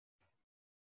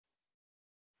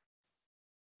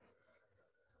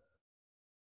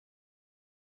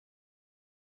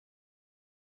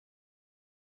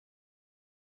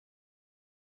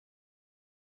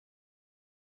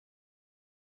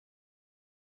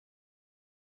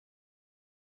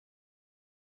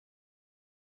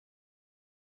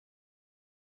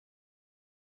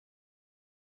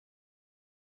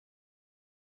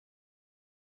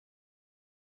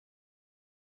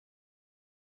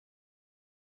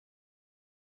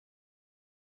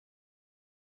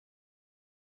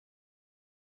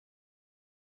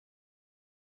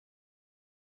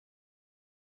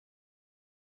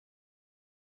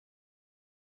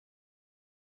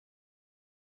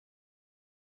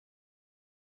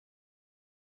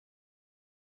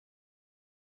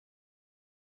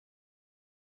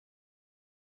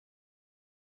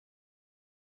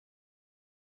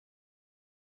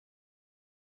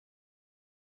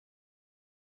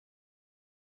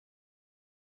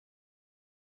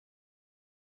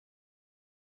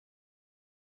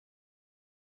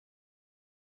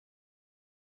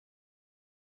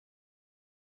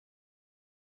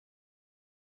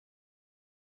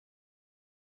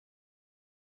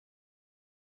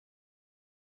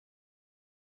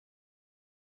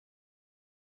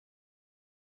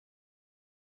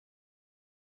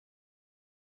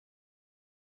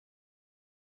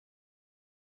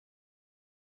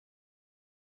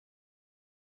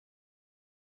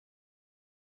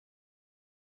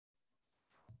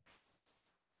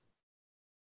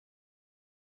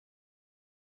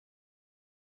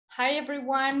Hi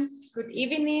everyone, good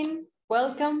evening,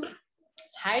 welcome.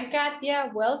 Hi Katia,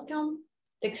 welcome.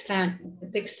 Te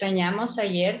extrañamos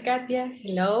ayer, Katia,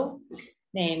 hello.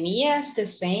 Nehemías, the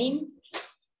same.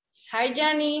 Hi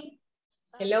Johnny,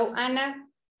 hello Ana,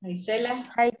 Marisela.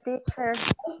 Hi, teacher.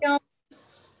 Welcome.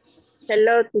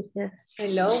 Hello, teacher.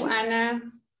 Hello Ana.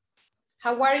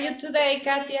 How are you today,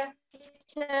 Katia?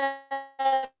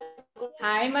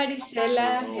 Hi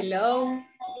Marisela, hello.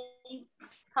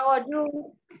 How are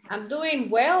you? I'm doing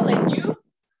well, and you?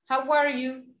 How are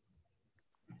you?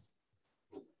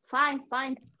 Fine,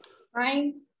 fine.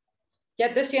 Fine.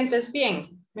 ¿Ya te sientes bien?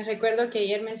 Me recuerdo que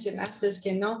ayer mencionaste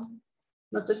que no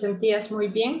te sentías muy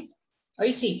bien.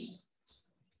 Hoy sí.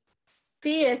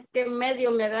 Sí, es que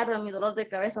medio me agarra mi dolor de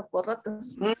cabeza por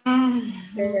ratos.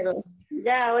 Pero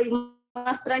ya hoy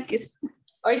más tranquilo.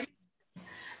 Hoy sí.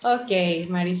 Ok,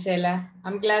 Marisela.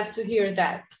 I'm glad to hear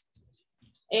that.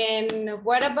 And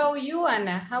what about you,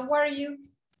 Ana? How are you?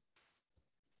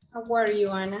 How are you,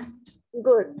 Ana?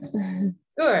 Good.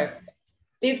 Good.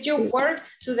 Did you work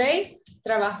today?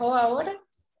 ¿Trabajó ahora?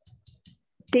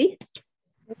 Sí.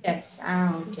 Yes.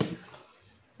 Okay.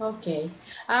 Okay.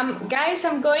 Guys,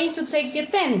 I'm going to take the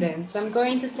attendance. I'm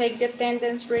going to take the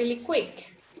attendance really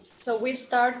quick. So we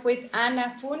start with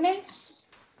Ana Funes.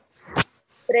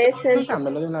 Present.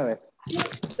 Dámelo de una vez.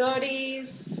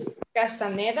 Doris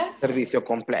Castaneda. Servicio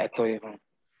completo, hijo.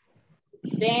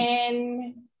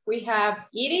 Then we have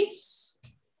Iris.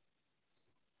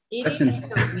 Iris.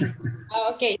 Present.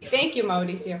 Okay, thank you,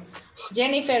 Mauricio.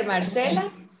 Jennifer Marcela.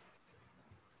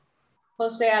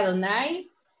 Jose Adonai.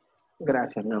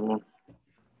 Gracias, mi amor.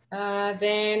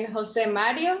 Then Jose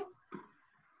Mario.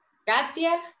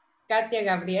 Katia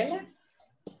Gabriela.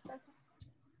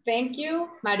 Thank you.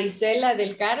 Marisela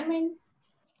del Carmen.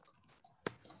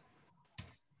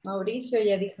 Mauricio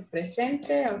ya dijo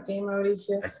presente. Ok,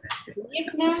 Mauricio.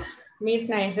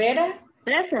 Mirna Herrera.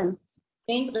 Present.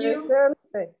 Thank you.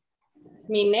 Present.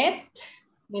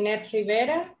 Minette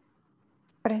Rivera.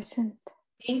 Present.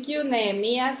 Thank you.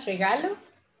 Nehemías Regalo.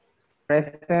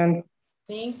 Present.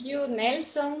 Thank you.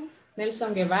 Nelson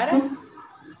Guevara.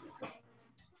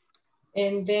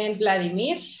 And then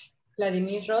Vladimir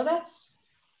Rodas.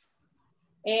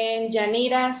 And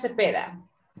Yanira Cepeda.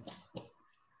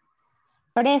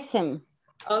 Present.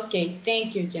 Okay,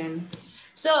 thank you, Jan.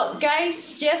 So,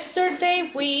 guys, yesterday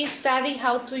we studied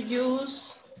how to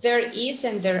use there is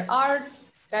and there are.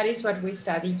 That is what we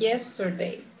studied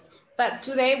yesterday. But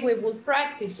today we will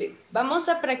practice it. Vamos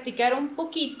a practicar un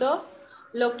poquito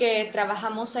lo que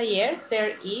trabajamos ayer.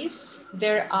 There is,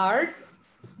 there are.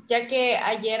 Ya que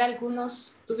ayer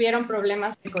algunos tuvieron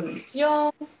problemas de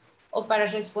conexión o para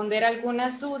responder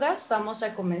algunas dudas, vamos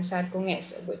a comenzar con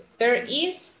eso. With there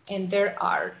is and there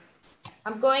are.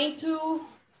 I'm going to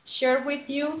share with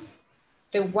you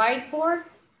the whiteboard.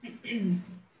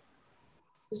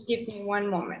 Just give me one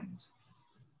moment.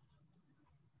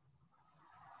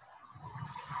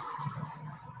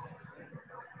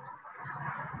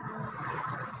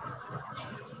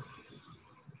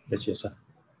 Preciosa.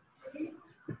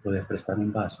 ¿Me puedes prestar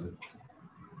un vaso?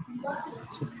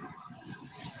 Sí.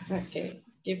 Okay,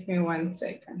 give me 1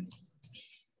 second.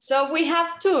 So we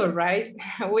have two, right?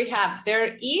 We have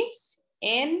there is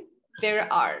and there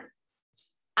are.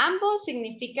 Ambos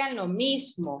significan lo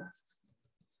mismo,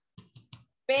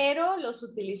 pero los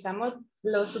utilizamos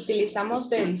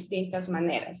de distintas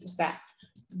maneras. Está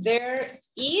there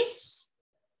is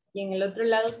y en el otro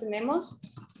lado tenemos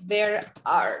there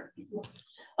are.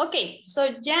 Okay, so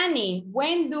Yanni,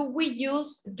 when do we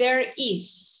use there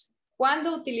is?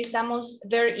 ¿Cuándo utilizamos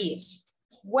there is?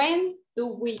 When do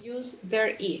we use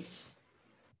there is?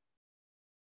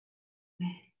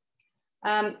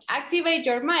 Activate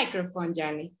your microphone,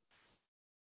 Yanni.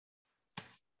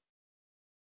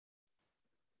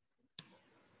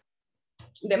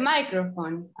 The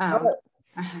microphone.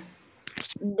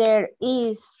 There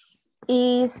is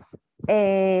a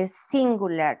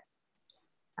singular.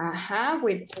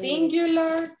 With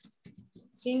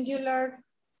singular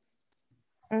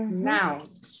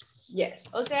nouns. Yes,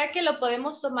 o sea que lo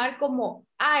podemos tomar como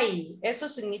hay. Eso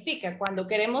significa cuando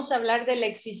queremos hablar de la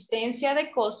existencia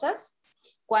de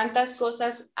cosas, ¿cuántas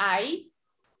cosas hay?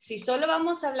 Si solo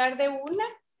vamos a hablar de una,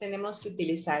 tenemos que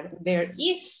utilizar there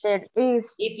is. There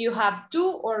is. If you have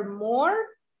two or more,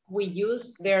 we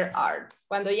use there are.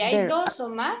 Cuando ya hay dos o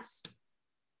más,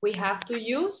 we have to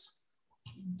use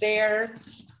there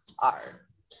are.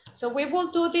 So we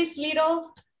will do this little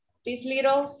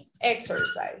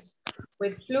exercise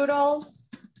with plural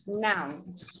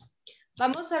nouns.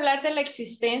 Vamos a hablar de la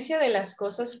existencia de las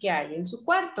cosas que hay en su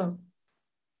cuarto.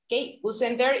 Okay,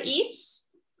 usen there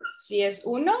is. Si es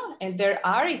uno, and there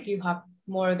are if you have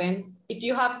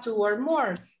two or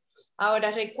more.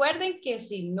 Ahora recuerden que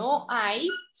si no hay,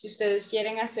 si ustedes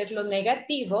quieren hacerlo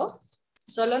negativo,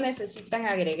 solo necesitan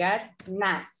agregar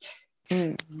not.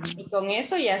 Y con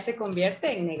eso ya se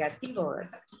convierte en negativo,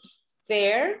 ¿verdad?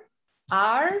 There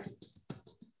are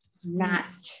not.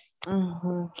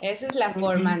 Esa es la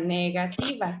forma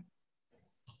negativa.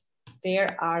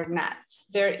 There are not.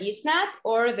 There is not,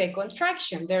 or the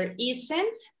contraction. There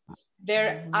isn't,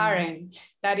 there aren't.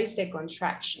 That is the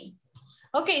contraction.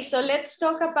 Okay, so let's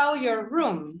talk about your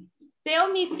room.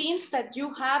 Tell me things that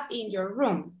you have in your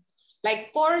room,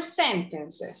 like 4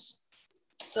 sentences.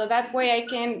 So that way I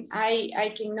can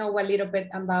know a little bit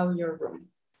about your room.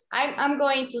 I'm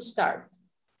going to start.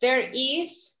 There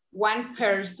is one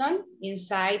person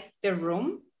inside the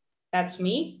room. That's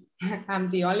me. I'm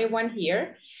the only one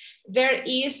here. There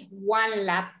is one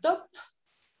laptop.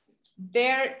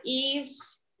 There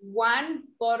is one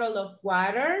bottle of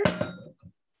water.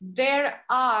 There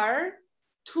are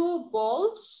 2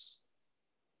 balls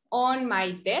on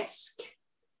my desk.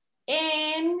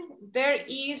 And there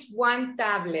is one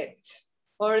tablet,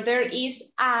 or there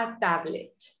is a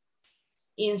tablet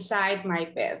inside my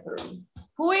bedroom.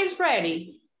 Who is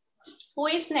ready? Who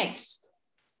is next?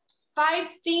 5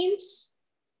 things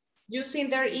using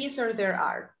there is or there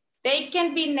are. They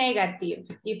can be negative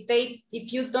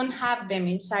if you don't have them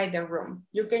inside the room.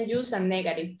 You can use a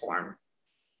negative form.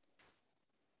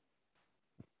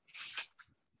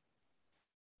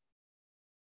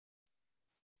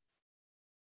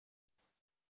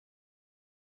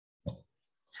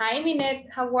 Hi, Minette,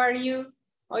 how are you?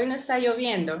 Hoy no está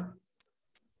lloviendo.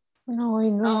 No,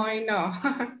 hoy no. Hoy no.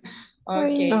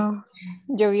 Hoy Ok. no.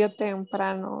 Llovió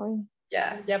temprano hoy.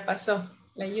 Ya pasó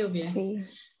la lluvia. Sí.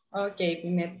 Ok,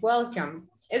 Minette, welcome.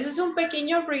 Ese es un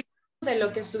pequeño review de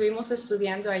lo que estuvimos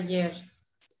estudiando ayer.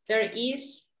 There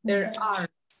is, there are.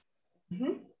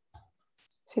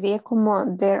 Sería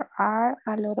como there are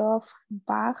a lot of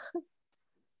bags.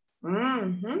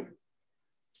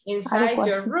 Inside Algo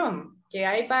your así. room, que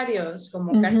hay varios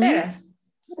como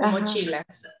carteras o Ajá.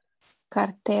 mochilas.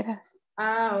 Carteras.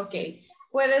 Ah, ok.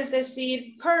 Puedes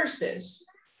decir purses,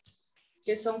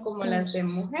 que son como las de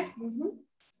mujer.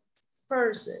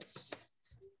 Purses.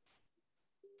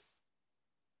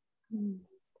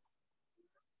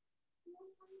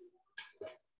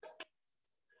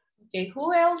 Okay,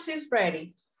 who else is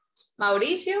ready?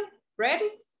 Mauricio, ready?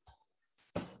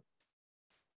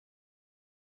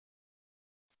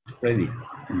 Ready.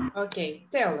 Okay,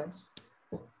 tell us.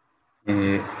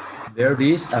 There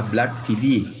is a black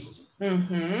TV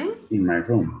in my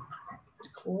room.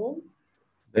 Cool.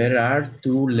 There are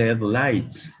 2 LED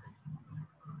lights.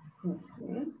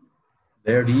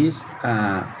 There is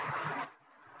a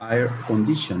air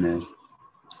conditioner.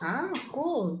 Ah,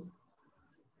 cool.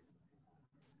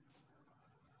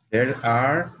 There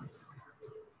are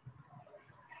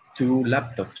 2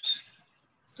 laptops.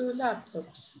 2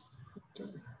 laptops.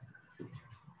 Okay.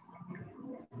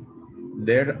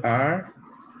 There are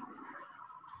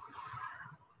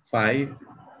 5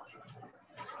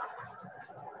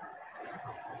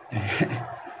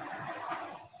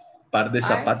 par de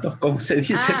zapatos, ¿cómo se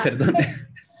dice? Perdón.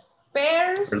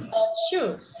 Pairs of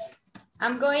shoes.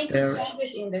 I'm going to send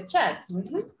it in the chat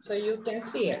so you can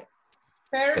see it.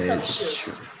 Pairs of shoes.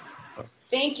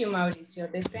 Thank you, Mauricio.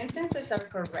 The sentences are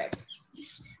correct.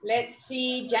 Let's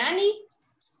see, Gianni,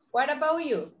 what about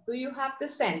you? Do you have the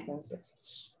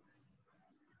sentences?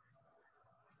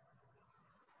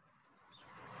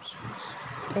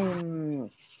 There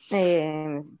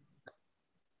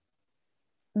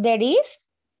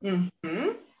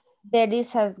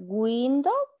is a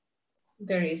window.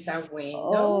 There is a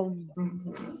window.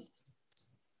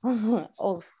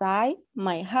 Outside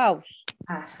my house.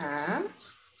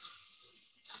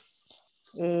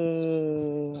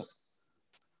 There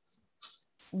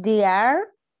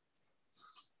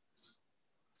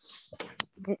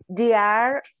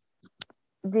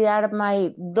are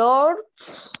my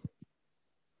doors.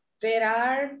 There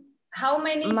are how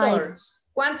many doors?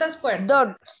 ¿Cuántas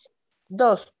puertas?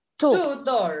 Two. 2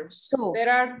 doors. 2.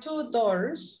 There are 2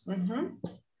 doors.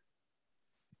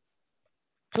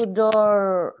 2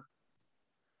 doors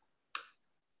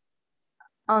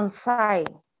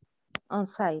outside.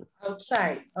 Outside,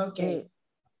 okay.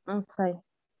 Outside.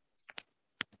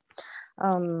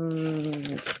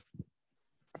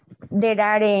 There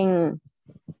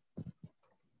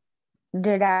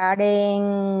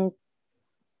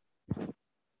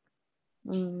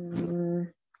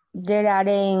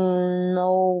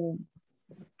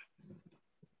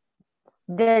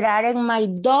aren't my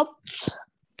dogs.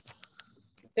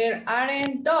 There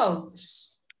aren't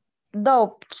dogs.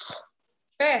 dogs.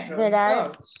 Perros, There are,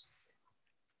 dogs.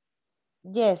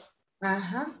 yes,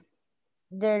 Ajá.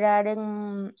 there are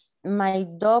my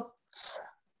dogs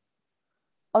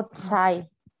outside.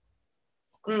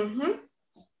 Mhm.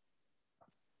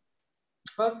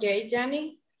 Okay,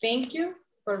 Jenny, thank you.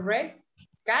 Correct.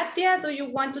 Katia, do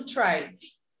you want to try?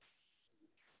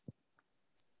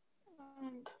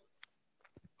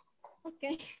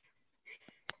 Ok.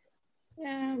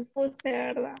 Puse,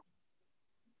 ¿verdad?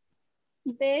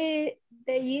 There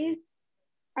is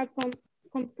a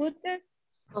computer.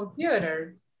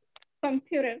 Computer.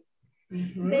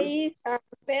 Mhm. There is a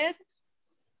bed.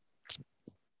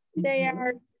 There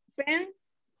are pens.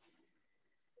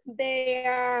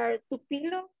 There are two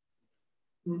pillows.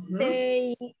 Mhm.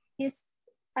 There is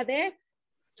a desk.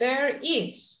 There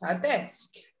is a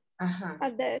desk. Ajá.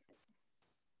 A desk.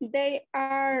 There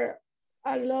are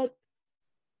a lot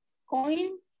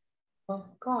coins.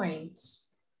 Of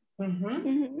coins. Mhm.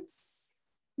 Mhm.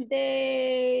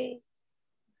 There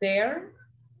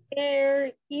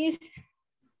is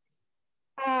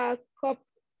a cup.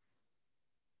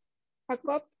 A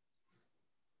cup.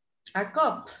 A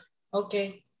cup.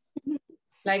 Okay.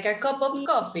 Like a cup of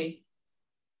coffee.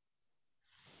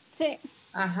 Sí.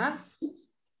 Ajá.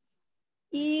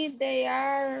 Y there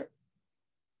are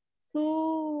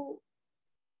two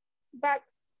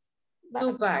bags.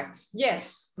 Two bags.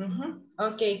 Yes. Mhm.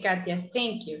 Okay, Katia,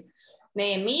 thank you.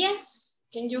 Nehemias,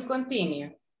 can you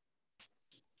continue?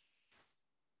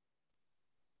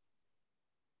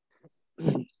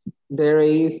 There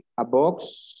is a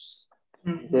box.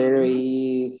 Mhm. There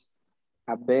is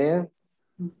a bed.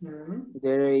 Mhm.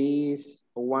 There is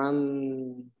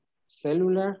one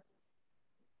cellular.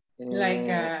 Like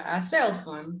a cell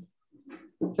phone.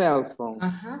 Cell phone.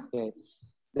 Uh-huh. Okay.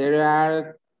 There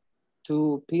are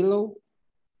two pillows.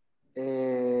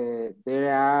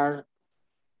 There are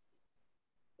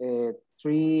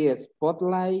three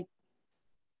spotlight.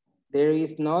 There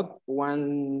is not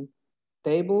one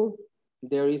table.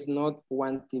 There is not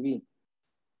one TV.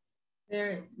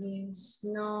 There is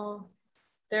no,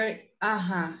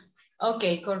 uh-huh.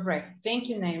 Okay, correct. Thank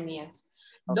you, Nehemias.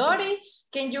 Okay. Doris,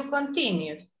 can you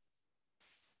continue?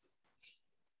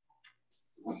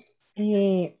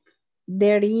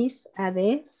 There is a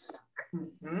desk.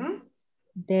 Mhm.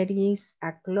 There is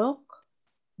a clock.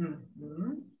 Mhm.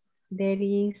 There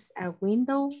is a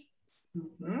window.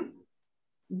 Mhm.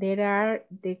 There are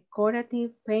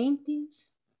decorative paintings.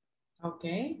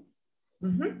 Okay.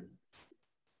 Mhm.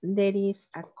 There is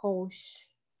a couch.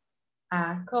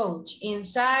 A coach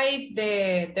inside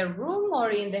the room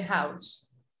or in the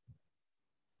house?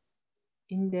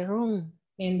 In the room.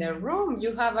 In the room,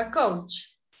 you have a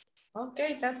coach.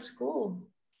 Okay, that's cool.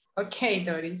 Okay,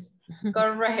 Doris,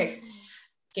 correct.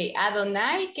 Okay,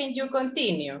 Adonai, can you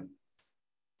continue?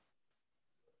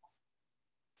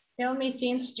 Tell me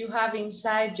things you have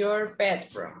inside your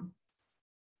bedroom.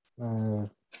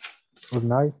 Good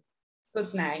night.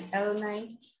 Good night, Adonai.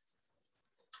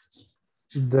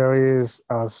 There is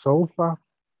a sofa.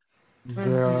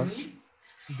 There, Mhm.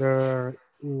 there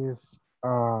is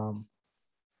a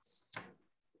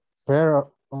pair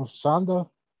of sandals.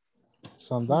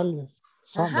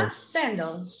 Ajá,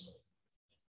 sandals.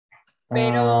 Uh,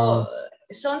 Pero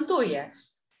son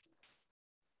tuyas.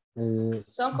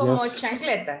 Son como yes.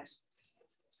 chancletas.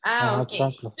 Ah, ok.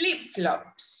 Chanclas.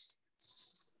 Flip-flops.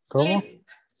 ¿Cómo?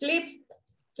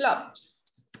 Flip-flops.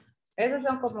 Esas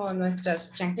son como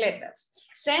nuestras chancletas.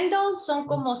 Sandals son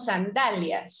como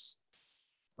sandalias.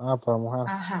 Para mujer.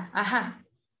 Ajá, ajá.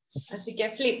 Así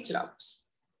que flip-flops.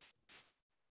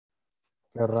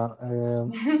 There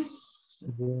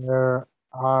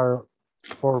are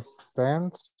 4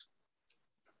 pens.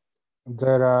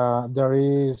 There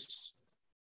is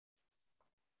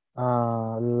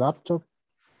a laptop.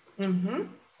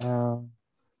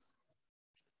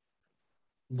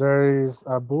 There is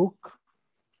a book.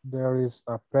 There is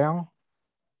a pen.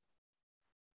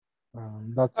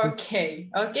 That's it.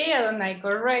 Okay, Adonai,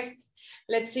 correct.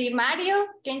 Let's see, Mario,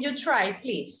 can you try,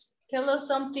 please? Tell us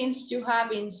some things you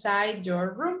have inside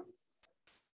your room.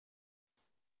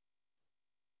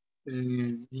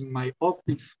 In my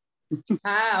office.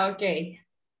 Okay.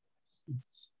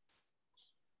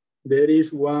 There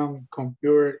is one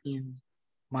computer in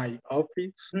my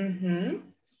office.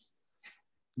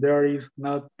 There is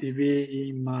no TV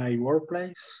in my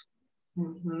workplace.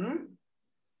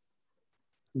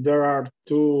 There are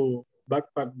 2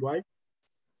 backpack wipes.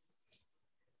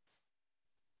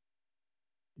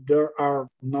 There are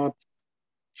not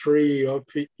 3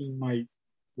 outfits in my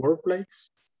workplace.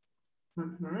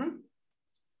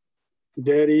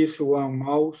 There is one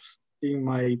mouse in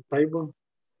my table.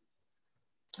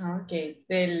 Ok,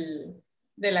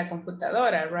 de la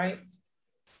computadora, right?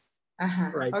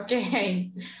 Ajá, Right. okay.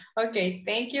 Okay,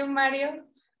 thank you, Mario.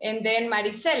 And then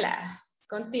Marisela.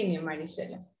 Continue,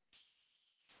 Marisela.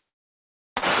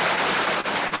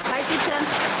 Hi, teacher.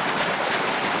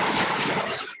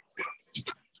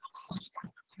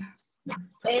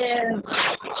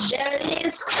 There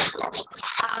is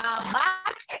a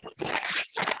bag.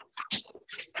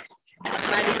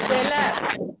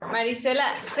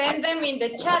 Marisela, send them in the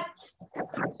chat.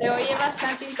 Se oye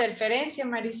bastante interferencia,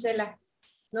 Marisela.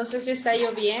 No sé si está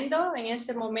lloviendo en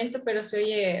este momento, pero se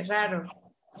oye raro.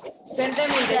 Send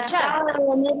them in the chat. Acaba de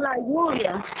venir la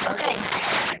lluvia. Okay.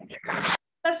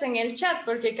 Estás en el chat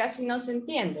porque casi no se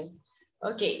entiende.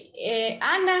 Ok,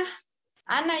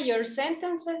 Ana, your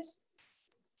sentences.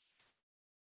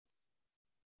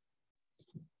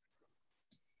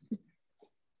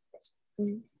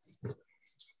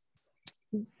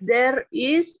 There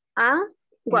is a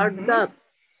wardrobe.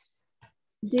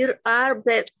 There are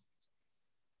beds.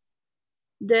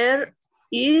 There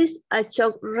is a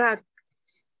chalk rack.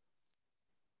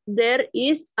 There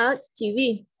is a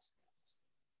TV.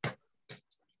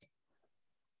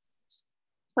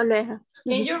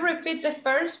 Can you repeat the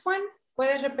first one?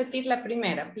 Puedes repetir la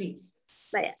primera, please.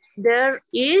 There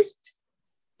is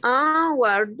a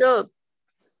wardrobe.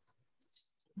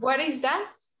 What is that?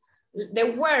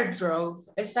 The wardrobe.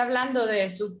 Está hablando de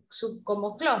su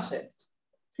como closet.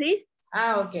 Sí.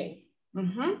 Ah, ok.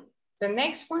 The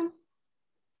next one.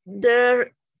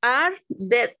 There are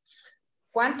beds.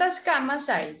 ¿Cuántas camas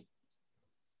hay?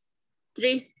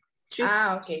 Three.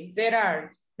 Ah, ok. There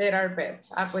are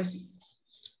beds. Ah, pues.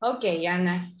 Okay,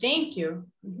 Anna, thank you.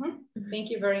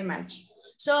 Thank you very much.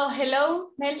 So, hello,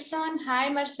 Nelson. Hi,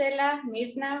 Marcela,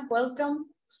 Mirna, welcome.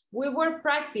 We were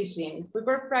practicing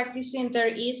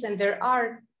there is and there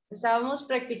are. Estábamos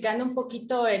practicando un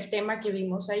poquito el tema que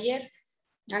vimos ayer,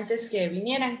 antes que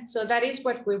vinieran. So that is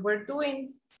what we were doing.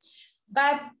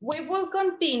 But we will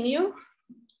continue.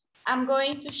 I'm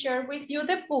going to share with you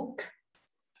the book.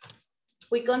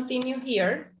 We continue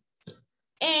here.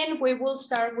 And we will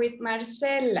start with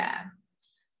Marcela.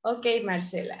 Okay,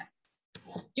 Marcela.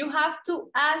 You have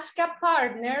to ask a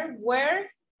partner where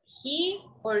he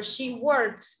or she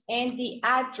works and the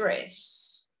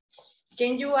address.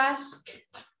 Can you ask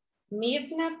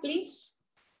Mirna, please?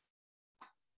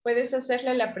 Puedes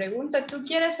hacerle la pregunta. Tú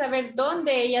quieres saber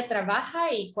dónde ella trabaja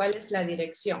y cuál es la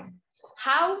dirección.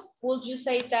 How would you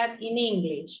say that in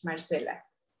English, Marcela?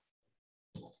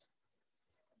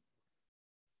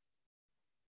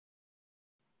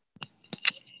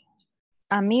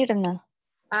 Mirna.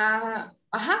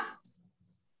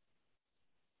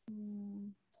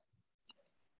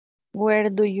 Where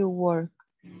do you work?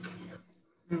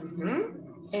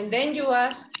 And then you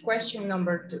ask question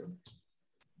number 2.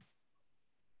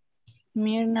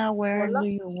 Mirna, where do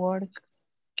you work?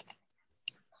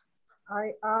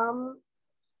 I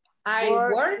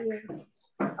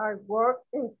work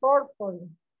in corporate.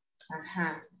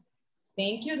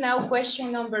 Thank you. Now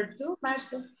question number 2,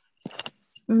 Marcel.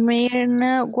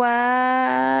 Mirna,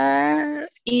 what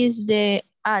is the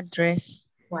address?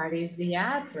 What is the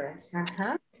address?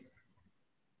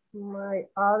 My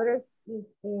address is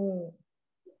in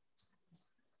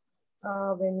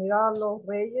Avenida Los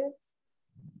Reyes,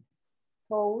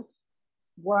 house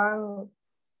 1.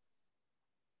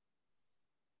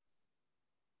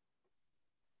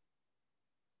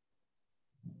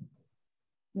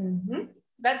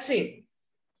 That's it.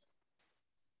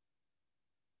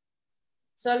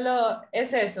 Solo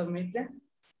es eso, Mirna.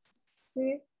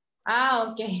 Sí.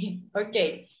 Ah, okay.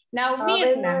 Okay. Now,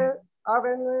 Mirna.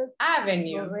 Avenue.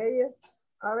 Los Reyes.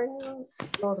 Avenue.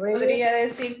 Los Reyes. Podría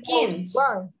decir Kings.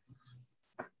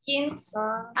 Kings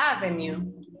Avenue.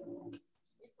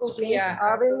 Kings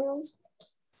Avenue.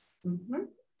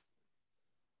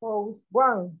 House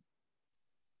 1.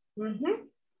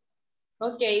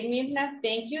 Okay, Mirna,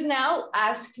 thank you. Now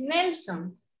ask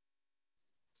Nelson.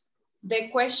 The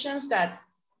questions that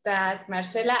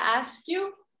Marcela asked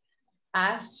you,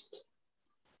 ask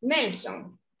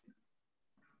Nelson.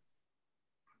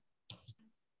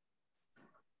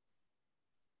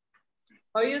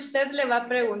 Hoy usted le va a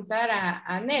preguntar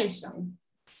a Nelson.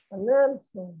 A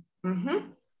Nelson.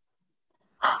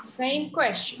 Same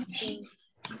question.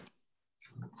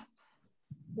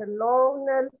 Hello,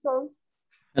 Nelson.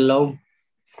 Hello.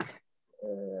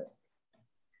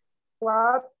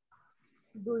 What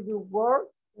do you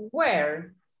work?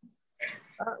 Where?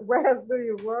 Where do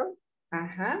you work?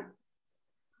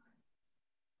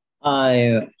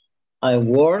 I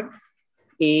work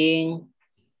in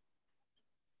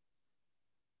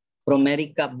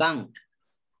Promerica Bank.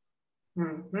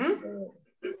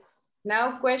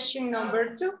 Now question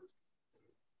number 2.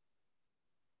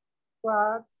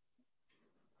 What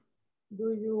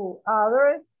do you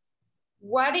address?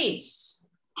 What is?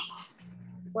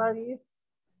 What is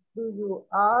do you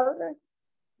address?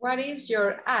 What is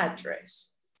your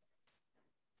address?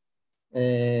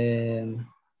 In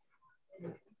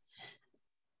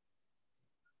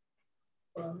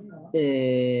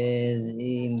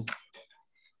 3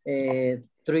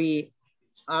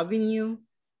 Avenue.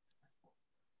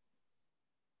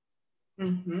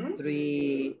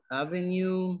 3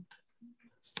 Avenue.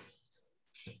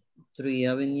 3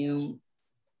 Avenue.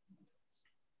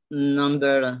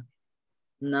 Number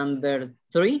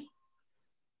 3.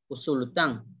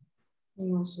 Usulután.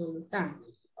 In Usulután.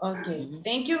 Okay,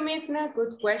 thank you, Mirna.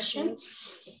 Good question.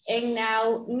 And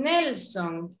now,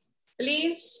 Nelson,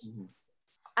 please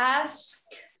ask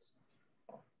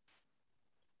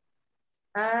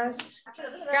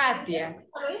Katia.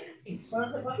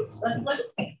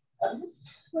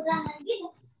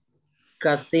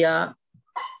 Katia,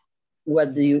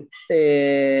 what do you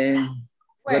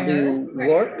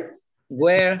work?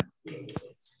 Where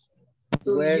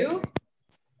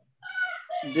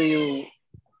do you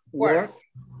work?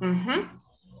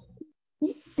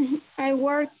 I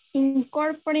work in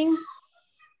corporate.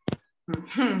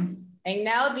 And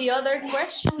now the other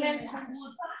question, Nelson.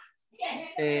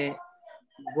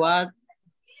 What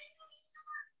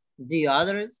the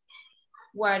address?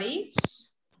 What is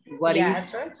What the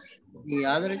is address? the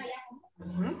address?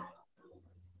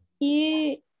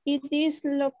 It is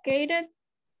located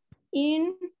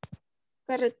in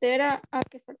Carretera a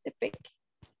Quesaltepeque.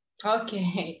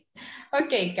 Okay.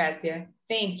 Okay, Katia.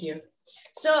 Thank you.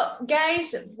 So,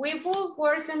 guys, we will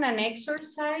work on an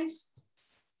exercise.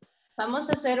 Vamos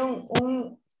a hacer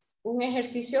un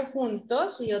ejercicio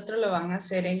juntos y otro lo van a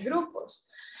hacer en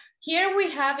grupos. Here we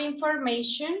have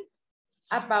information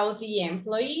about the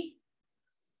employee.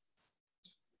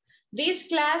 This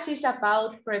class is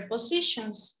about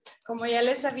prepositions. Como ya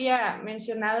les había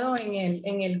mencionado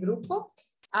en el grupo,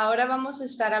 ahora vamos a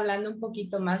estar hablando un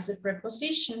poquito más de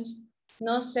prepositions.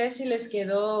 No sé si les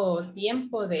quedó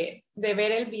tiempo de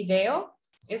ver el video.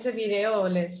 Ese video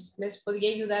les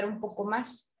podría ayudar un poco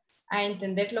más a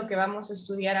entender lo que vamos a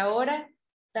estudiar ahora.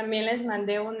 También les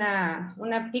mandé una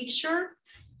picture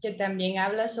que también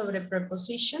habla sobre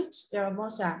prepositions. Ya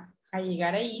vamos a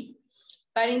llegar ahí.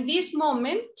 But in this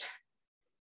moment,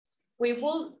 we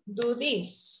will do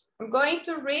this. I'm going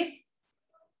to read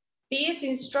this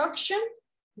instruction.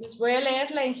 Les voy a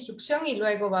leer la instrucción y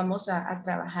luego vamos a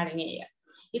trabajar en ella.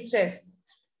 It says,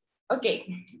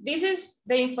 okay, this is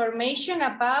the information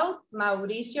about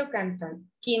Mauricio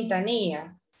Quintanilla.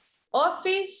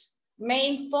 Office,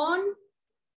 main phone,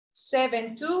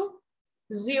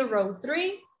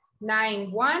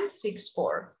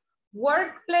 7203-9164.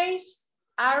 Workplace,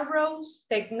 Arrows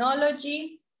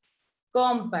Technology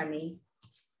Company.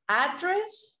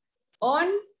 Address, on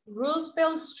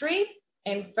Roosevelt Street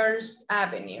and First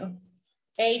Avenue,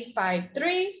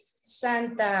 853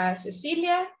 Santa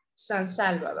Cecilia, San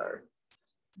Salvador.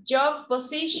 Job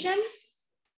position,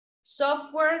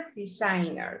 software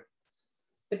designer.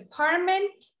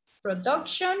 Department,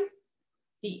 production.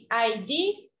 The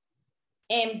ID,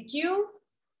 MQ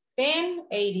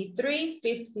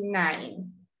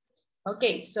 108359.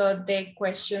 Okay, so the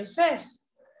question says,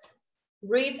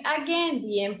 read again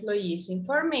the employee's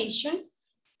information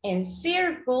and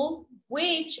circle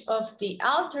which of the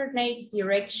alternate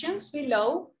directions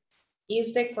below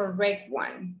is the correct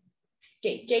one.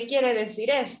 Okay, ¿qué quiere decir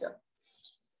esto?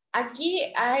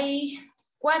 Aquí hay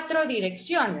 4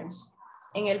 direcciones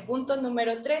en el punto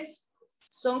número 3.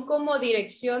 Son como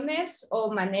direcciones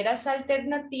o maneras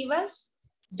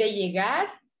alternativas de llegar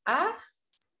a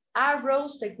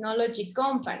Arrows Technology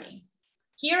Company.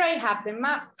 Here I have the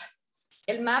map.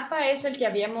 El mapa es el que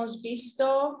habíamos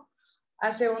visto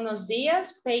hace unos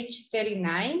días, page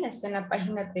 39, está en la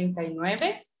página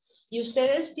 39. Y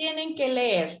ustedes tienen que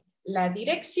leer la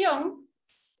dirección,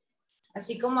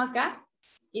 así como acá,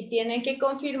 y tienen que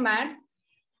confirmar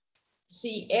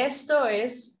si esto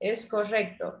es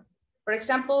correcto. For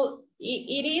example,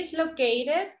 it is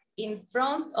located in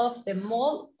front of the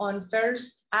mall on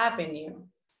First Avenue.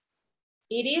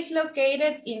 It is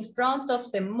located in front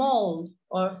of the mall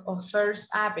of First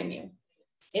Avenue.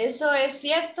 ¿Eso es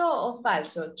cierto o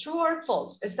falso? True or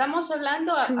false? Estamos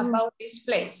hablando about this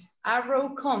place,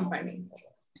 Arrow Company.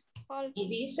 False. Y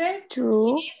dice,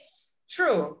 True. it is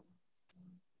true.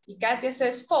 Y Katia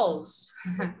says false.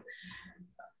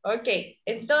 Ok,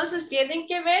 entonces tienen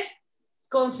que ver,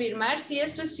 confirmar si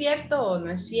esto es cierto o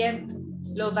no es cierto.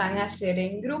 Lo van a hacer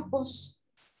en grupos.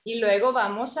 Y luego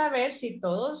vamos a ver si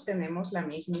todos tenemos la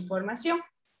misma información.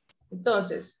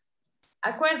 Entonces,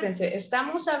 acuérdense,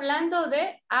 estamos hablando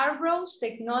de Arrows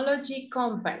Technology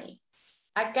Company.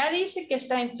 Acá dice que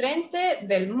está enfrente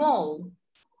del mall.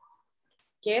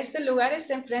 Que este lugar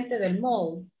está enfrente del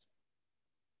mall.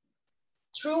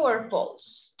 True or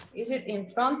false? Is it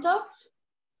in front of?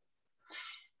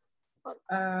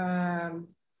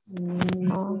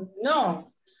 No.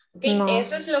 Okay, No.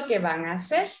 eso es lo que van a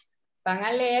hacer. Van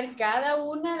a leer cada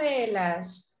una de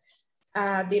las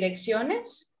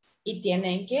direcciones y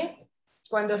tienen que,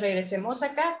 cuando regresemos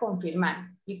acá,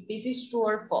 confirmar if this is true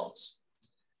or false.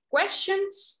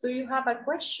 Questions? Do you have a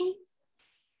question?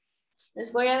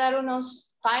 Les voy a dar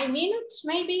unos 5 minutes,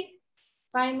 maybe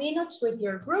 5 minutes with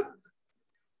your group.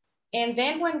 And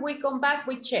then when we come back,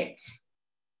 we check.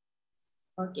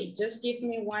 Okay, just give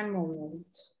me one moment.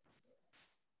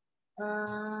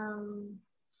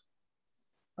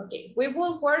 Okay, we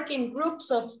will work in groups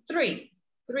of three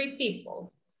people.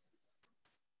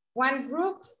 One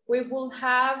group, we will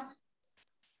have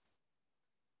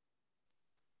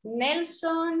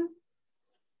Nelson,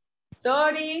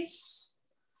 Doris,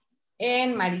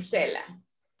 and Marisela.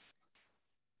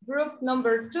 Group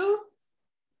number 2,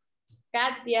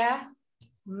 Katia,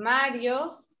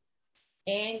 Mario,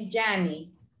 and Gianni.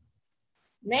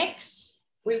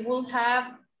 Next, we will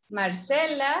have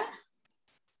Marcela,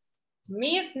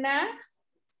 Mirna,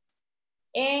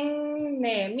 and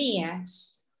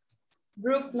Nehemias.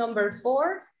 Group number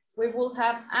 4, we will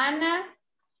have Ana,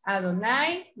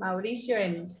 Adonai, Mauricio,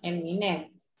 and Ninette.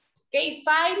 Okay,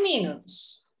 5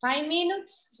 minutes. 5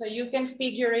 minutes so you can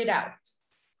figure it out.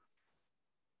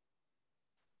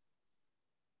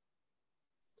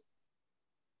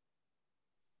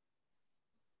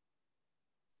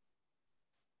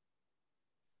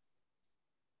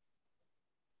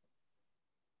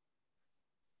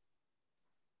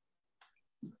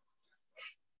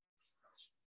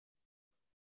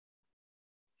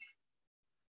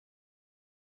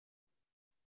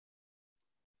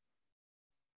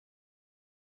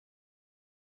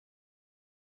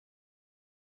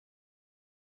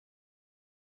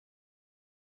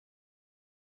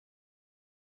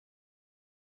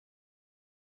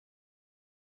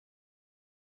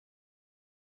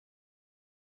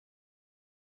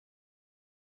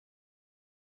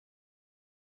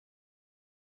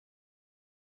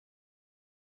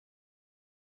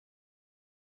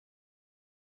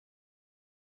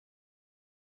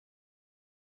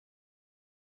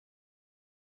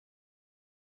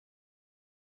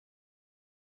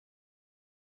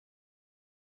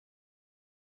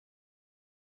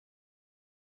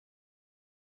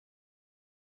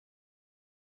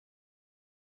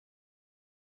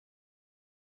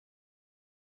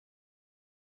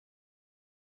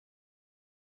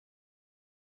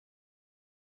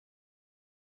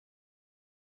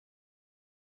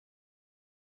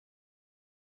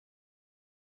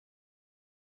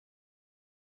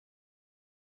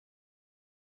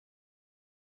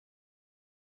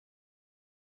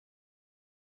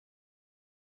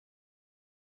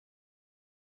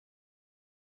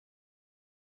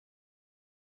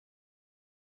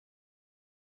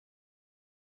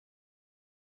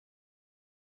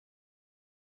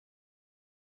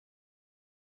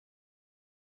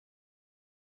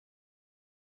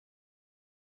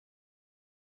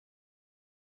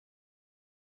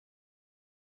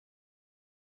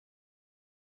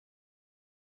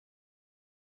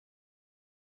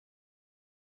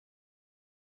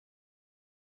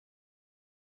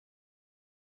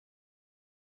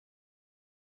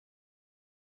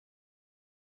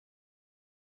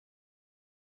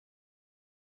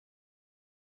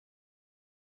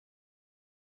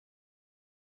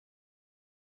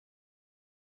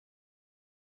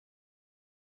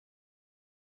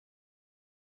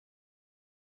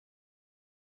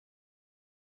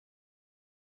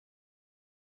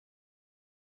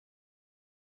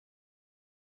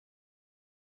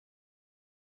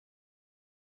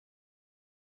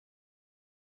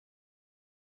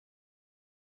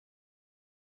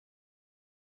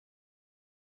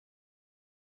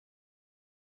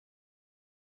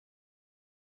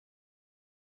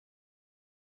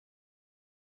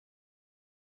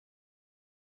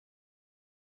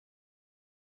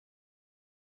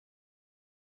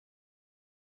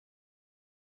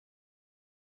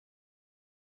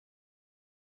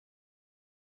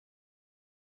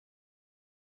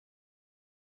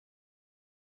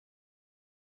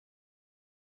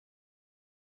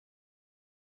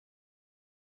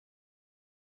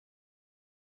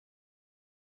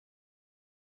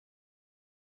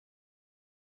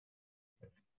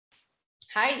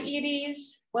 Hi,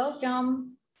 Iris.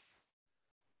 Welcome.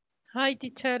 Hi,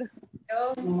 teacher.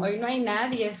 Hoy no hay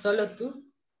nadie, solo tú.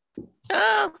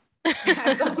 Ah.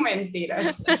 Son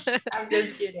mentiras. I'm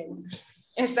just kidding.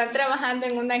 Están trabajando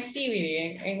en una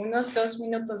activity. En unos 2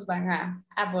 minutos van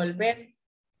a volver.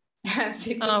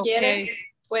 Si tú quieres,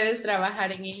 puedes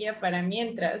trabajar en ella para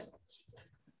mientras.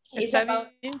 It's about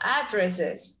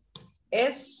addresses.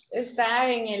 Está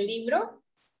en el libro.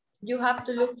 You have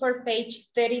to look for page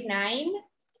 39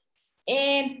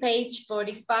 and page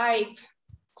 45.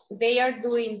 They are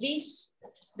doing this.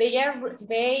 They are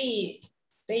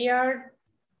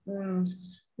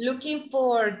looking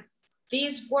for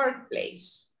this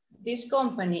workplace, this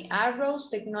company, Arrows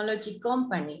Technology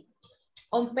Company.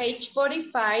 On page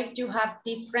 45, you have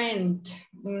different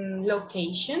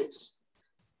locations,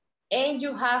 and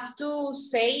you have to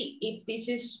say if this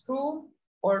is true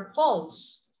or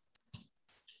false.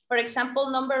 For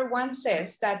example, number 1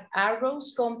 says that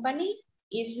Arrows Company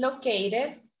is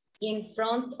located in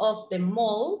front of the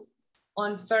mall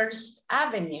on First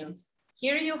Avenue.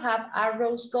 Here you have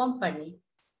Arrows Company.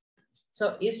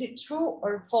 So is it true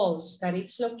or false that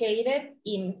it's located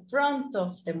in front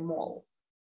of the mall?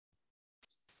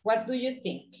 What do you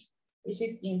think? Is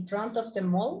it in front of the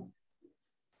mall?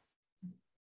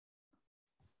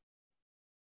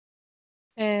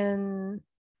 And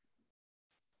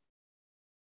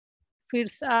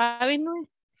First Avenue.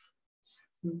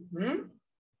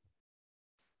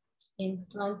 In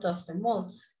front of the mall.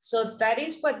 So that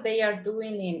is what they are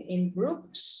doing in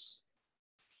groups.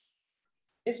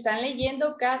 Están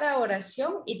leyendo cada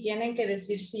oración y tienen que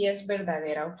decir si es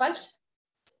verdadera o falsa.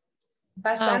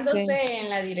 Basándose en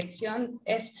la dirección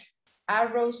es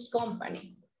Arrows Company,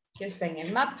 que está en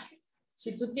el mapa.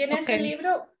 Si tú tienes el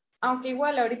libro, aunque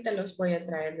igual ahorita los voy a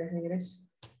traer de regreso.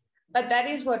 But that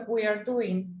is what we are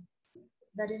doing.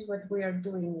 That is what we are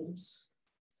doing.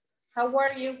 How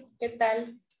are you? ¿Qué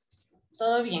tal?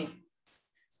 ¿Todo bien?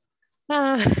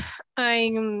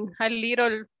 I'm a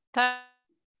little tired.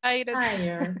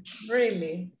 Tired,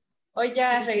 really. Hoy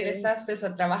ya regresaste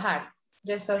a trabajar.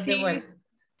 Ya estás de vuelta.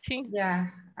 Sí. Ya.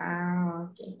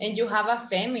 Okay. And you have a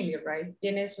family, right?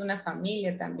 Tienes una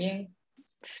familia también.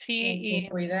 Sí. Hay que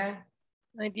cuidar.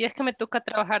 Hay días que me toca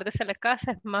trabajar desde la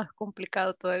casa, es más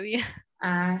complicado todavía.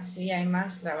 Sí, hay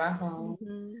más trabajo.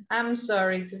 I'm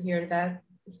sorry to hear that.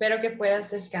 Espero que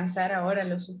puedas descansar ahora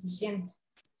lo suficiente.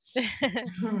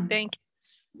 Thank you.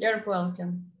 You're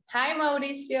welcome. Hi,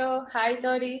 Mauricio. Hi,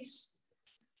 Doris.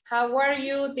 How are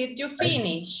you? Did you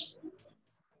finish?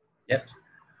 Yep.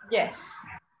 Yes.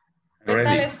 ¿Qué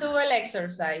tal estuvo el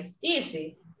exercise?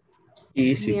 Easy.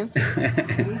 Easy.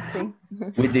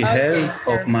 With the help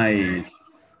of my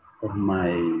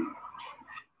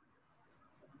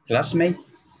classmate.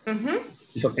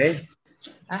 It's okay.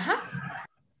 Con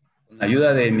la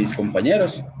ayuda de mis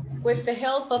compañeros. With the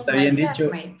help of my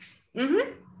classmates.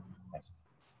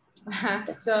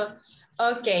 So,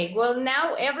 okay. Well,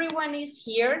 now everyone is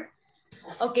here.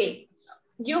 Okay.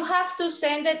 You have to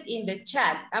send it in the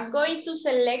chat. I'm going to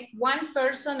select one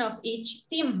person of each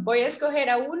team. Voy a escoger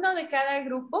a uno de cada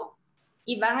grupo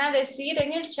y van a decir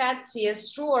en el chat si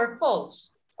es true or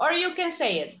false. Or you can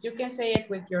say it. You can say it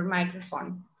with your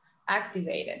microphone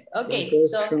activated. Okay,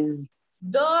 so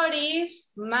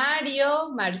Doris, Mario,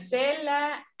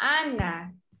 Marcela, Ana.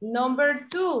 Number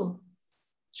 2,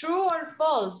 true or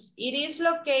false? It is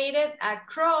located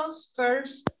across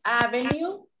First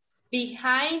Avenue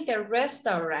behind the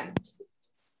restaurant.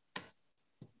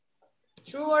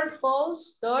 True or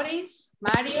false, Doris,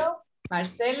 Mario,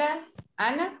 Marcela,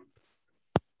 Ana?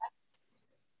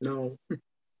 No.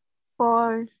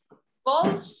 False.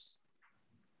 False.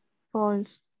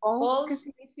 False. False. ¿Qué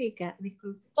significa?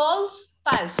 Disculpe. False,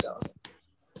 falso.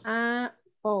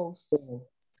 False.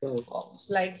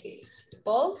 False, like this.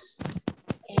 False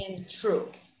and true.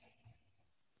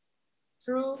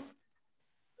 True,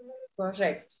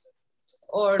 correcto.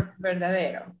 Or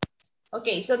verdadero.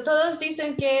 Ok, so todos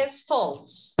dicen que es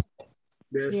false.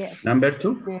 Yes. Number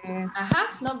 2?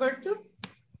 Ajá, number 2.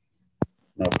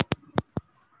 No.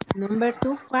 Number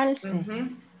 2, false.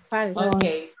 False.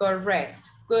 Okay, correct.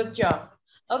 Good job.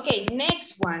 Okay,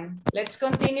 next one. Let's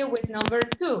continue with number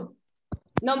 2.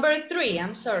 Number 3,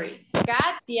 I'm sorry.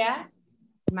 Katia,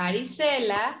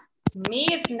 Marisela,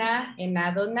 Mirna, and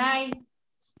Adonai.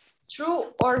 True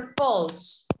or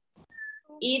false?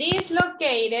 It is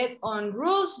located on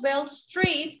Roosevelt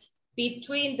Street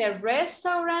between the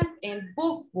restaurant and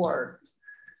Book World.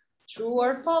 True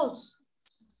or false?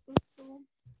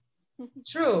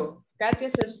 True. Katia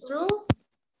says true.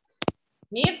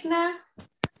 Mirna,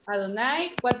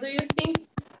 Adonai, what do you think?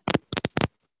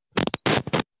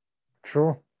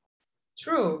 True.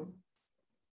 True.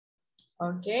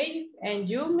 Okay, and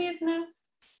you, Mirna?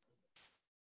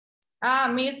 Ah,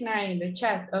 Mirna in the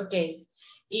chat, okay.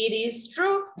 It is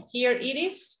true, here it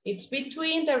is. It's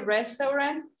between the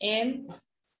restaurant and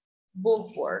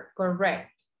bookwork,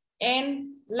 correct. And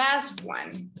last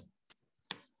one.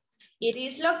 It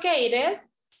is located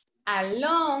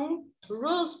along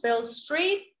Roosevelt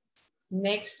Street,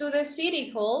 next to the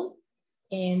City Hall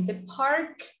and the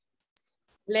park.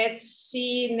 Let's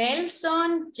see,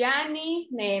 Nelson, Gianni,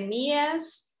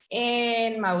 Nehemias,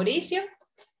 and Mauricio.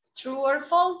 True or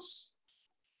false?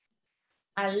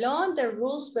 Along the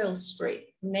Roosevelt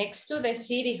Street, next to the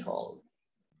City Hall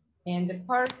and the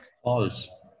park. False.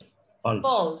 False.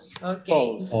 False,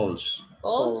 okay. False.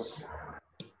 False.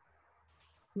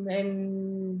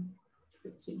 Then,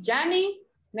 let's see, Gianni,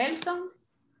 Nelson.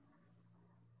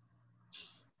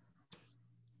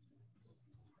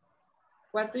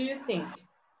 What do you think?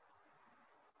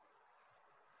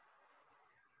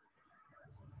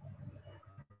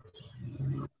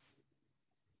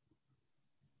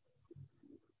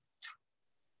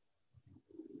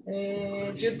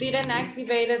 You didn't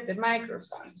activate the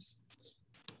microphone.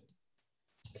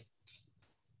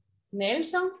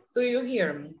 Nelson, do you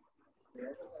hear me?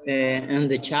 In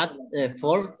the chat,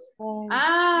 false.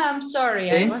 Ah, I'm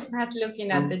sorry, I was not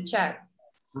looking at the chat.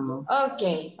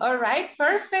 Okay, all right,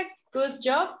 perfect, good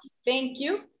job, thank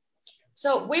you.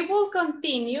 So we will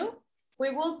continue, we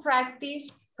will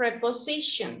practice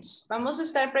prepositions. Vamos a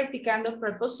estar practicando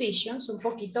prepositions un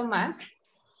poquito más.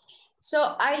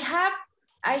 So I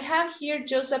have here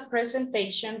just a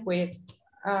presentation with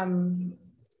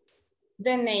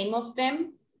the name of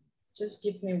them. Just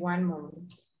give me one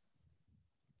moment.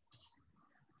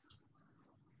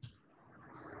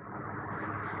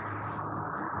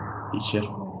 Teacher.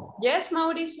 Yes,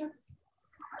 Mauricio.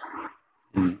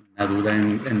 Una duda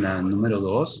en la número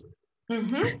 2.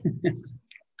 Uh-huh.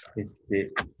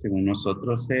 Según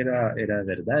nosotros era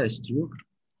verdad, es true.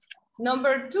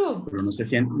 Number 2. Pero no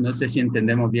sé si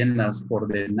entendemos bien las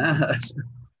coordenadas.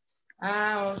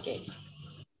 Ah, okay.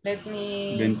 Let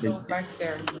me go back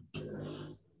there.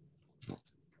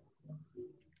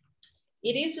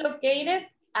 It is located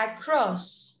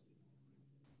across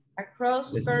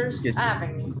First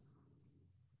Avenue.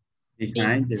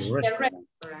 Behind the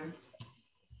restaurant.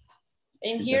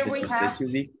 And here we have...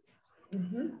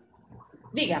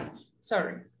 Dígame,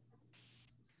 sorry.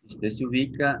 Usted se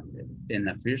ubica en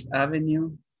la First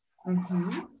Avenue.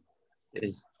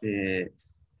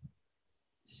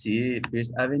 Sí,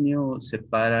 First Avenue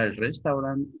separa el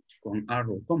restaurante con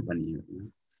Arrow Company.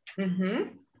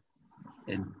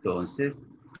 Entonces,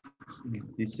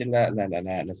 dice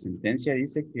la sentencia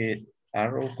dice que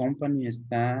Arrow Company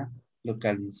está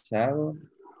localizado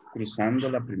cruzando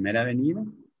la primera avenida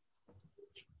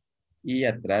y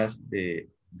atrás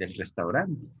del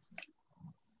restaurante.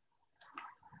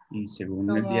 Y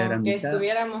según el diagrama que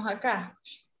estuviéramos acá.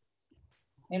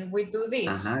 And we do this.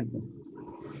 Ajá.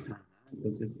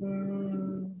 Entonces.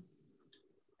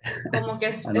 Como que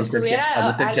estuviera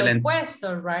al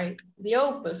opuesto, right? The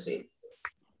opposite.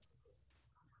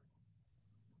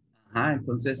 Ajá,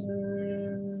 entonces.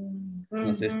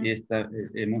 No sé si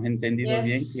hemos entendido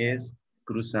bien que es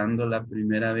cruzando la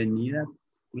primera avenida,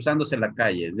 cruzándose la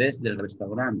calle desde el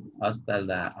restaurante hasta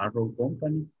la Arrow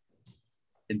Company.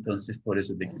 Entonces, por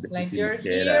eso like you're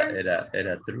que here,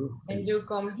 era true. And you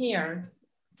come here,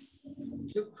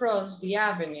 you cross the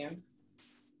avenue,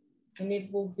 and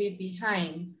it will be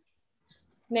behind.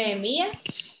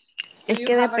 Nehemías? Es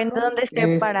que depende de dónde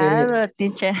esté parado,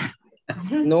 teacher.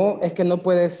 No, es que no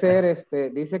puede ser,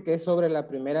 dice que es sobre la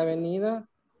primera avenida,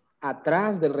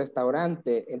 atrás del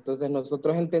restaurante. Entonces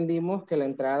nosotros entendimos que la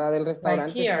entrada del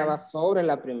restaurante estaba sobre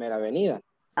la primera avenida.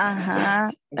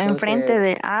 Ajá, entonces, enfrente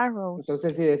de Arrow.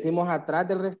 Entonces si decimos atrás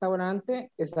del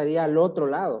restaurante, estaría al otro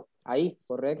lado, ahí,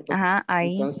 correcto. Ajá,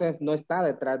 ahí. Entonces no está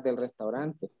detrás del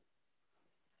restaurante.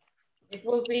 It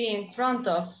will be in front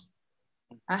of.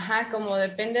 Ajá, como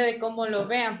depende de cómo lo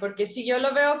vean, porque si yo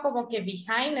lo veo como que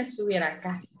behind estuviera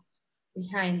acá.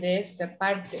 Behind de esta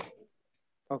parte.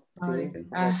 Okay.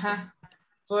 Ajá,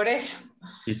 por eso.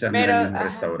 Quizás no en un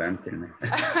restaurante, ¿no?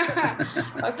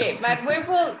 Okay, but we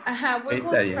will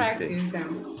practice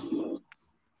them.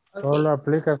 Okay. Solo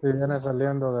aplica si viene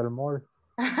saliendo del mall.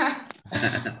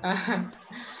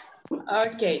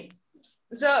 Okay,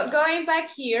 so going back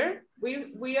here,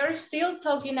 we are still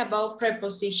talking about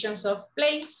prepositions of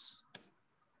place,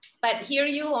 but here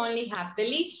you only have the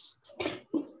list.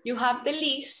 You have the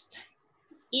list.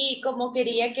 Y como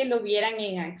quería que lo vieran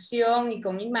en acción y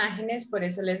con imágenes, por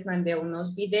eso les mandé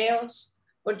unos videos,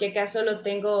 porque acá solo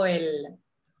tengo the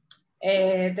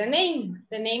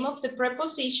name of the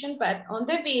preposition, but on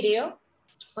the video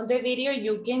On the video,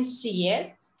 you can see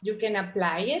it, you can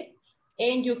apply it,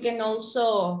 and you can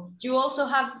also, you also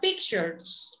have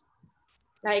pictures.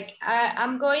 Like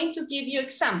I'm going to give you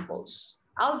examples.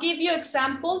 I'll give you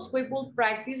examples, we will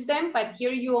practice them, but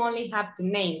here you only have the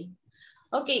name.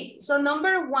 Okay, so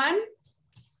number 1,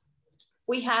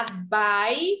 we have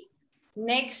by,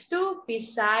 next to,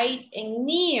 beside, and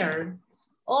near.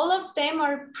 All of them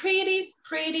are pretty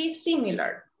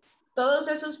similar. Todos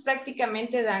esos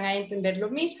prácticamente dan a entender lo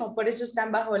mismo, por eso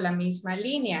están bajo la misma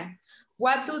línea.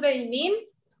 What do they mean?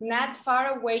 Not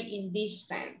far away in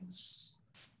distance.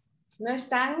 No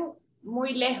están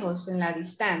muy lejos en la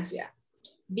distancia.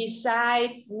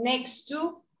 Beside, next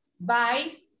to,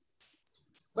 by.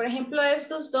 Por ejemplo,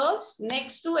 estos dos,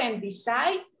 next to and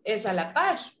beside, es a la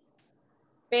par.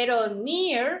 Pero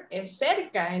near es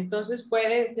cerca, entonces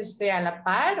puede que esté a la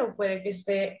par o puede que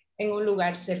esté en un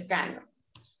lugar cercano.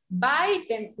 By,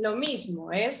 lo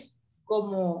mismo, es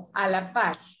como a la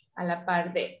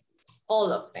par de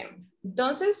all of them.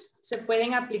 Entonces, se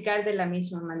pueden aplicar de la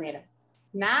misma manera.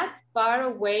 Not far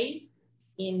away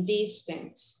in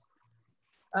distance.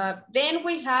 Then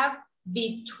we have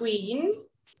between,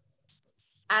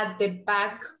 at the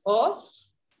back of,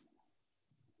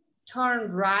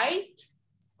 turn right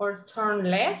or turn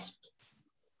left,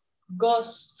 go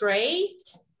straight,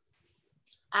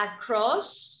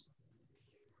 across,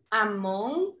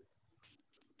 among,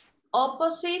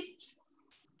 opposite,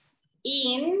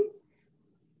 in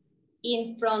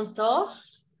front of,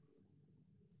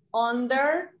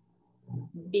 under,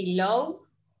 below,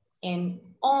 and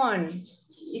on.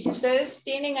 Y si ustedes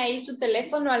tienen ahí su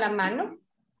teléfono a la mano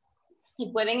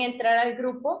y pueden entrar al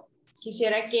grupo,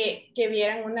 quisiera que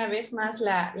vieran una vez más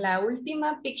la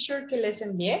última picture que les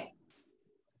envié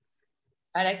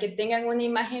para que tengan una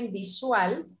imagen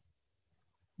visual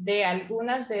de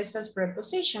algunas de estas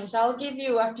prepositions. I'll give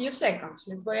you a few seconds.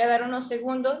 Les voy a dar unos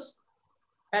segundos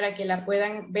para que la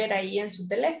puedan ver ahí en su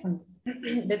teléfono.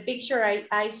 The picture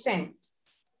I sent.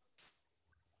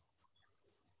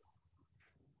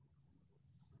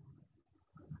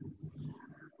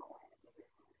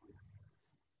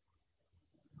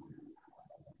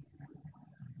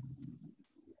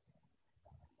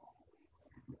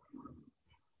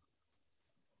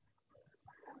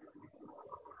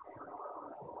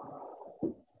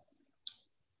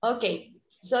 Okay,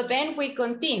 so then we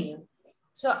continue.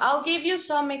 So I'll give you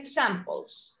some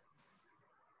examples.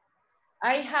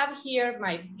 I have here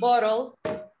my bottle.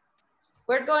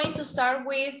 We're going to start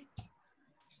with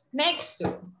next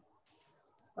to.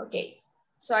 Okay,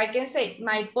 so I can say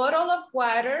my bottle of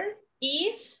water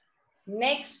is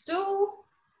next to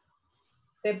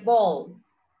the bowl.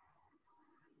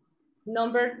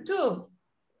 Number 2,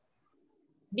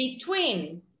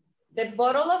 between. The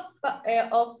bottle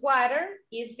of water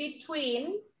is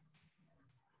between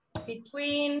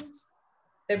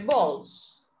the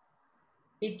bowls.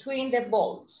 Between the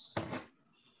bowls.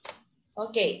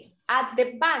 Okay, at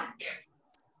the back.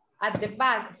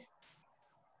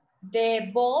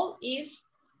 The bowl is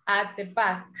at the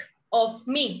back of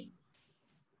me.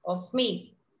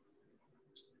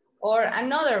 Or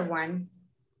another one.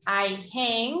 I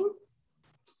hang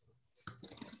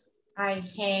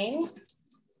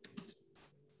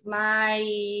my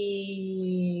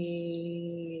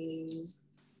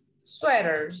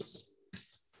sweaters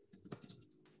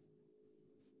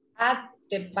at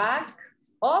the back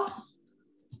of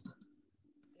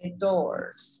the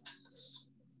doors.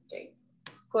 Okay.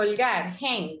 Colgar,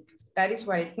 hang, that is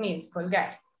what it means, colgar.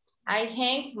 I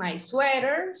hang my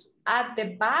sweaters at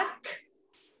the back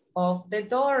of the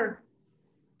door.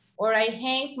 Or I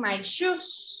hang my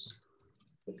shoes.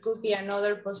 It could be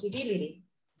another possibility.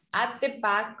 At the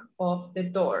back of the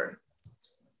door.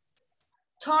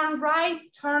 Turn right,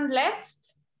 turn left.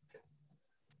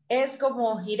 Es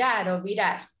como girar o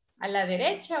virar a la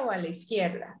derecha o a la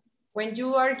izquierda. When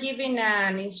you are giving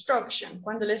an instruction,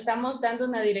 cuando le estamos dando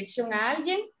una dirección a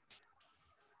alguien,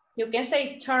 you can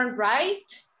say turn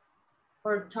right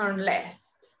or turn left.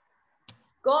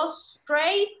 Go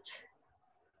straight,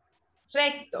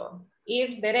 recto,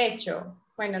 ir derecho.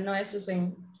 Bueno, no, eso es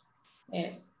en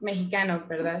mexicano,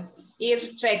 ¿verdad? Ir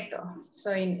recto,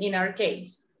 so in our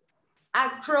case.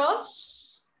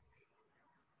 Across,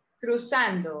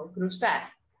 cruzando, cruzar.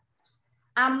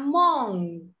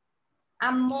 Among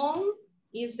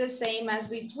is the same as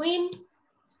between.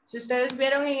 Si ustedes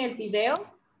vieron en el video,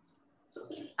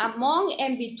 among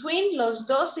and between, los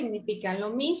dos significan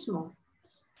lo mismo.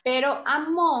 Pero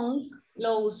among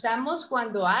lo usamos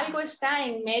cuando algo está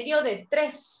en medio de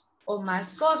 3 o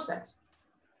más cosas.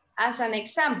 As an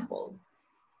example,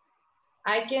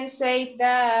 I can say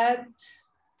that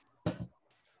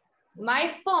my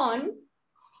phone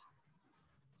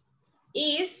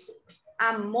is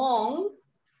among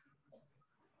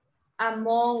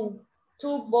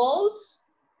 2 balls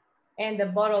and a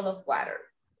bottle of water.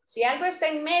 Si algo está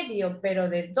en medio, pero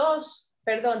de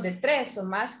 3 o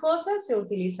más cosas, se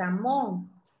utiliza among.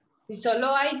 Si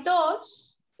solo hay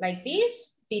 2, like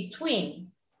this,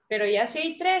 between. Pero ya si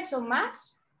hay 3 o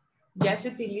más, ya se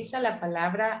utiliza la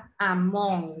palabra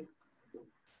among.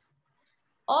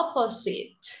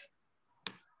 Opposite.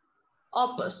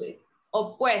 Opposite.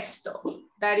 Opuesto.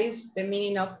 That is the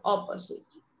meaning of opposite.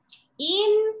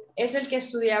 In es el que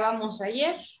estudiábamos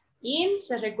ayer. In,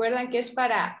 se recuerdan que es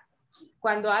para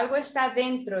cuando algo está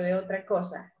dentro de otra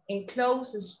cosa.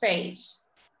 Enclosed space.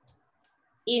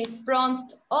 In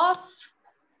front of.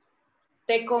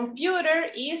 The computer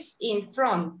is in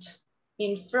front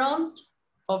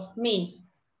of me.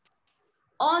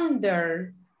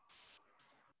 Under.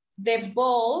 The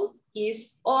ball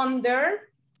is under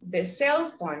the cell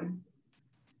phone.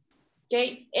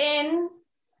 Okay, and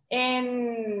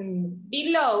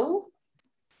below,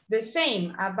 the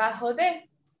same, abajo de.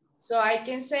 So I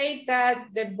can say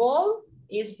that the ball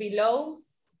is below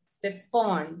the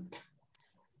phone.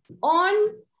 On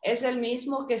es el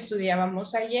mismo que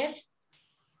estudiábamos ayer,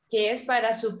 que es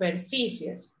para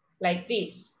superficies, like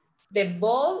this. The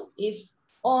ball is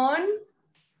on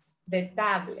the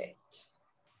tablet.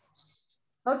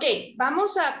 Ok,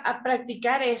 vamos a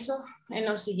practicar eso en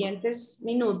los siguientes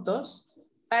minutos.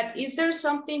 But is there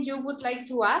something you would like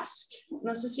to ask?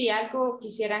 No sé si algo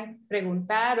quisieran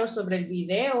preguntar o sobre el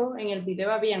video. En el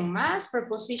video habían más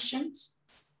prepositions.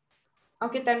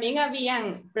 Aunque también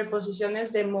habían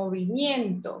preposiciones de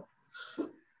movimiento.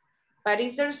 But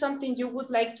is there something you would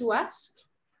like to ask?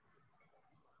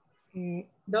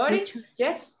 Doris,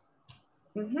 yes.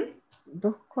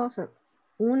 Dos cosas.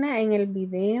 Una, en el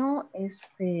video,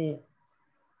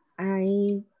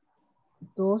 hay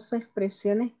 2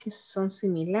 expresiones que son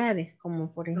similares,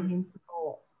 como por ejemplo,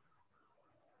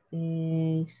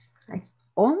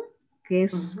 on, que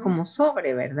es como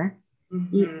sobre, ¿verdad?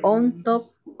 Y on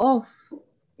top of,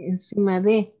 encima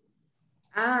de.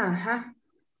 Ajá.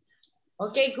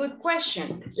 Ok, good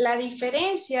question. La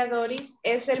diferencia, Doris,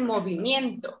 es el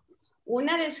movimiento.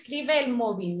 Una describe el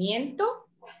movimiento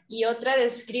y otra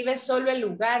describe solo el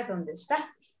lugar donde está.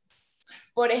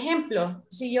 Por ejemplo,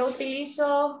 si yo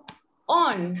utilizo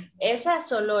on, esa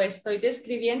solo estoy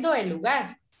describiendo el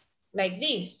lugar. Like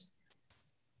this.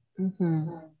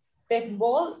 The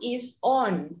ball is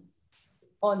on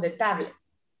the tablet.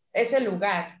 Es el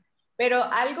lugar. Pero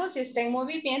algo si está en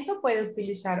movimiento puede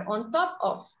utilizar on top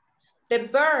of. The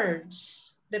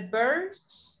birds,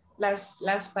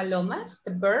 las palomas,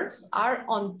 the birds are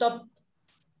on top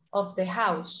of the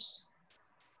house.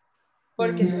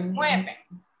 Porque se mueven.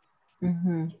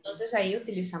 Entonces ahí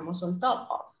utilizamos on top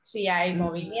of, si hay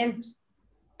movimiento.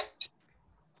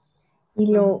 Y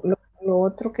lo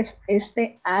otro que es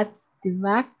at the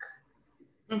back,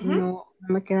 no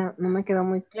me quedó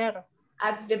muy claro.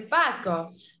 At the back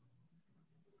of.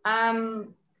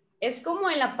 Es como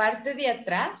en la parte de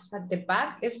atrás, at the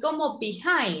back, es como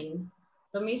behind.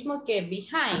 Lo mismo que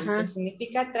behind, que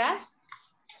significa atrás.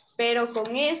 Pero con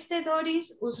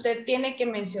Doris, usted tiene que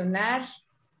mencionar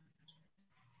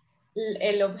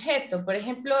el objeto. Por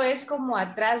ejemplo, es como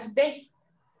atrás de.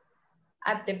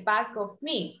 At the back of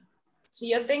me.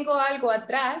 Si yo tengo algo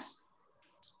atrás,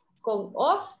 con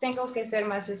of tengo que ser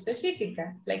más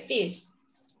específica. Like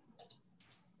this.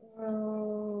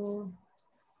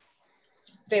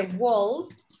 The wall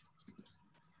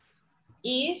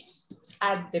is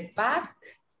at the back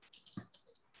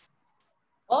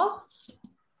of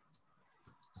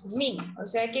me. O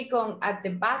sea que con at the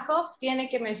back of tiene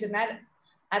que mencionar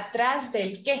atrás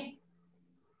del qué.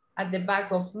 At the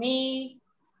back of me,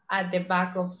 at the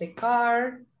back of the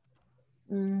car.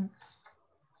 No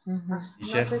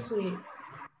sé si...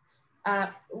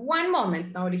 one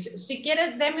moment, Mauricio. Si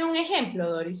quieres, deme un ejemplo,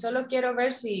 Doris. Solo quiero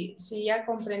ver si ya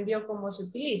comprendió cómo se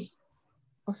utiliza.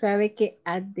 O sea, de que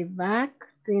at the back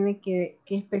tiene que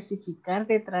especificar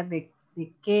detrás de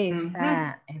qué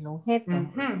está el objeto.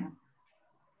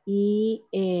 Y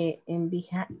en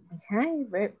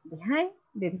behind,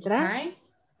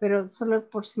 detrás. Pero solo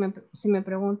por si me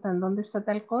preguntan dónde está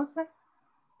tal cosa,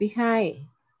 behind,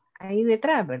 ahí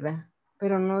detrás, ¿verdad?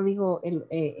 Pero no digo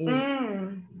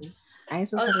a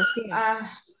eso se refiere.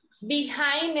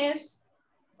 Behind es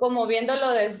como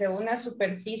viéndolo desde una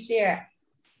superficie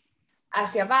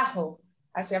hacia abajo.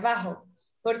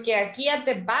 Porque aquí at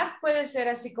the back puede ser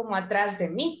así como atrás de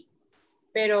mí.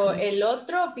 Pero el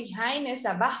otro behind es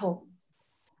abajo.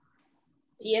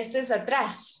 Y este es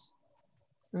atrás.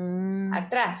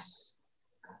 Atrás.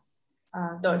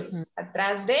 Doris.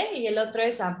 Atrás de, y el otro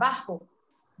es abajo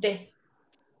de.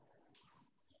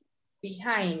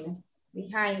 Behind.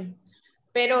 Behind.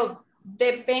 Pero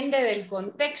depende del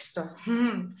contexto.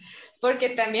 Porque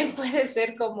también puede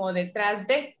ser como detrás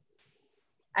de.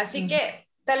 Así que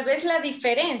tal vez la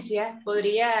diferencia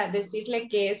podría decirle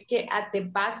que es que at the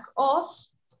back of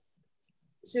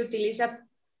se utiliza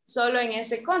solo en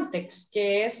ese contexto,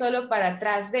 que es solo para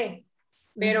atrás de.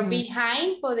 Pero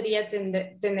behind podría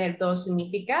tener dos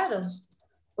significados.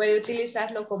 Puede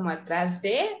utilizarlo como atrás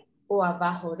de o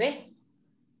abajo de.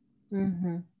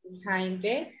 Behind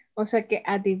de. O sea que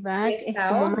at the back es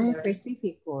como más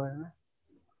específico, ¿verdad?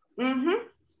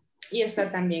 Y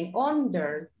está también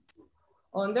under.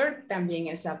 Under también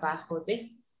es abajo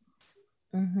de.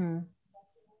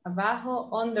 Abajo,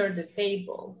 under the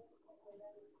table.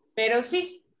 Pero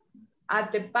sí,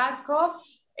 at the back of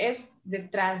es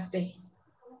detrás de.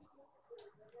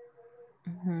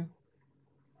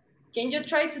 Can you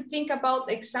try to think about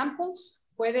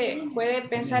examples? Puede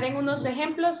pensar en unos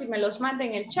ejemplos y me los manda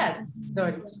en el chat,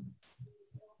 Doris.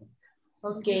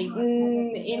 Ok.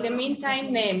 In the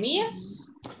meantime, Nehemías.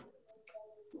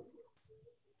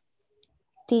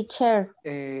 Teacher.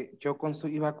 Yo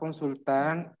iba a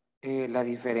consultar la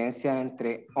diferencia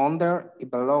entre under y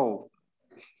below,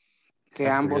 que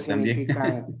ambos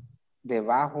significan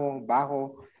debajo,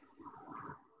 bajo.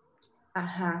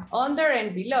 Ajá, under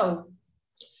and below.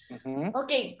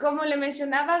 Ok, como le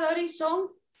mencionaba Doris, son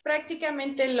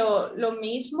prácticamente lo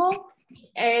mismo.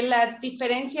 La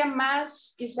diferencia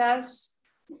más, quizás,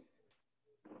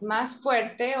 más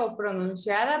fuerte o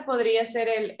pronunciada podría ser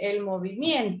el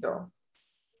movimiento.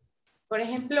 Por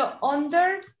ejemplo,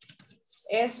 under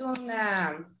es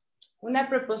una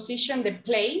preposición de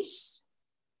place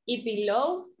y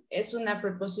below es una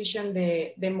preposición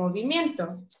de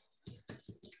movimiento.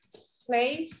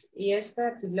 Place y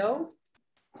esta below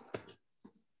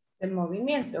el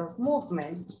movimiento,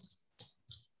 movement.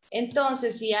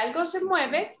 Entonces, si algo se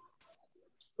mueve,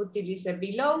 utilice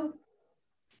below.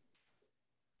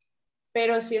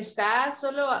 Pero si está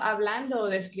solo hablando o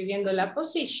describiendo la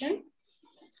position,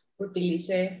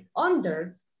 utilice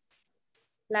under.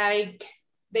 Like,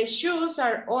 the shoes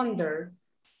are under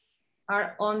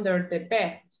the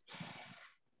bed.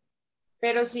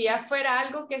 Pero si ya fuera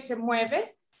algo que se mueve,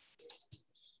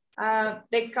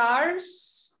 the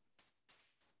cars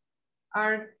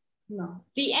are, no,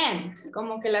 the ant,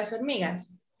 como que las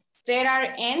hormigas. There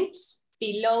are ants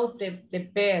below the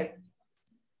bed.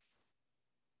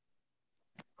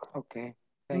 Okay,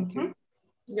 thank you.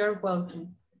 You're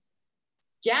welcome.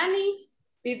 Jani,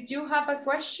 did you have a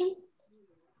question?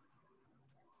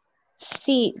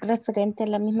 Sí, referente a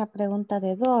la misma pregunta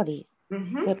de Doris.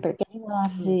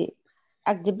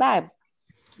 At the back.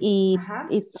 Y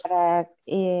para,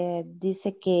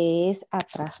 dice que es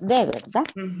atrás de, ¿verdad?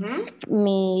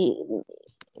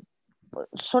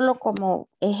 Solo como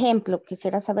ejemplo,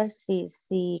 quisiera saber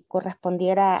si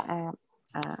correspondiera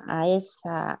a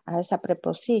esa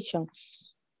preposición.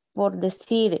 Por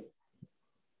decir,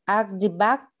 at the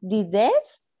back, the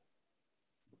desk.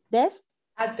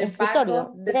 At the escritorio,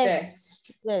 back of the desk.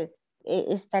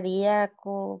 Estaría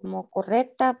como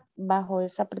correcta bajo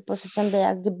esa preposición de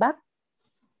at the back.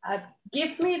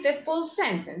 Give me the full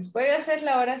sentence. Puede hacer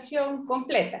la oración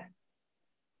completa.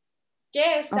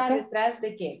 ¿Qué está detrás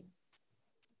de qué?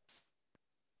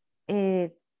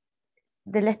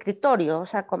 Del escritorio, o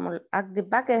sea, como at the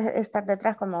back es estar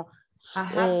detrás como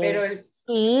pero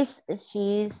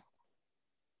she's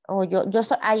o yo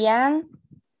soy I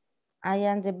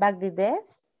am the back the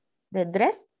desk, the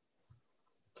dress.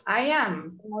 I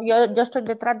am. Yo estoy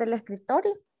detrás del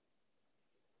escritorio.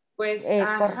 Pues,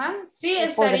 sí,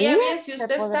 estaría bien si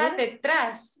usted está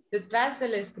detrás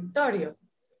del escritorio.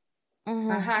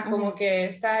 Como que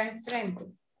está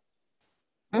enfrente.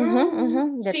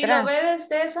 Si lo ve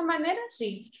de esa manera,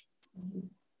 sí.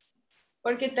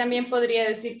 Porque también podría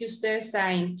decir que usted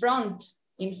está in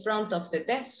front of the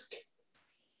desk.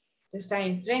 Está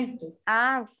enfrente.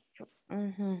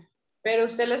 Pero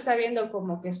usted lo está viendo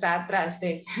como que está atrás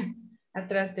del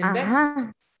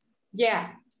desk.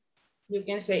 Yeah. You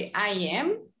can say, I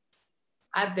am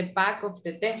at the back of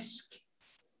the desk.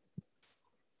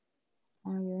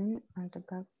 I am at the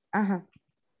back.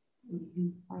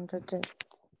 On the desk.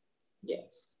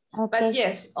 Yes. But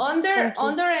yes, under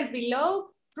and below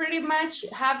pretty much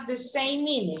have the same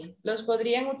meaning. Los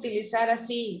podrían utilizar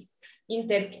así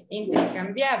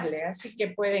intercambiable. Así que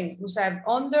pueden usar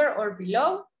under or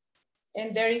below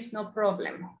and there is no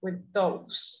problem with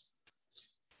those.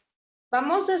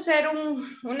 Vamos a hacer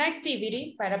una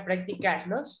activity para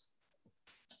practicarlos.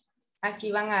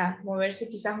 Aquí van a moverse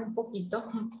quizás un poquito.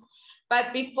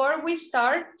 But before we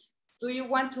start, do you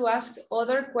want to ask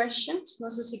other questions? No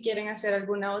sé si quieren hacer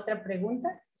alguna otra pregunta.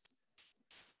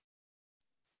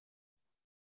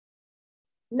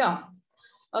 No.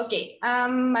 Okay.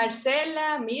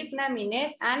 Marcela, Mirna,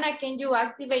 Minette, Anna, can you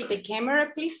activate the camera,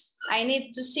 please? I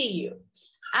need to see you.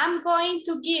 I'm going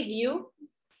to give you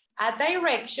a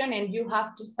direction and you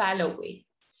have to follow it.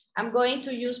 I'm going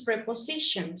to use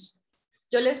prepositions.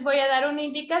 Yo les voy a dar una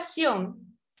indicación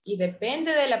y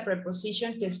depende de la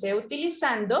preposición que esté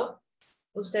utilizando,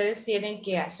 ustedes tienen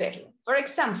que hacerlo. For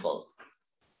example,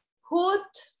 put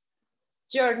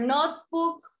your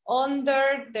notebook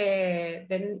under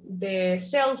the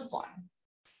cell phone.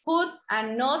 Put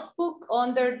a notebook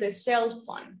under the cell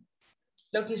phone.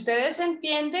 Lo que ustedes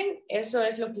entienden, eso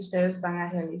es lo que ustedes van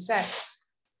a realizar.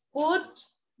 Put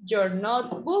your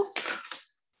notebook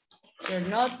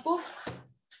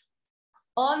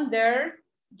under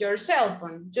your cell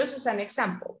phone. Just as an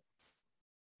example.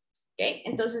 Okay,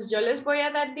 entonces yo les voy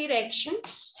a dar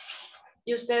directions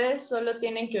y ustedes solo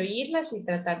tienen que oírlas y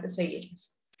tratar de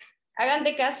seguirlas. Hagan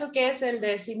de caso que es el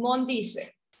de Simón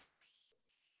dice.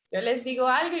 Yo les digo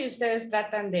algo y ustedes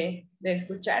tratan de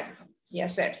escucharlo y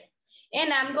hacerlo.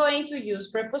 And I'm going to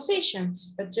use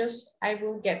prepositions, but just I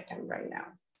will get them right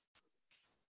now.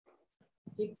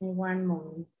 Give me one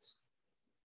moment.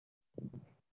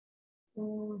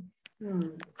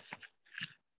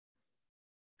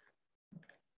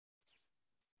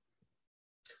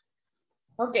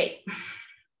 Okay.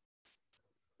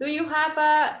 Do you have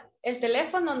el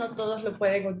teléfono? No todos lo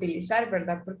pueden utilizar,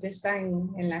 ¿verdad? Porque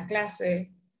están en la clase.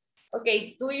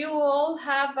 Okay. Do you all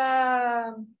have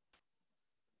a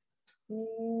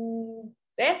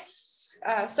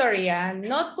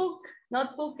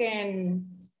notebook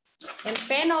and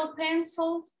pen or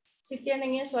pencil? Si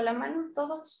tienen eso a la mano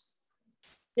todos.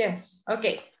 Yes.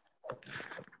 Okay.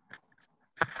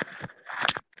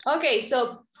 Okay.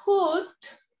 So put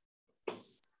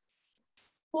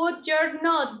your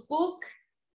notebook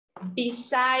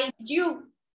beside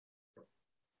you.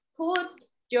 Put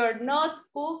your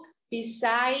notebook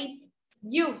beside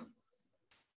you.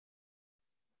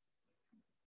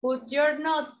 Put your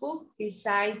notebook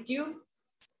beside you.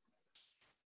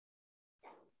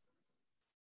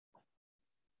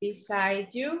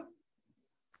 Beside you.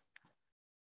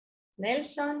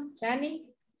 Nelson, Jenny.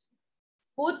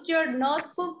 Put your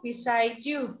notebook beside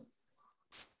you.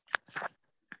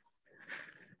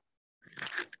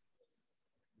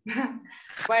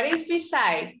 What is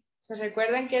beside? ¿Se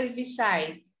recuerdan qué es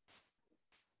beside?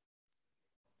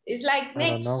 It's like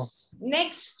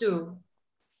next to.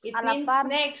 It means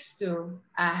next to.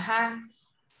 Ajá.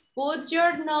 Put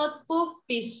your notebook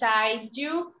beside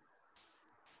you.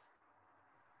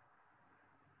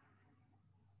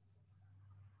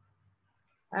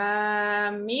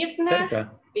 Mirna, cerca.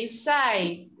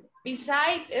 Beside.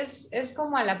 Beside es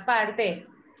como a la par de.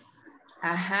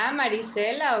 Ajá,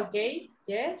 Marisela, ok.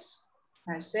 Yes.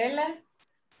 Marcela.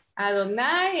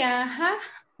 Adonai, ajá.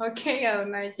 Ok,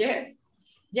 Adonai, yes.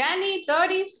 Yanni,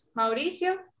 Doris,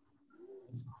 Mauricio.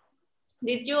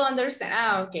 Did you understand?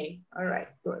 Ah, okay. All right,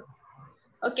 good.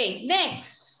 Okay,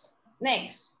 next.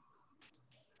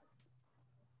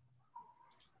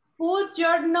 Put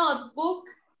your notebook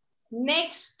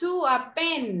next to a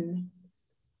pen.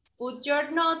 Put your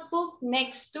notebook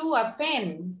next to a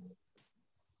pen.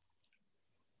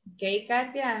 Okay,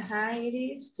 Katia, ajá,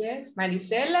 Iris, yes.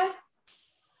 Marisela.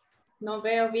 No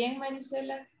veo bien,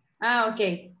 Marisela. Ah,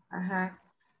 okay, ajá.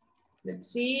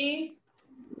 Let's see.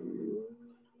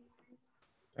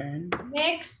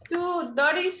 Next to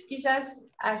Doris, quizás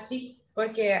así,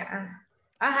 porque,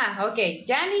 ajá, ok.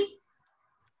 Yanni,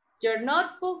 your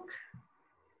notebook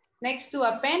next to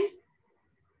a pen.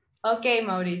 Okay,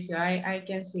 Mauricio, I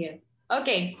can see it.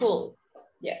 Okay, cool.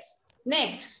 Yes.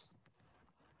 Next.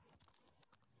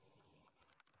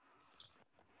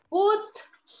 Put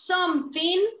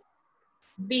something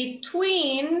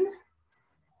between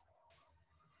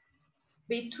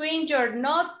your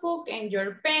notebook and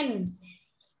your pen.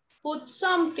 Put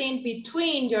something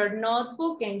between your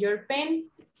notebook and your pen.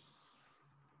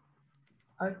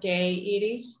 Okay,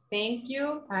 Iris, thank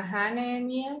you. Ajá,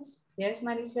 Nehemias. Yes,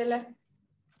 Marisela.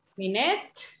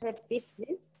 Minette. Repeat,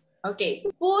 please. Okay,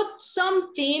 put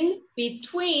something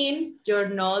between your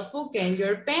notebook and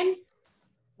your pen.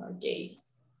 Okay.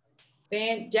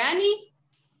 Then, Jani.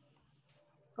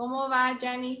 ¿Cómo va,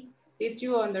 Jani? Did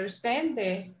you understand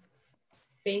the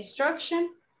instruction?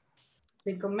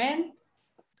 The comment?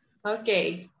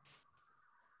 Ok.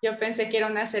 Yo pensé que era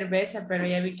una cerveza, pero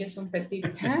ya vi que es un petit.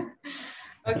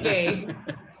 Ok.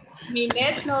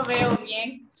 Minette no veo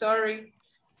bien. Sorry.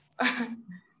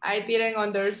 I didn't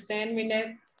understand,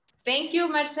 Minette. Thank you,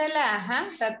 Marcela.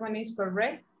 That one is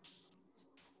correct.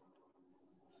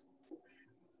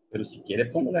 Pero si quiere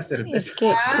pongo la cerveza. Es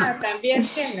que también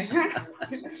tiene.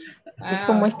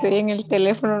 como estoy en el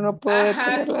teléfono no puedo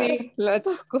detener sí. las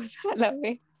dos cosas a la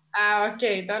vez.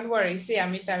 Ok, don't worry. Sí, a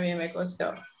mí también me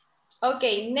costó. Ok,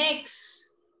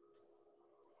 next.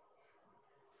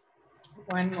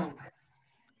 One moment.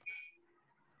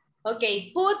 Ok,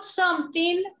 put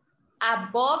something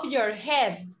above your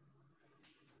head.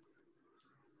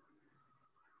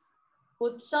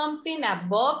 Put something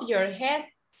above your head.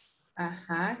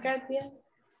 Ajá, Katia.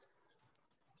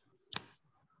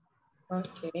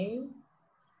 Okay.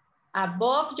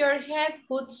 Above your head,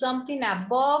 put something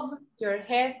above your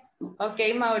head.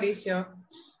 Okay, Mauricio.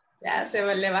 Ya se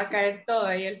le va a caer todo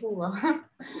ahí el jugo.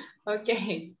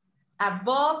 Okay.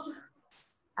 Above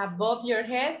your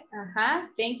head. Ajá.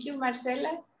 Thank you,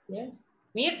 Marcela. Yes.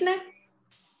 Mirna.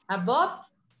 Above.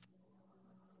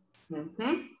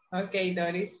 Okay,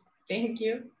 Doris. Thank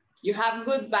you. You have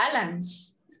good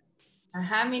balance.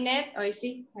 Ajá, Minet. Hoy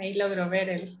sí, ahí logro ver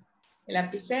el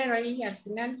lapicero ahí al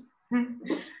final.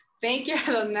 Thank you,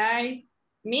 Adonai.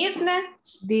 Mirna.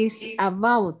 This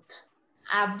about.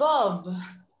 Above.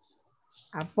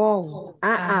 Above.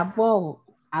 Above.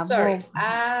 Sorry,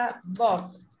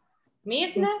 above.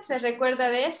 Mirna, ¿se recuerda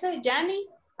de ese? Yanni,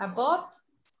 above.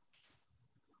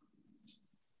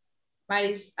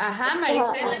 Ajá,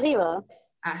 Marisela. Arriba.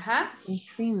 Ajá.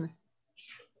 Encima.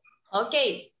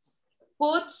 Okay.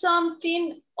 Put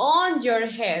something on your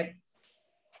head.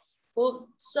 Put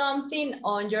something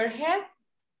on your head.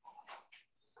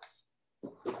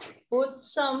 Put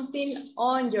something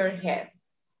on your head.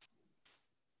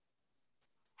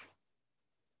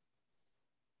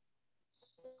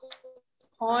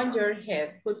 On your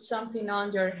head. Put something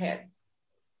on your head.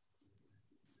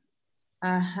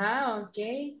 Ajá, ok.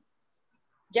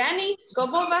 Yanni,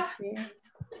 ¿cómo va?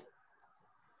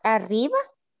 ¿Arriba?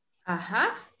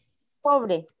 Ajá.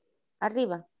 Sobre.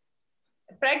 Arriba.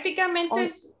 Prácticamente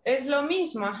es lo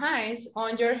mismo, ajá, es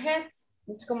on your head.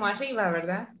 Es como arriba,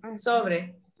 ¿verdad?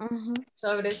 Sobre.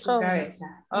 Sobre su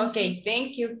cabeza. Ok,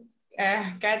 thank you,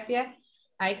 Katia.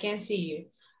 I can see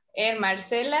you.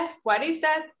 Marcela, what is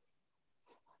that?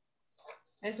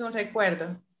 Es un recuerdo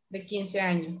de 15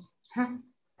 años.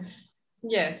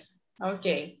 Yes,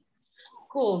 okay.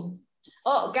 Cool.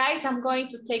 Oh, guys, I'm going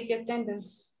to take the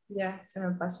attendance. Ya, se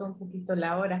me pasó un poquito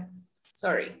la hora.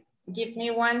 Sorry. Give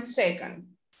me 1 second.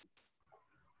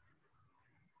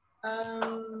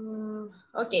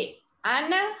 Okay.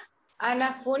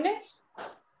 Ana Funes.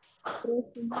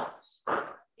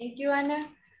 Thank you, Ana.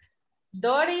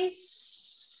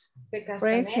 Doris de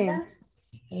Castaneda.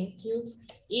 Thank you.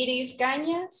 Iris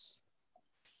Cañas.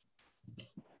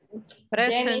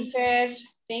 Present. Jennifer,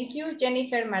 thank you.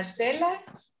 Jennifer Marcela.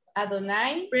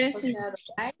 Adonai. Present. Jose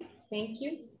Adonai. Thank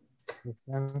you.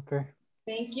 Presente.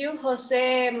 Thank you.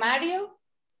 Jose Mario.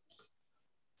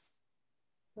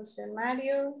 Jose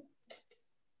Mario.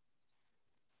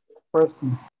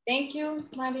 Present. Thank you,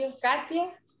 Mario.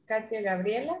 Katia. Katia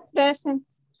Gabriela. Present.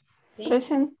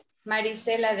 Present.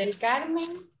 Marisela del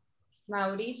Carmen.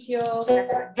 Mauricio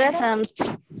Casaneda. Present.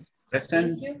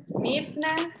 Present. Thank you.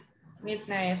 Mirna.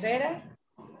 Mirna Herrera.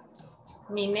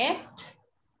 Minet.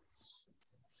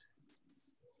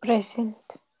 Present.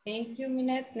 Thank you,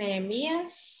 Minet.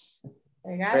 Nehemías.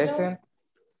 Regalo. Present.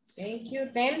 Thank you.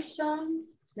 Nelson.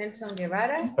 Nelson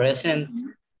Guevara. Present.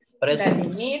 Present.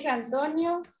 Vladimir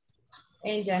Antonio.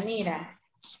 And Yanira.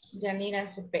 Yanira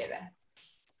Cepeda.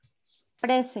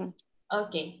 Present.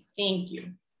 Okay, thank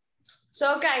you.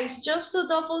 So guys, just to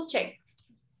double check.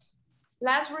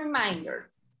 Last reminder.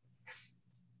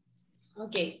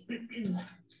 Okay.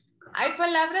 Hay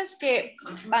palabras que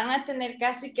van a tener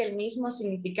casi que el mismo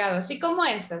significado, así como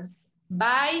estas.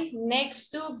 By,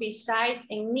 next to, beside,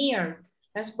 and near.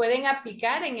 Las pueden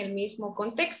aplicar en el mismo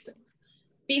contexto.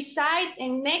 Beside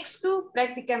and next to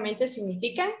prácticamente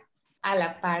significan a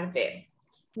la par de.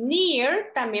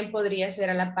 Near también podría ser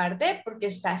a la par de porque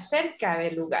está cerca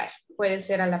del lugar. Puede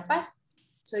ser a la par.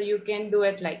 So you can do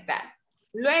it like that.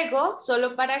 Luego,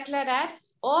 solo para aclarar,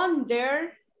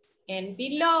 under and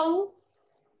below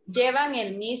llevan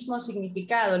el mismo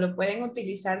significado. Lo pueden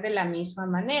utilizar de la misma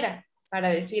manera para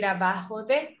decir abajo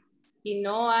de y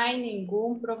no hay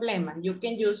ningún problema. You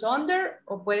can use under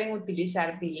o pueden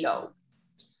utilizar below.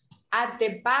 At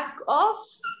the back of,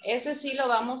 ese sí lo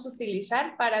vamos a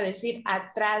utilizar para decir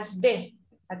atrás de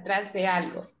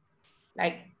algo.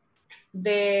 Like,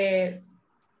 the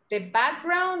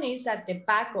background is at the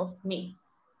back of me.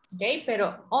 Okay,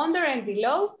 pero under and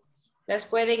below las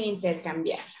pueden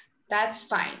intercambiar. That's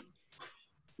fine.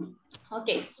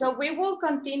 Okay, so we will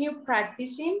continue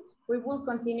practicing we will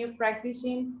continue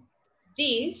practicing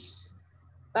this,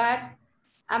 but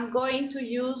I'm going to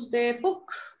use the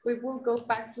book. We will go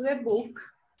back to the book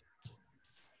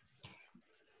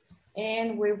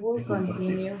and we will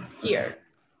continue here.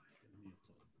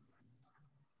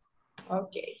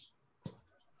 Okay.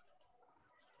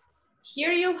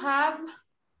 Here you have,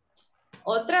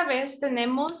 otra vez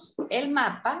tenemos el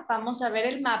mapa. Vamos a ver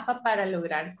el mapa para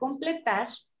lograr completar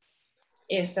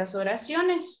estas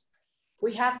oraciones.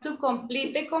 We have to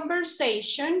complete the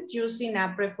conversation using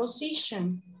a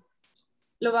preposition.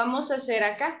 Lo vamos a hacer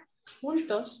acá,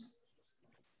 juntos.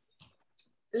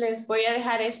 Les voy a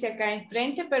dejar este acá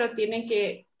enfrente, pero tienen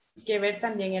que ver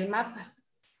también el mapa.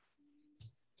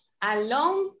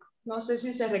 Along, no sé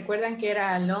si se recuerdan que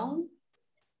era along.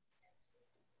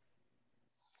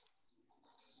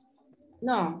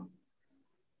 No,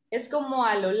 es como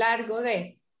a lo largo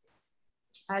de,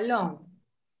 along.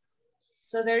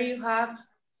 So there you have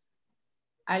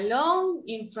along,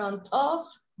 in front of,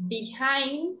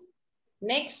 behind,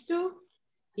 next to,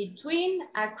 between,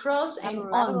 across, and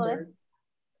under.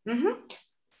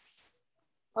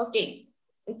 Ok,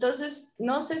 entonces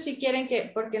no sé si quieren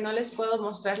que, porque no les puedo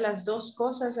mostrar las dos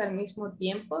cosas al mismo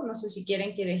tiempo, no sé si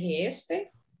quieren que deje este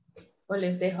o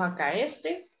les dejo acá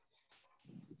este,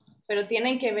 pero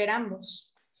tienen que ver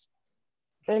ambos.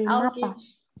 El I'll mapa. give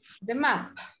the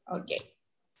map, ok.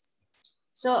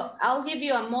 So I'll give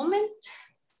you a moment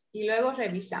y luego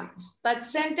revisamos. But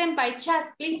send them by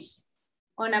chat, please.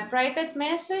 On a private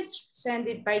message, send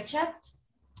it by chat.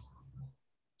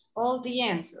 All the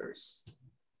answers.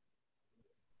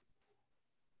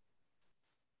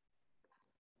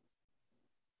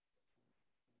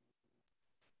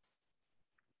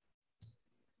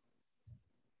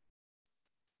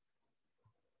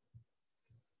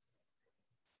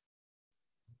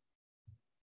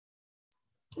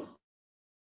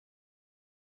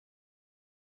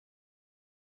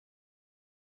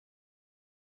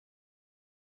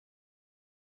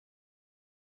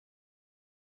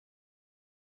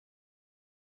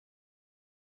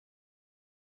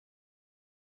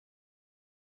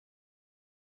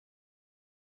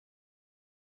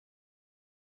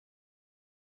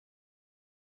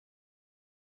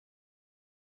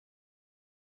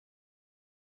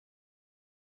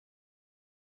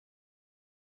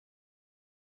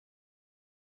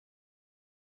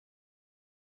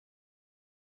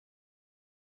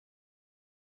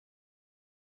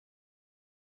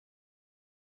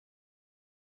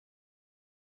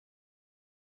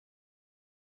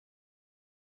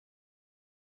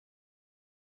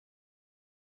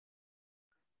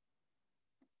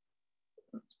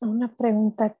 Una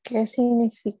pregunta, ¿qué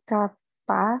significa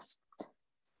past?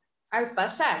 Al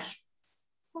pasar.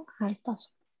 Al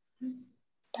pasar.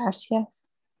 Gracias.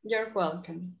 You're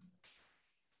welcome.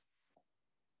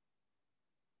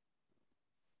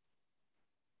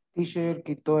 Teacher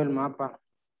quitó el mapa.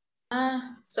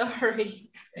 Ah,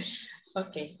 sorry.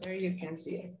 Okay, there you can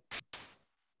see it.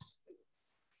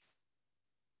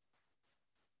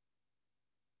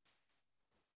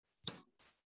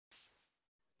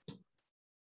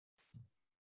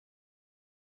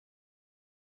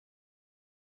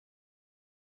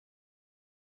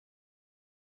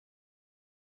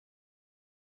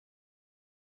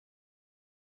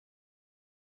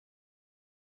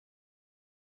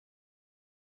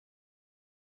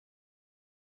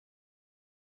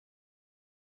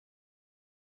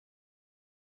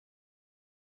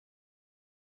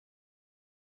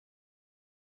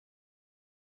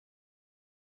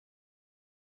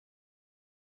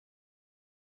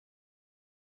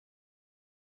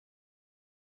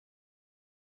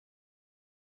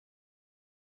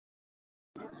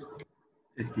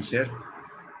 Teacher.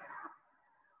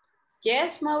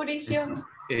 Yes, Mauricio.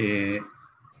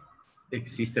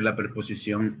 Existe la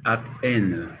preposición at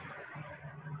end.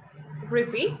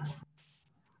 Repeat.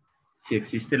 Si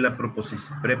existe la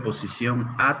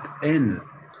preposición at end.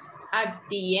 At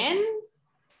the end.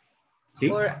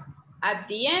 ¿Sí? Or at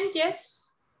the end,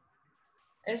 yes.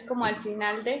 Es como al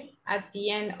final de, at the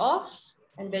end of,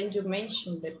 and then you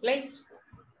mention the place.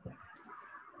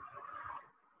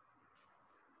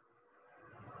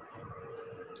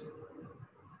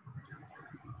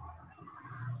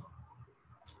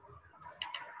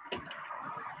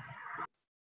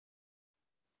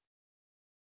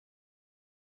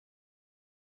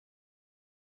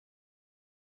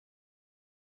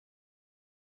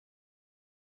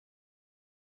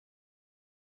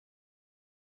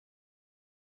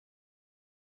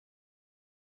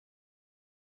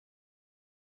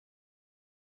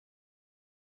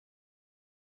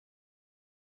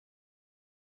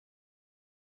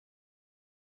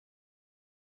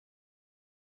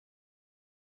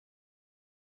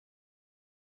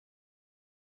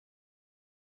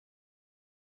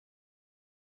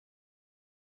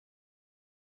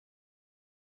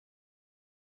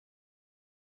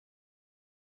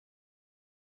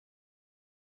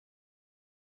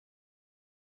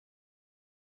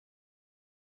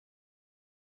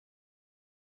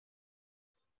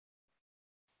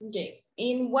 Okay,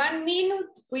 in 1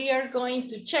 minute, we are going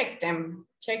to check them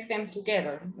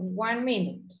together in 1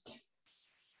 minute.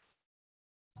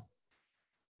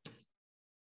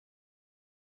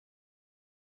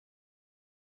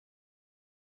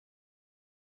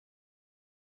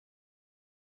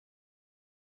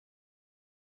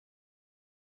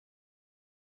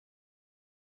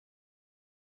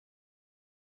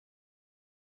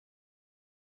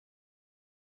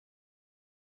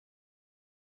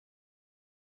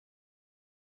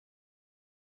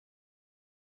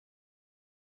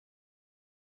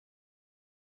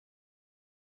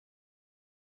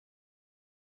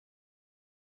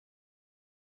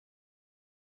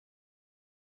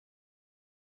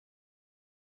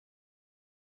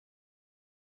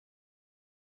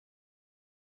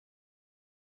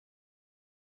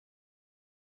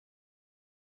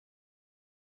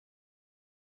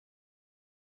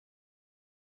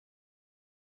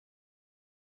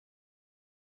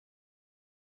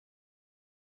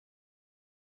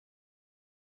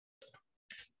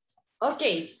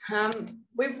 Okay,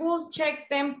 we will check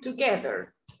them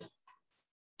together.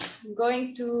 I'm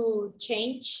going to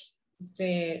change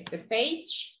the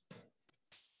page.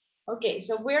 Okay,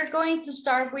 so we're going to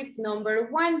start with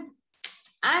number 1.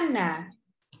 Anna,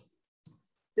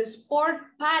 the sport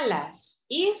palace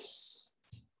is,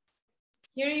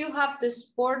 here you have the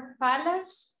sport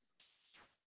palace,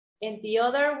 and the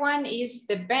other one is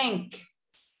the bank.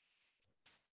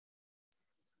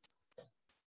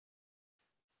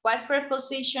 What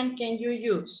preposition can you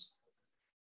use?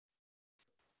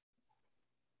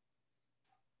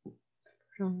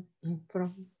 From.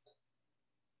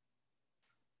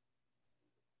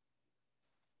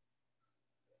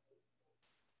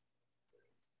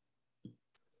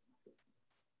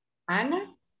 Anna,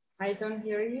 I don't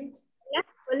hear you.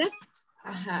 Hola.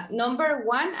 Ajá. Number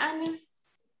 1, Anna,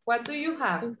 what do you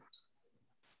have?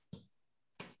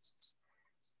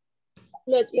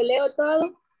 Lo leo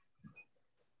todo.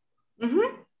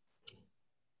 Mm-hmm.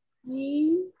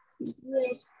 The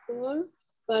sport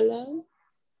palace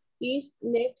is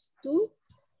next to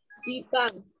the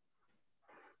bank.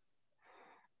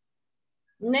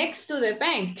 Next to the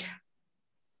bank.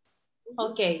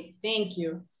 Okay, thank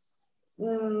you.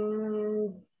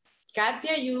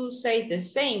 Katia, you say the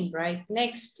same, right?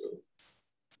 Next to.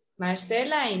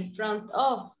 Marcela, in front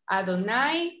of.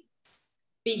 Adonai,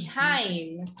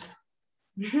 behind.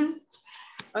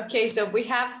 Okay, so we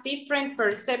have different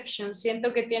perceptions.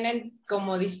 Siento que tienen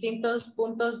como distintos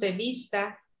puntos de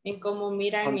vista en cómo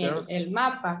miran el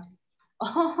mapa.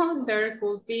 Oh, there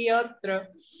could be otro.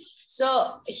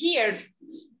 So here,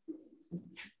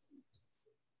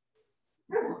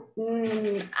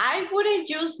 I wouldn't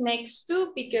use next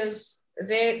to because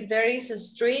there is a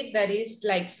street that is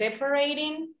like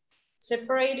separating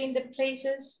the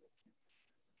places.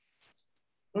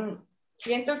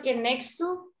 Siento que next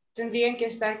to tendrían que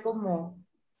estar como,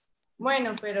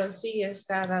 bueno, pero sí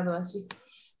está dado así.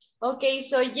 Okay,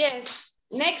 so yes,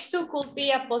 next to could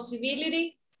be a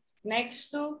possibility,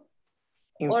 next to,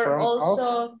 or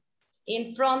also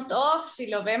in front of, si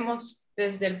lo vemos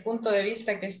desde el punto de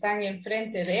vista que están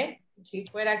enfrente de, si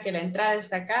fuera que la entrada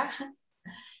está acá,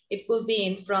 it could be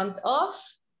in front of,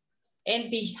 and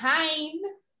behind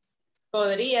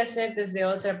podría ser desde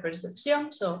otra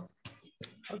percepción. So,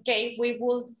 okay, we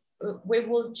will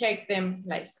check them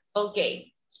like,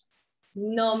 okay.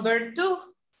 Number 2,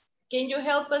 can you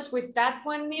help us with that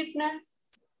one, Mirna?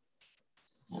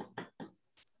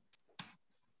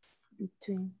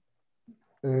 Between.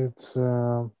 It's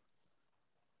the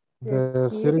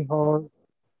city hall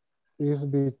is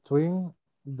between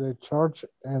the church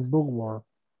and bookworm.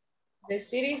 The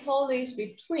city hall is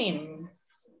between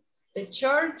the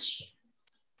church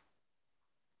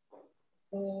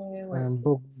and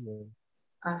bookworm.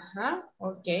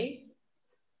 Okay.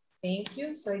 Thank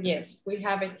you. So yes, we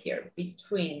have it here,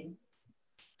 between.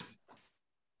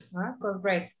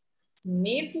 Correct.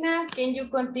 Mirna, can you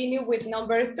continue with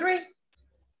number 3?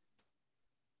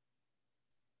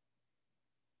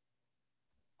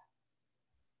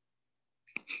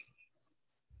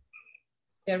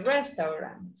 The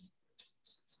restaurant.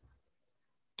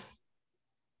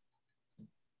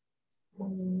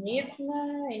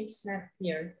 Mirna is not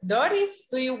here. Doris,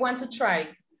 do you want to try?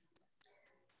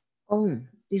 Oh,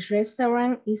 the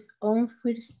restaurant is on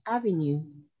First Avenue.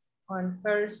 On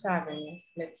First Avenue.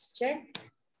 Let's check.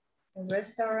 The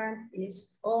restaurant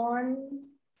is on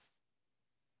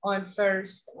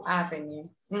First Avenue.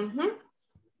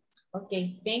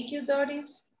 Okay, thank you,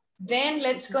 Doris. Then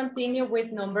let's continue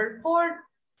with number 4.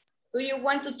 Do you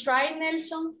want to try,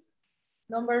 Nelson?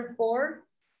 Number 4.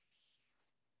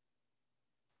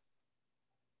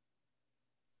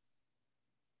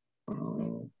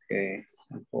 Okay.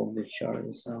 Above the chart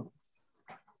is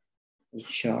the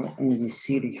chart in the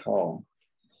city hall.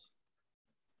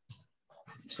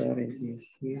 Chart in the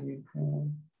city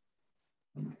hall.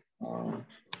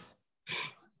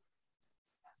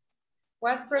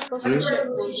 What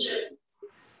preposition?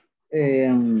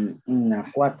 Una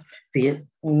 4. Fíjate,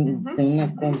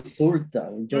 una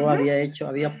consulta. Yo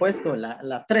había puesto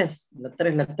la 3. La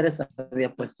 3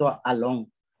 había puesto alone.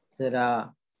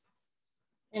 Será.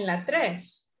 En la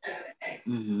 3.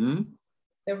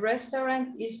 The restaurant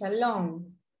is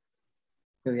alone.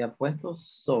 Había puesto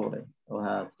sobre. O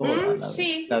sea, toda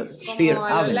sí, la como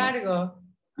a lo largo.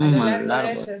 A lo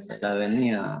largo de la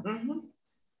avenida.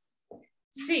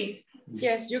 Sí,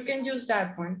 yes, you can use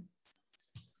that one.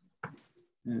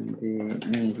 And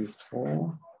the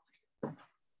 4.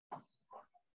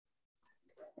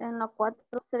 En la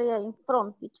 4 sería in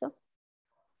front, teacher.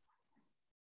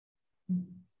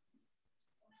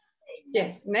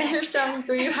 Yes, Nelson,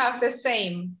 do you have the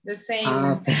same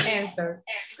answer?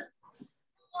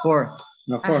 4.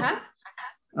 No, 4.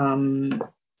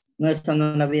 No, esta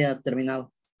no la había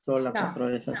terminado. Solo la 4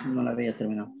 esa no la había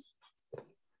terminado.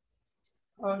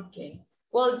 Okay.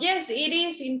 Well, yes, it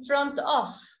is in front of.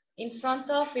 In front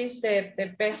of is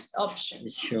the best option.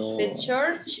 The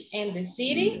church and the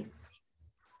city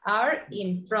are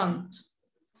in front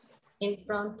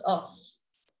of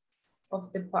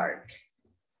the park.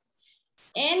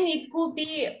 And it could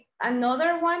be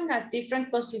another one, a different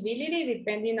possibility,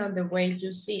 depending on the way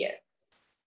you see it.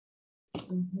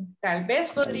 Tal vez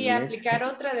podría aplicar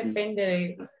otra,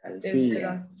 depende de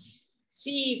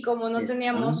sí, como no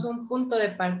teníamos un punto de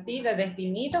partida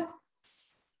definido.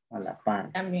 A la par.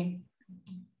 También.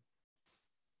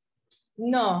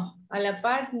 No, a la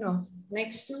par no.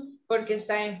 Next to, porque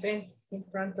está enfrente, in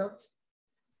front of.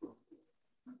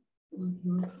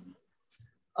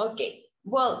 Okay.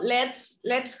 Well,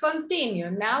 let's continue.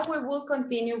 Now we will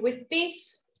continue with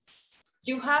this.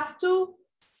 You have to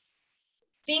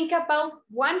think about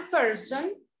one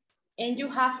person and you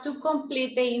have to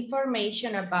complete the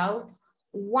information about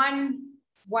one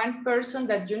person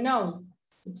that you know.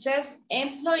 It says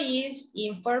employees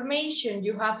information.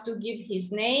 You have to give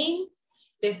his name,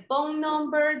 the phone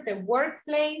number, the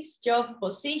workplace, job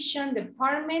position,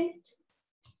 department,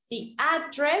 the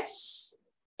address,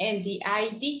 and the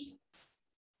ID.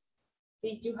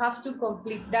 You have to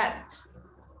complete that.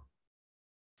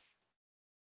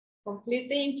 Complete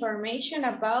the information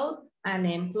about an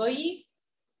employee.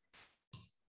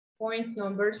 Point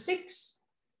number 6.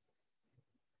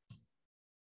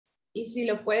 Y si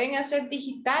lo pueden hacer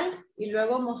digital y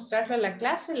luego mostrarlo a la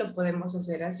clase, lo podemos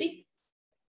hacer así.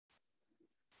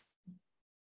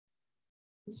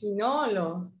 Y si no,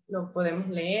 lo podemos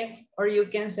leer. Or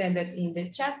you can send it in the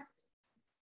chat.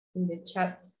 In the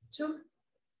chat too.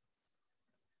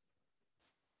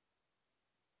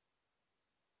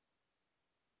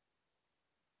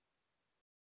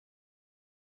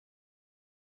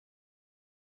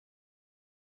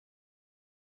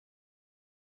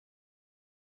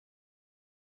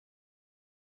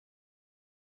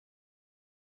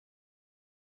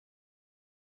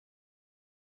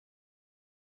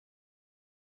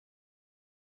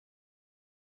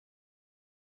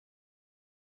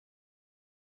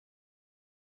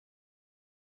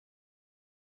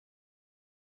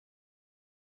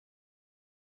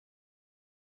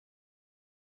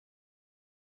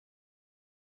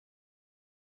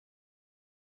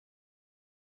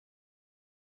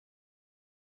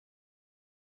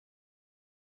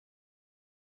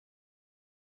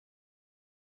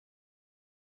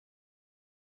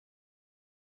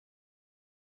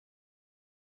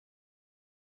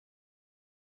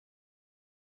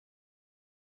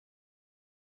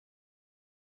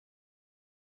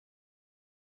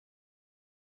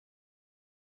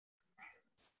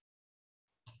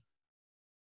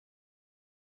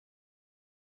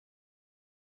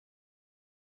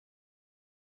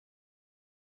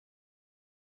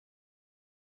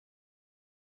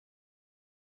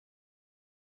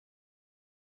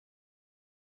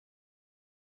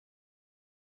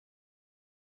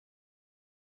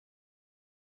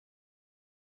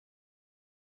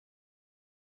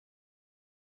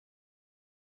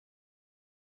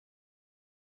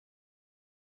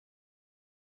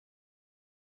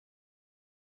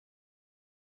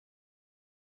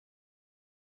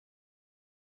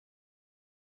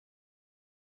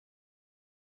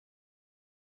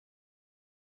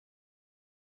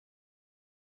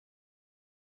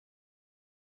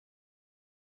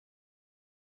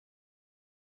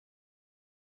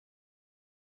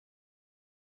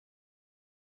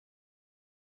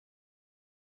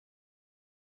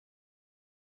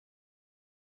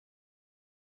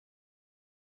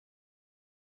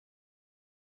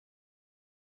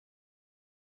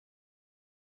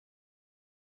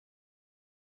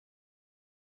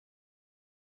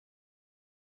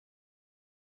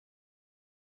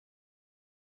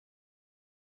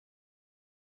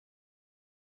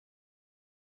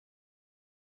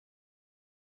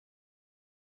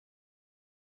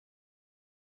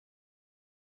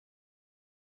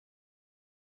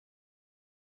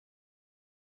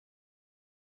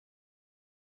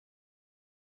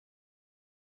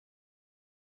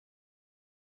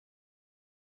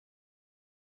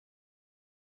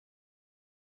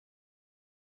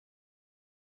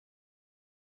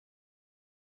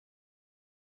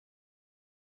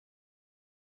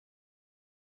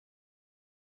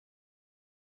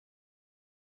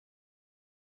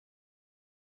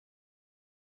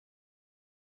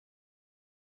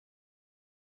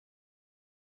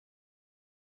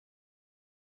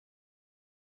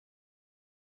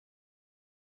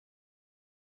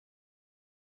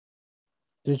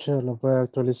 Teacher, ¿lo puede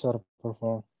actualizar, por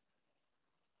favor?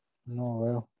 No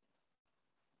veo.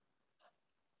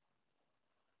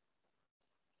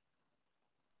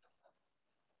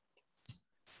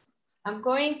 I'm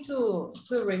going to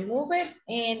remove it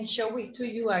and show it to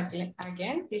you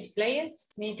again, display it.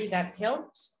 Maybe that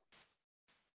helps.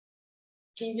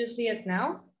 Can you see it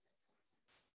now?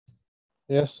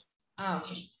 Yes. Ah,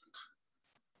 okay.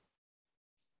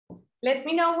 Let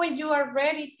me know when you are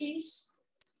ready, please.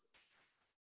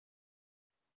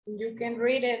 You can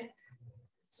read it.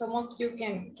 Some of you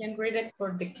can read it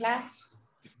for the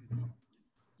class.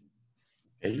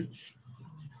 Okay.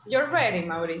 You're ready,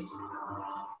 Mauricio?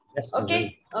 Yes,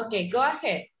 okay, okay, go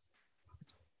ahead.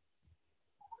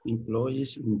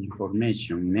 Employees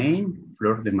information. Name,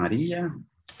 Flor de Maria.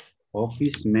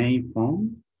 Office main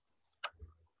phone.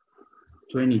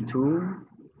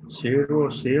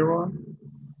 2200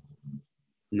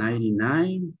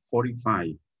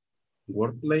 9945.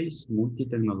 Workplace,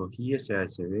 multi-tecnología,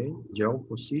 SASB. Job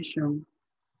position,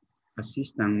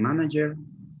 assistant manager,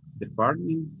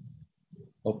 department,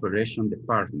 operation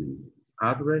department.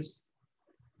 Address,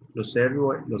 Los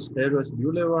Héroes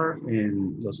Boulevard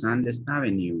en Los Andes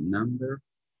Avenue, number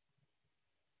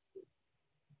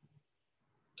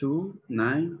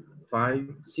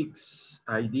 2956,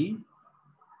 ID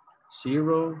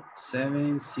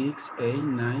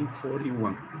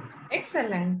 0768941.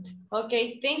 Excellent.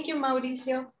 Okay, thank you,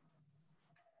 Mauricio.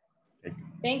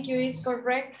 Thank you, is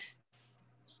correct.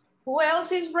 Who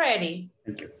else is ready?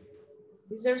 Thank you.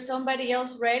 Is there somebody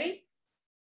else ready?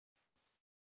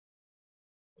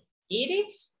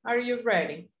 Iris, are you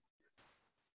ready?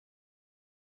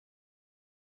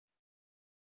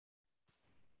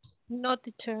 No,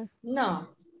 teacher. No.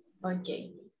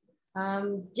 Okay.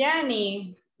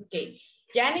 Yanni. Okay.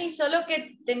 Yanni, solo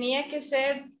que tenía que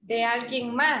ser de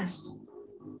alguien más.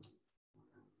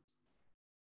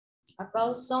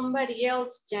 About somebody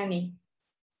else, Yanni.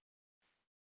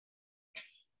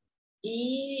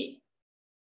 Y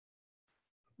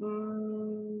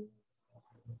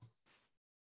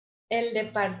el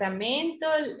departamento,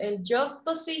 el job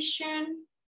position,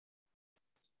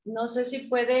 no sé si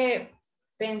puede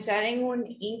pensar en un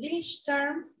English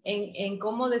term, en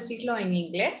cómo decirlo en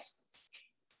inglés.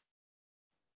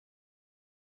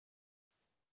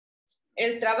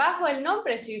 El trabajo, el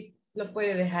nombre, sí lo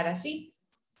puede dejar así,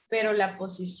 pero la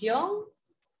posición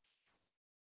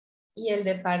y el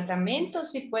departamento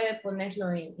sí puede ponerlo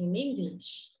en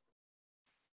English.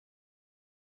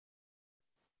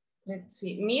 Let's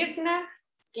see. Mirna,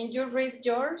 can you read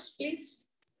yours, please?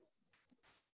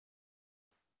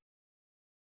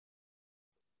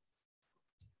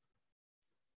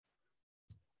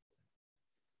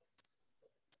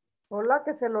 Hola,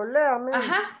 que se lo lea.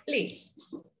 Ajá, please.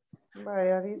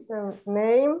 Vaya, dicen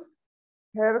name,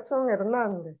 Gerson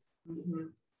Hernández.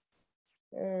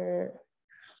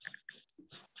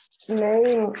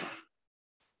 Name,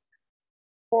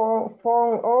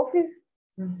 phone office,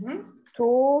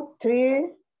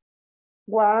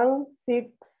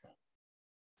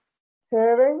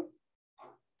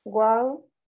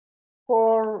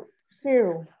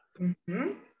 2316714.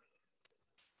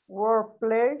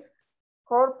 Workplace,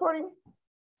 corporate,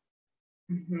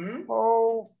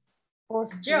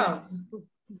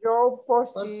 job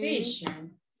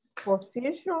position,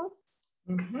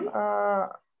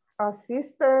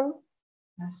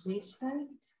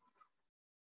 assistant,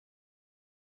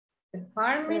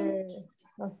 department,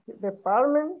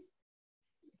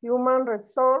 human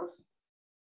resource,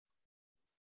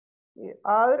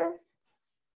 address,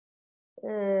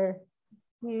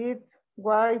 hit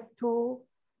Y2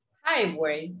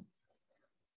 highway.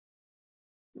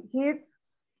 Hit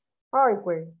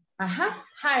highway. Ajá,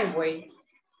 highway.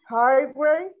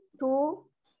 Highway to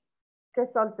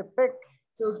Quesaltepec.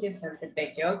 To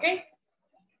Quesaltepec, okay.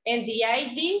 And the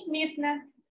ID, Mirna?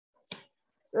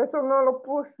 Eso no lo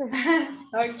puse.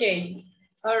 Okay,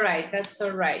 all right, that's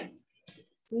all right.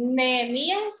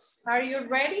 Nehemias, are you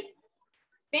ready?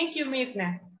 Thank you,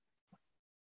 Mirna.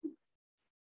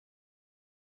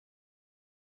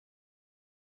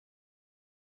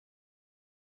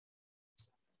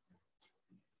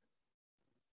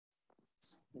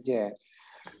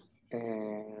 Yes.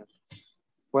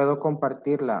 ¿Puedo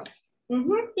compartirla?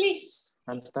 Please.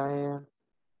 Pantalla.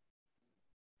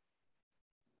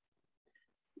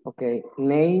 Ok,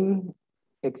 name,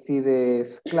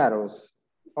 excedes claros.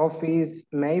 Office,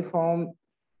 Mayphone,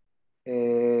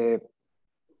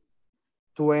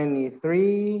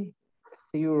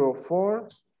 2304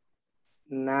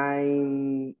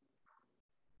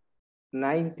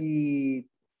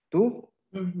 992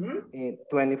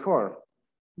 24.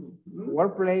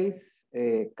 Workplace,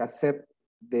 cassette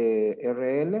de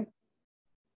RL.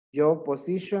 Job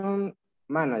position,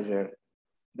 manager.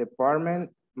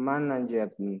 Department,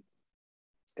 management.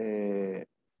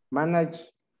 Management.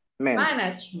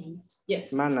 Management,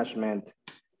 yes. Management.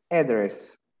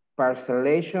 Address.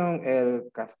 Parcelation,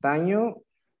 El Castaño,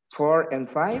 4 and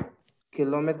 5.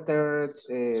 Kilometers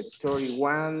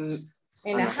 31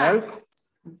 and a half.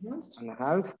 And a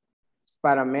half.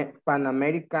 Pan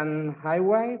American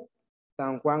Highway,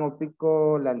 San Juan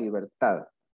Opico, La Libertad.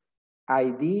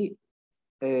 ID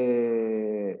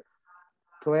 12.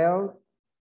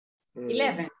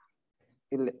 11.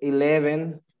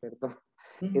 11, perdón.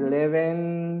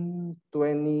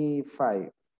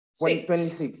 11:25.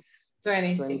 26.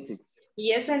 26.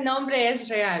 ¿Y ese nombre es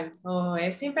real o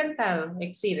es inventado?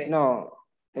 Exhibes. No,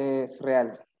 es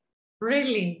real.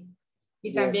 Really?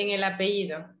 Y Yes. también el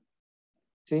apellido.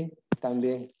 Sí,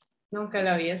 también. Nunca lo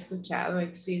había escuchado,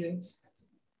 exhibes.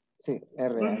 Sí,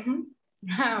 es real.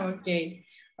 Okay.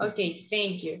 Okay,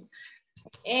 thank you.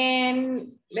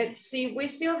 And let's see, we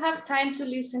still have time to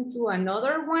listen to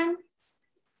another one.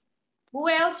 Who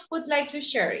else would like to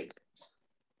share it?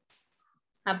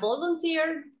 A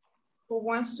volunteer who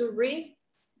wants to read?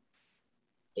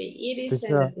 Okay, it is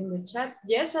in the chat.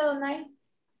 Yes, Adonai?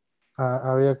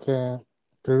 Había que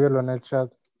escribirlo en el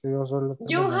chat. Yo solo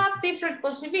You have different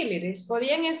possibilities.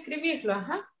 Podían escribirlo,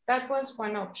 ajá. That was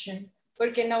one option.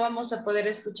 Porque no vamos a poder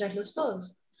escucharlos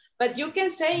todos. But you can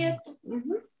say it.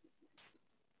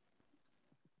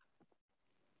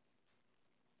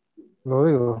 Lo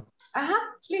digo. Ajá,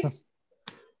 please.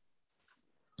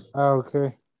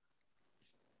 Okay.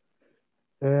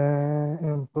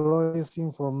 Employees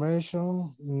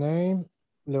information, name,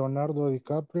 Leonardo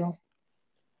DiCaprio,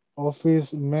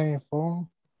 office main phone,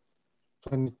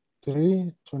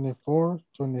 23, 24,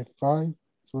 25,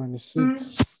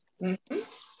 26.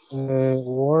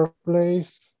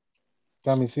 Workplace,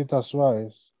 Camisita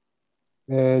Suárez.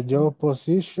 Job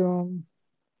position,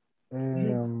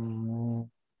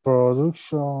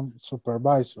 production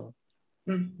supervisor.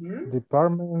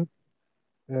 Department,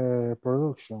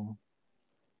 production.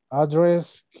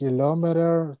 Address,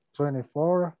 kilometer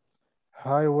 24,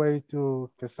 highway to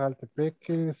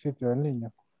Quesaltepeque, sitio en línea.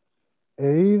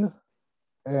 ID.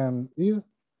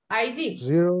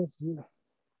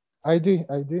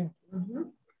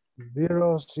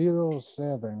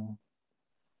 007.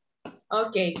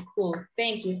 Okay, cool.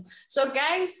 Thank you. So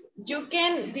guys,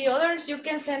 the others, you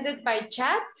can send it by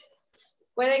chat.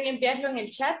 Pueden enviarlo en el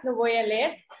chat, lo voy a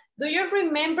leer. Do you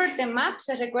remember the map?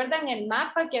 ¿Se recuerdan el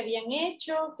mapa que habían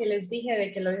hecho? Que les dije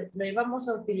de que lo íbamos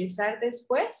a utilizar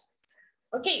después.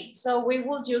 Okay, so we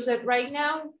will use it right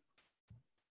now.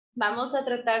 Vamos a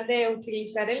tratar de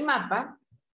utilizar el mapa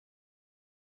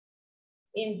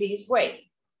in this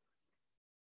way.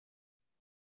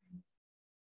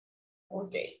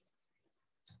 Ok.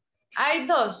 Hay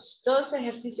dos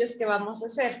ejercicios que vamos a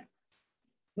hacer.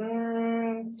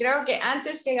 Creo que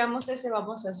antes que hagamos ese,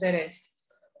 vamos a hacer ese.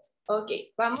 Ok,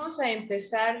 vamos a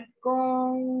empezar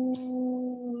con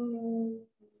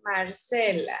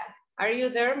Marcela. Are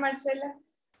you there, Marcela?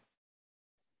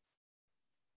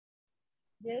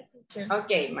 Yes, teacher.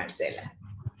 Ok, Marcela.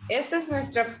 Este es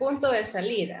nuestro punto de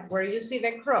salida, where you see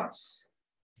the cross.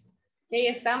 Ok,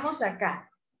 estamos acá.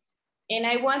 And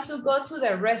I want to go to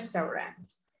the restaurant.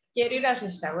 Quiero ir al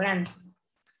restaurante.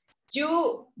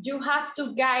 You have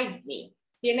to guide me.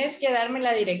 Tienes que darme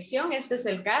la dirección. Este es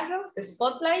el carro, the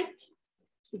spotlight.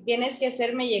 Y tienes que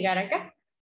hacerme llegar acá.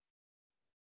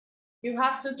 You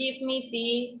have to give me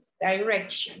the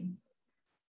direction.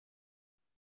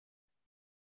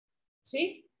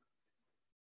 ¿Sí?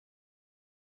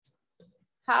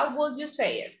 How would you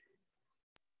say it?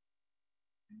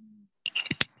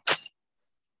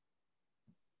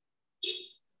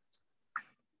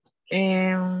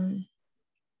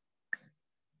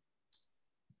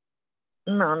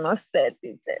 No sé,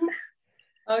 teacher.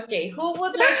 Okay, who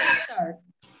would like to start?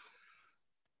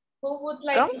 Who would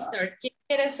like to start? ¿Quién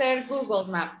quiere hacer Google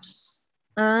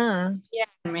Maps?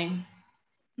 Guíame.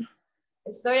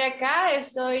 Estoy acá,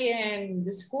 estoy en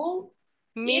the school.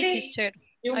 Me, teacher.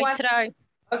 I try.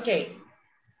 Okay,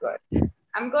 good.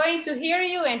 I'm going to hear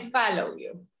you and follow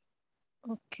you.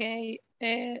 Okay.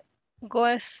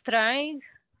 Go straight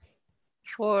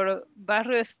for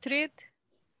Barrio Street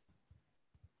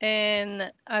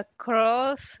and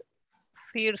across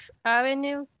First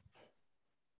Avenue.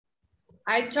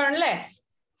 I turn left.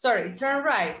 Sorry, turn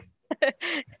right.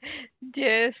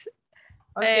 Yes.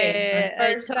 Okay,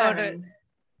 I turn left.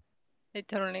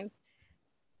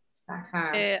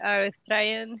 I was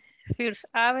trying First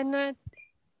Avenue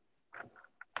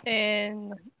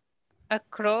and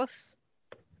across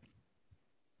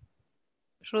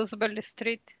Roosevelt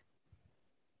Street.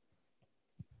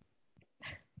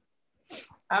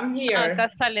 I'm here.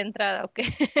 Acá está la entrada, ok.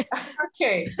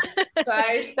 Okay, so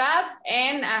I stop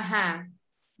and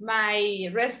my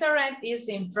restaurant is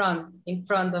in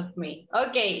front of me.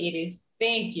 Okay, it is,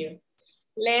 thank you.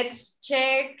 Let's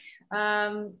check,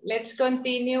 let's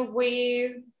continue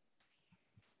with,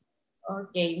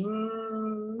 okay,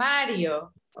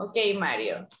 Mario. Okay,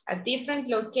 Mario, a different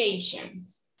location.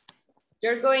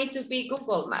 You're going to be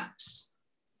Google Maps.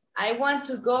 I want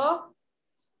to go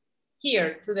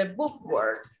here to the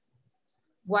bookworm.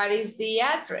 What is the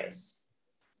address?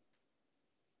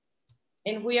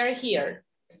 And we are here.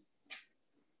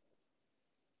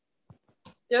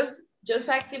 Just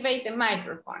activate the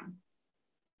microphone.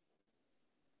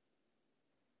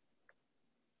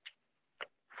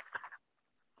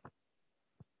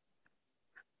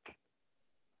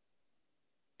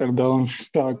 Perdón,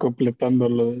 estaba completando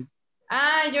lo de...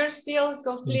 You're still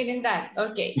completing that.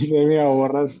 Okay. Se me iba a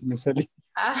borrar, me salí.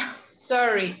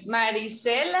 Sorry.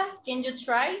 Marisela, can you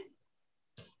try?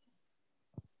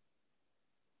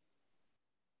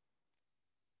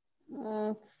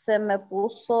 Se me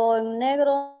puso en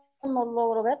negro, no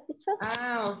logro ver, teacher.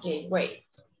 Ok, wait.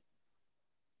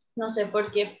 No sé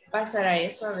por qué pasará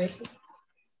eso a veces.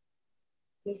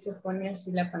 Que se pone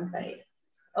así la pantalla.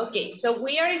 Okay, so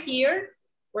we are here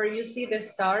where you see the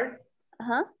star.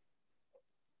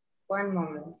 One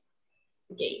moment.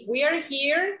 Okay, we are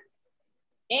here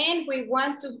and we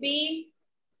want to be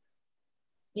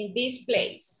in this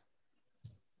place.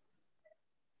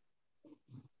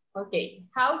 Okay,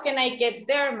 how can I get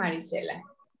there, Marisela?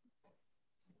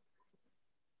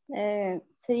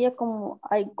 Sería como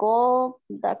I go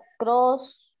the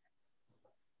cross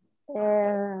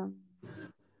Second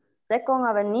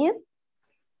Avenue.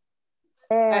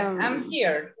 I'm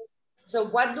here. So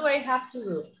what do I have to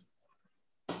do?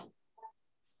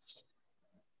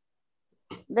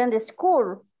 Then the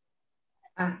school.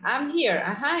 I'm here,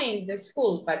 in the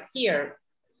school, but here.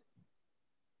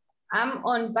 I'm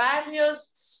on Barrios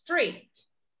Street.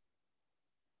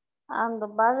 On the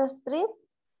Barrios Street.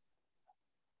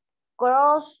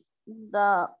 Cross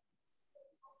the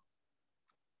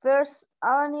First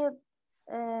Avenue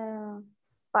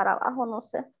para abajo, no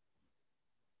sé.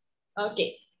 Ok,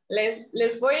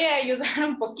 les voy a ayudar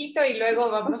un poquito y luego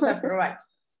vamos a probar.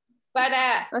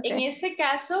 En este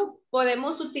caso,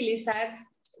 podemos utilizar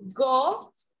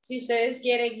go, si ustedes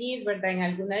quieren ir, ¿verdad? En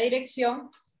alguna dirección.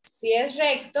 Si es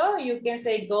recto, you can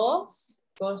say go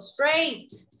straight.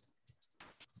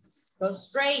 Go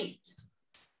straight.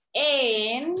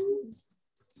 And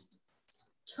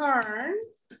turn,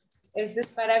 este es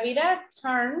para virar,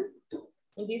 turn.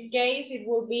 In this case, it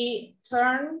will be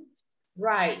turn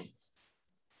right.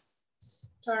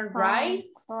 Turn right.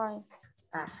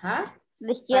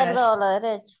 ¿La izquierda o la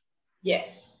derecha?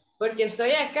 Yes, porque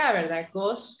estoy acá, ¿verdad?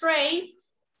 Go straight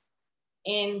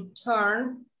and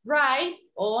turn right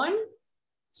on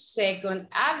Second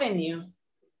Avenue.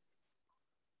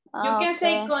 You can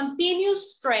say continue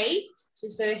straight. Si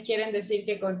ustedes quieren decir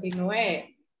que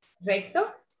continúe recto.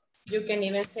 You can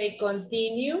even say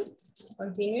continue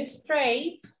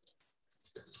straight.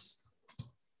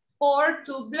 For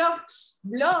 2 blocks.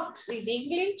 Blocks in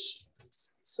English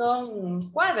son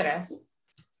cuadras.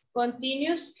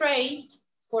 Continue straight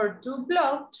for 2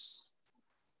 blocks.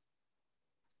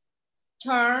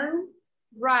 Turn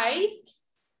right.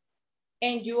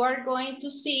 And you are going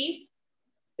to see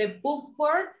the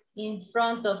bookworm in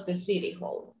front of the city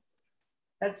hall.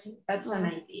 That's an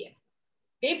idea.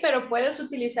 Okay, pero puedes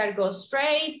utilizar go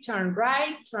straight, turn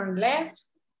right, turn left.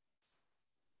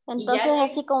 Entonces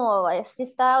así como si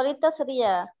está ahorita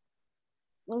sería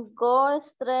go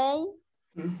straight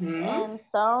and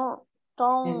turn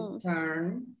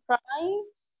right.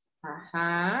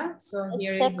 So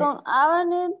here Second is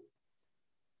Avenue.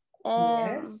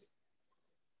 Yes.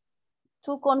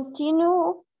 To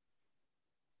continue.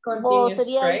 Continue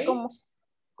sería straight. Como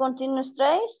continue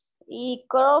straight y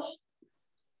cross.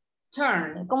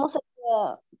 Turn. ¿Cómo se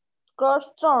llama?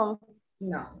 Cross turn.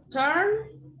 No.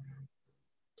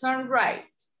 Turn right.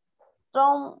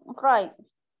 Turn right.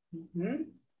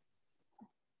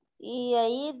 Y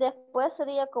ahí después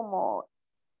sería como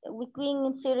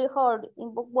between City Hall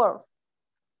in bookworm.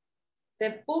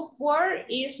 The bookworm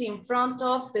is in front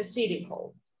of the City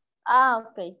Hall.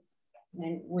 Okay.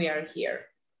 And we are here.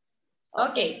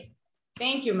 Okay.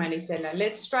 Thank you, Marisela.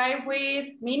 Let's try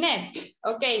with Minette.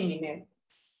 Okay, Minette.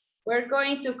 We're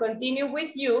going to continue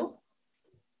with you.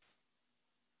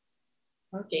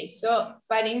 Okay, so,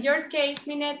 but in your case,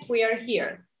 Minette, we are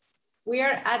here. We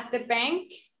are at the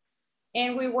bank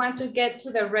and we want to get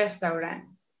to the restaurant.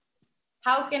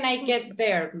 How can I get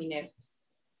there, Minette?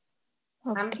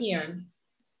 Okay. I'm here.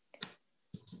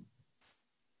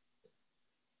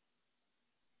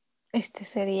 Este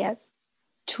sería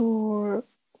to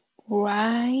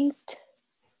write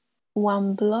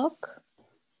one block.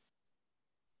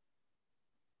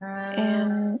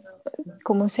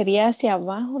 ¿Cómo sería hacia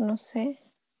abajo? No sé.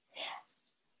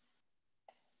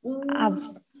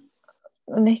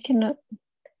 Es que no.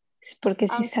 Es porque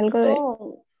si salgo de.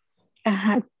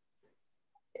 Ajá.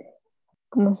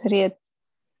 ¿Cómo sería?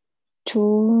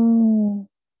 To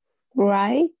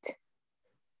right.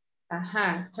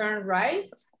 Ajá. Turn right.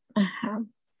 Ajá.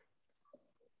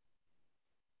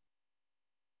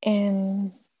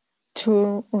 And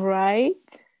to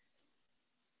right.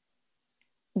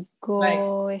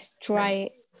 Go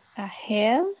straight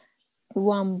ahead.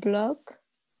 One block.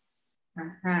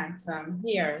 Ajá. So I'm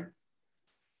here.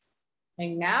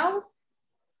 And now?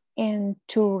 And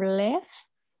to left.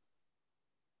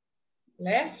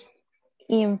 Left.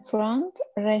 In front,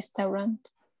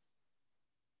 restaurant.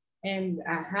 And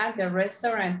the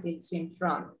restaurant is in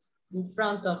front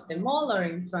of the mall or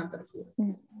in front of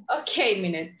you. Okay,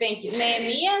 Minette, thank you.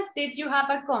 Nehemías, did you have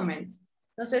a comment?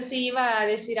 No sé si iba a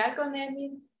decir algo,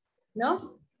 Nehemías. No?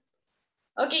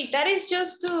 Okay, that is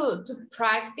just to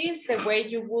practice the way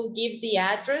you will give the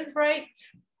address, right?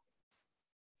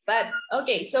 But,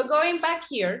 okay, so going back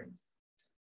here,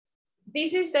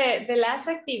 this is the last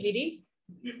activity.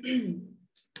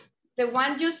 The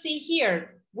one you see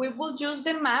here, we will use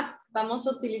the map. Vamos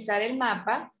a utilizar el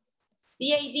mapa.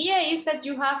 The idea is that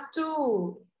you have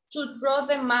to draw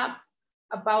the map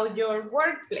about your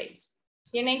workplace.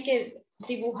 Tienen que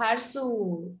dibujar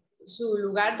su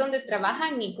lugar donde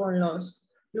trabajan y con los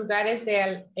lugares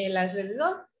del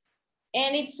alrededor.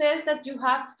 And it says that you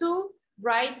have to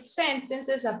write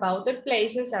sentences about the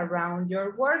places around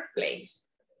your workplace.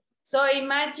 So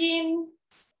imagine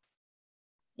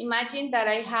that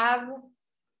I have,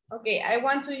 okay, I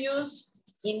want to use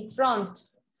in front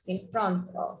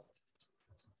of.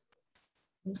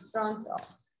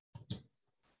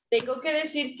 Tengo que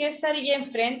decir que estaría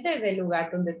enfrente del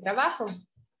lugar donde trabajo.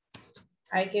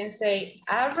 I can say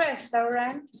a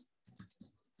restaurant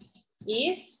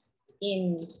is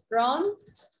in front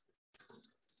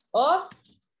of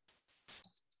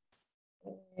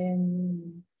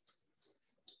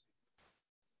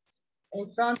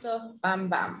Bam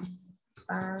Bam.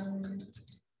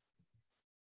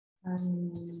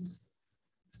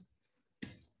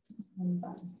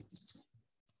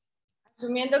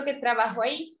 Asumiendo que trabajo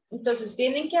ahí, entonces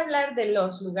tienen que hablar de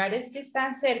los lugares que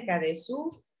están cerca de su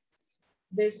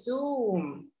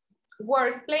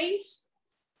workplace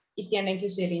y tienen que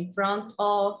decir in front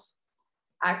of,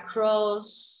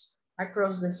 across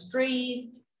the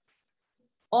street,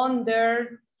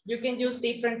 under. You can use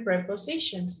different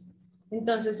prepositions.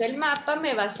 Entonces el mapa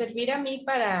me va a servir a mí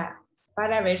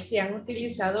para ver si han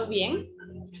utilizado bien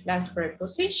las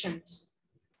prepositions.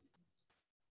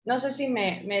 No sé si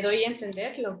me doy a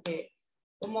entender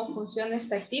cómo funciona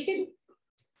esta activity.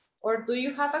 Or do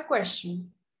you have a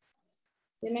question?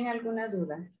 ¿Tienen alguna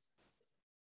duda?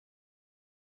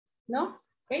 ¿No?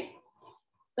 Ok.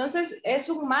 Entonces es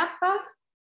un mapa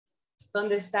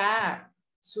donde está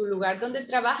su lugar donde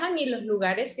trabajan y los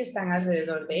lugares que están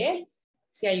alrededor de él.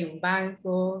 Si hay un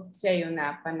banco, si hay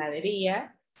una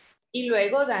panadería. Y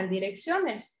luego dan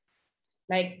direcciones.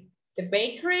 Like, the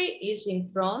bakery is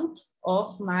in front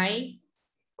of my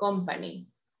company.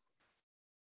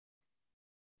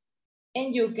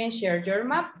 And you can share your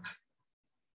map.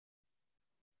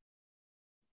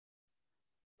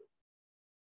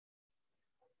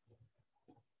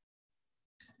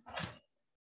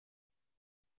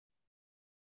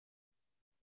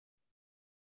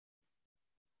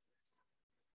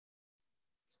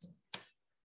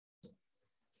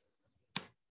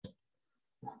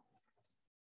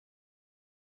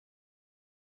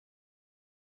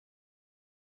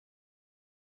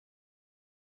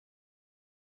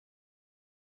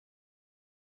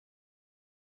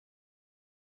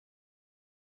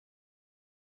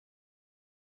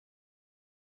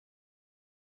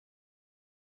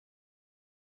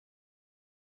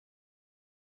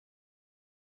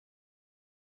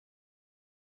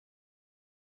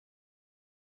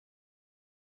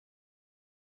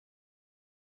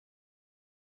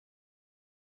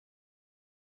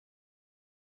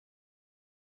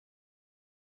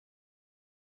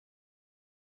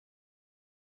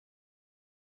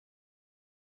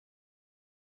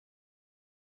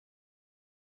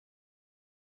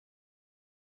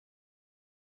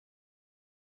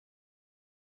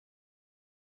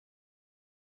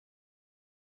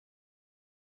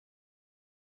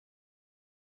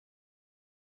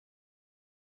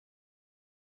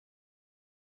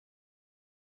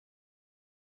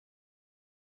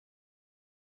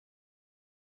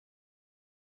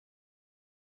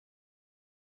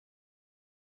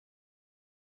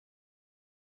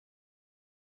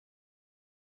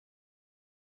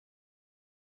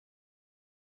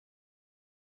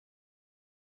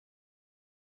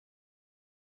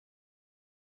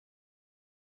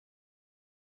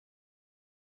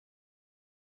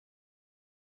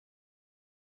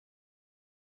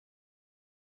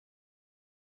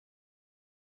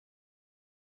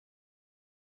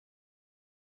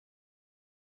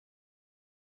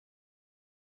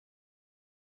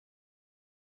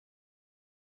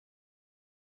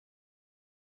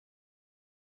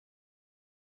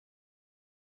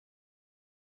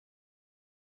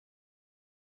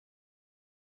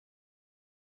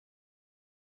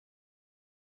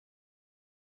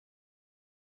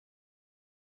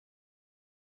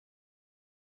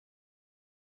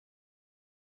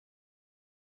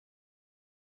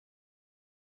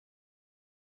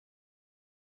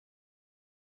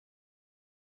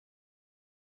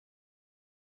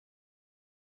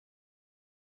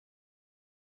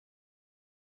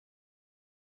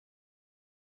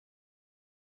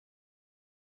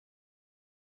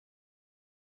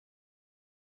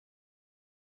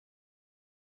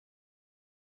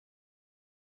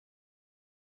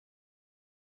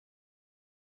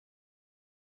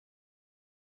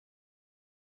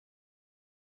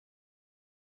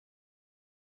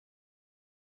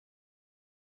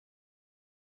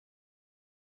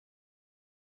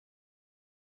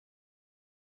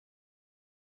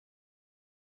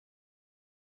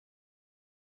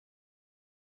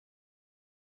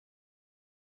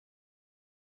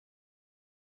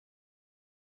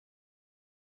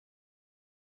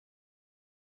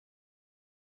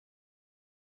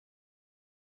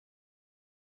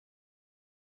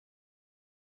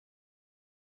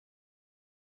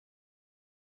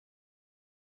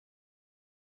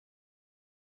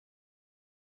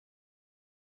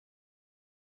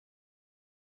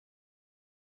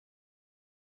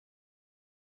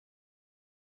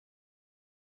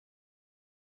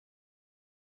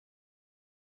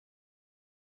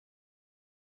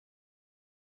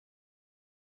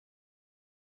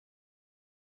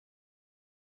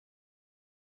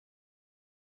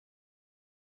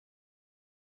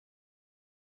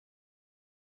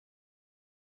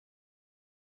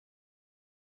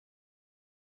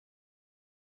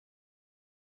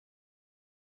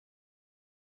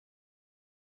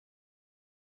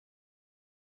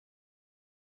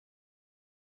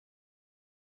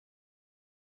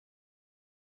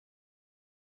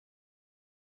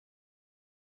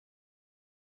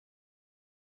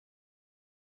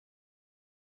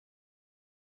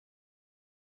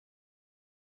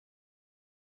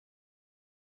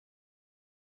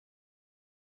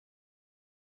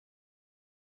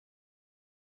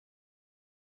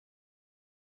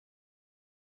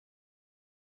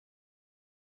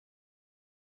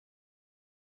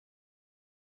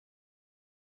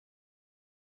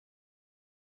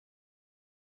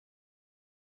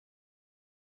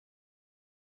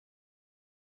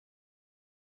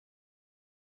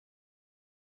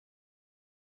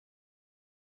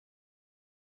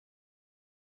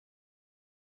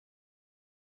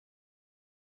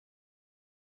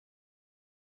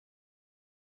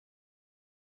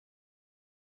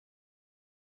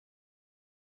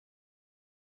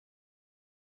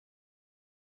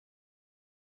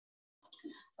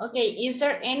 Okay, is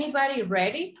there anybody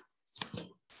ready?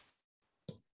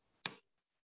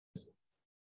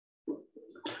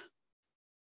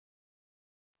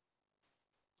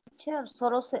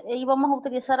 Solo íbamos a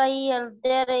utilizar ahí el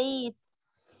there is.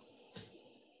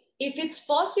 If it's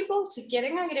possible, si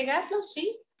quieren agregarlo,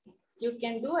 sí, you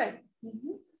can do it.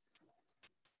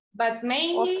 But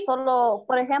mainly... O solo,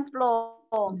 por ejemplo,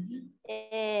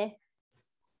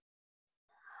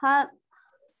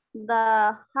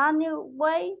 the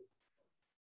Honeyway,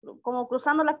 como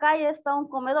cruzando la calle está un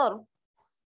comedor.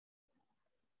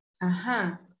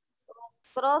 Ajá.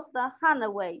 Cross the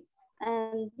Honeyway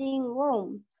and dinner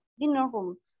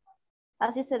rooms.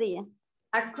 Así sería.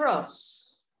 Across.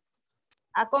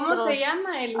 ¿Cómo se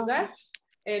llama el lugar?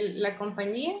 La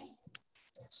compañía.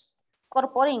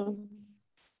 Corporin.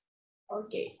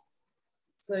 Okay.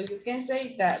 So you can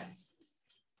say that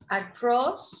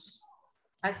across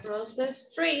the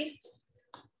street,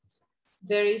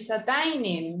 there is a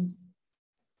dining.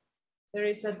 There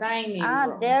is a dining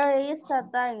room. There is a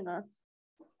diner.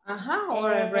 Ajá,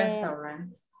 or a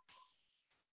restaurant.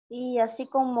 Y así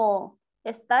como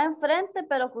está enfrente,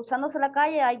 pero cruzándose la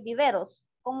calle hay viveros.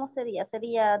 ¿Cómo sería?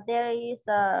 Sería, there is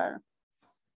a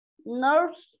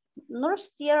nursery,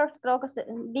 creo que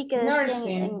vi que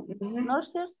decían en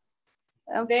nursery.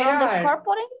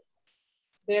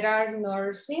 There are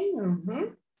nursing.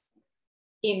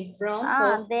 In front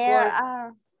of there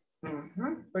are.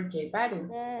 Porque hay varios.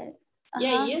 Y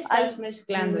ahí estás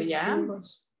mezclando ya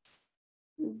ambos.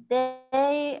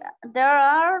 There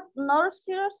are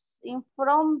nurseries in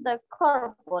front the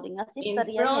corporate. Así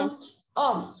estaría bien.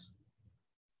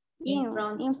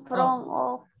 In front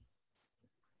of.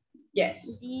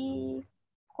 Yes. The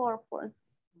corporate.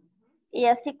 Y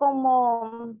así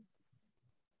como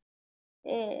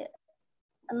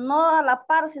no a la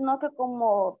par, sino que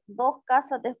como dos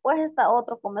casas después está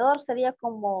otro comedor, sería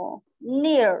como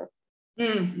near.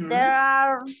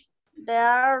 There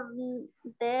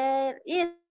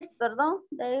is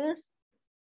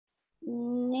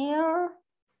near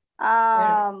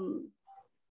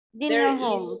dinner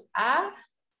room. Is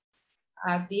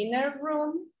a dinner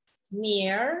room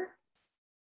near.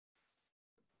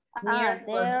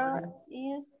 There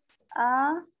is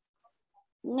a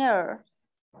near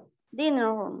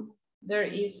dinner room. There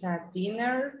is a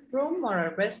dinner room or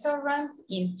a restaurant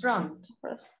in front.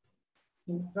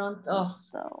 In front of.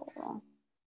 So,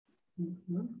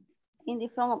 in the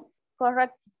front,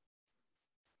 correct.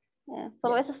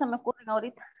 Solo eso se me ocurre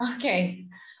ahorita.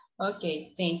 Okay,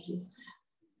 thank you.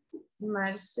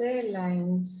 Marcela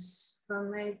is from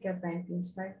America Banking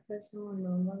Cyprus,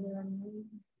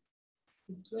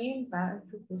 between Bank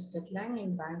Cuscatlan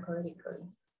and Bank Agricole.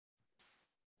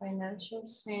 Financial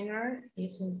Center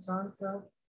is in front of.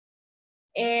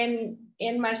 And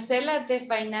Marcela, the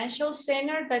financial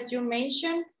center that you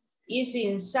mentioned is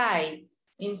inside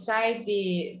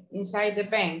the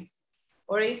bank,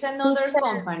 or is another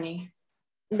company?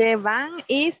 The bank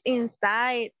is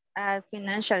inside a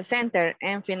financial center,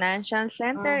 and financial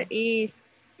center is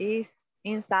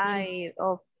inside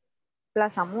of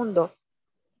Plaza Mundo.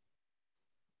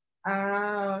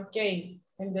 Okay.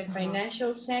 And the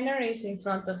financial center is in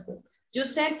front of it. You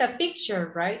sent a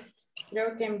picture, right?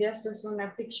 Creo que enviaste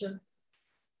una picture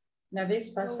la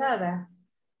vez pasada.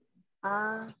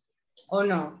 ¿O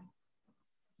no?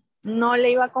 No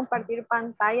le iba a compartir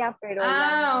pantalla, pero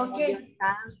ok.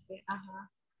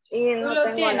 Y ¿Tú no lo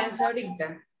tengo tienes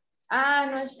ahorita?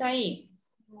 No está ahí.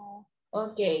 No.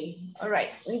 Ok, all right.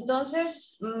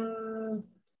 Entonces,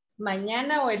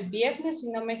 mañana o el viernes,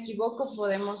 si no me equivoco,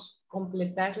 podemos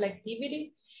completar la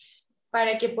activity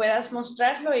para que puedas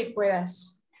mostrarlo y pueda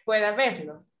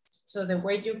verlo. So the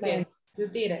way you did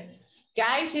it.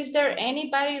 Guys, is there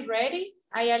anybody ready?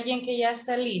 ¿Hay alguien que ya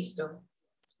está listo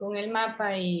con el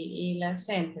mapa y las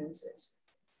sentences?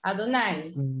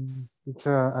 Adonai.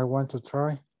 Teacher, I want to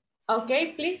try.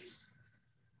 Okay, please.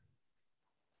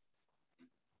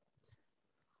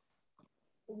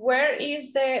 Where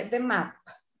is the map?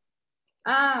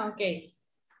 Okay.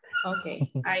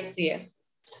 Okay, I see it.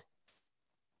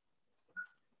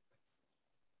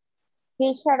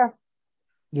 Teacher.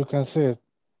 You can see it.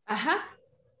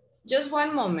 Just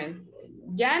one moment.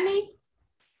 Yanni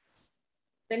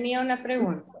tenía una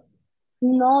pregunta.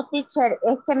 No, teacher,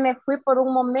 es que me fui por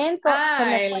un momento, se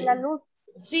me fue la luz.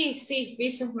 Sí,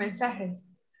 vi sus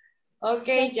mensajes.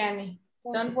 Okay, Yanni,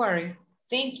 don't worry.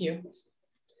 Thank you.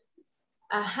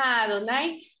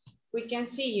 Donai, we can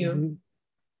see you.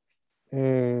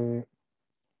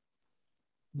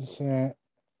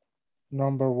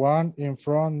 Number 1 in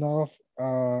front of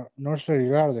nursery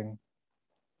garden.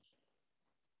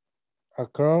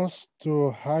 Across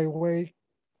to highway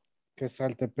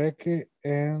Quesaltepeque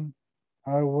and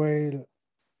Highway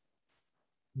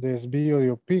Desvío de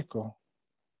Opico.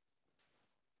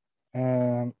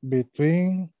 And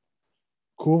between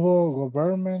Cubo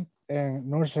Government and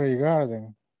Nursery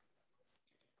Garden.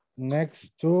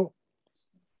 Next to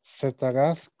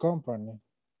Zetagas Company.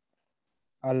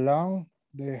 Along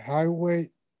the highway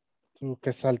to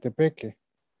Quesaltepeque.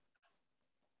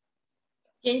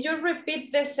 Can you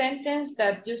repeat the sentence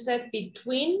that you said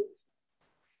between?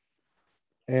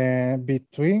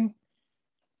 Between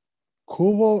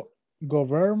Cubo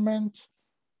Government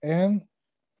and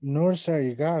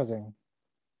Nursery Garden.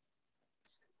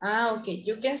 Ah, okay.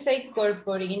 You can say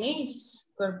corporinis.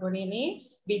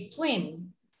 Corporinis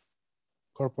between.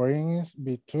 Corporinis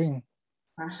between.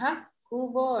 Ajá.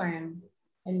 Cubo and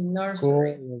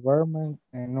nursery. Cubo Government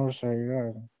and Nursery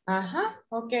Garden. Ajá.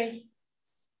 Okay.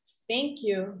 Thank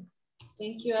you.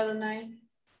 Thank you, Adonai.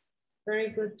 Very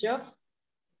good job.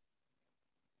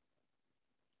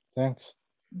 Thanks.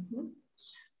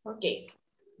 Okay.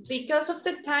 Because of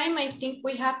the time, I think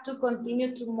we have to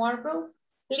continue tomorrow.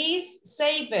 Please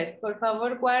save it. Por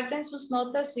favor, guarden sus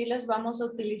notas si las vamos a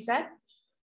utilizar.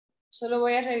 Solo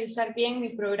voy a revisar bien mi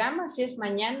programa, si es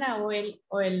mañana o el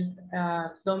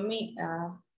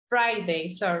Friday,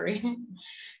 sorry.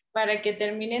 Para que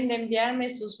terminen de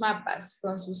enviarme sus mapas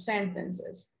con sus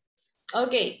sentences.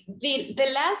 Okay,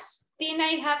 the last thing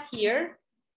I have here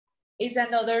is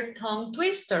another tongue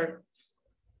twister.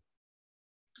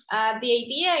 The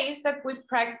idea is that we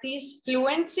practice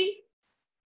fluency.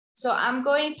 So I'm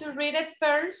going to read it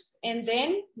first and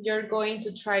then you're going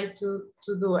to try to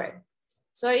do it.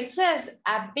 So it says,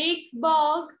 a big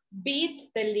bug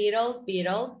beat the little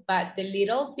beetle, but the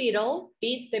little beetle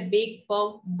beat the big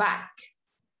bug back.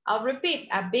 I'll repeat,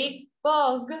 a big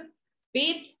bug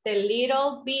beat the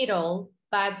little beetle,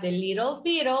 but the little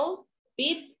beetle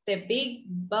beat the big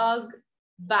bug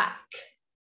back.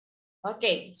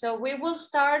 Okay, so we will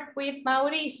start with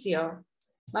Mauricio.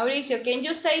 Mauricio, can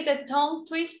you say the tongue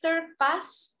twister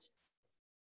fast?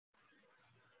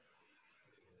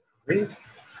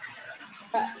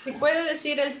 Si puede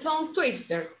decir el tongue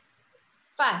twister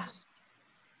fast.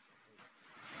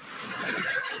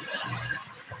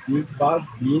 Big bug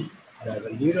beat the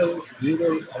little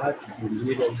beetle at the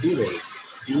little beetle.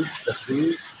 Beat the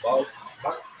big bug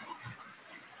back.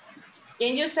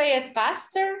 Can you say it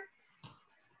faster?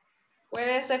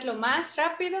 ¿Puede hacerlo más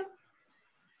rápido?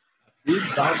 Big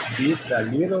bug beat the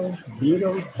little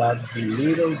beetle, but the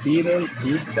little beetle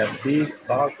beat the big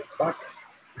bug back.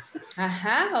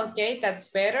 Okay, that's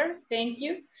better. Thank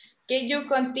you. Can you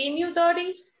continue,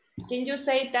 Doris? Can you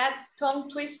say that tongue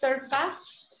twister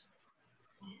fast?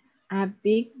 A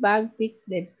big bug beat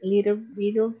the little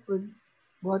beetle,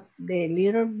 but the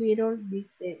little beetle beat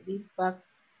the big bug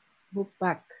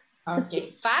back.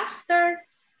 Okay, faster.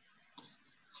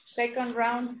 Second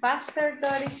round, faster,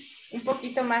 Doris. Un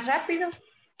poquito más rápido.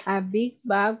 A big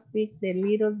bug beat the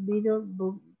little beetle,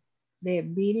 the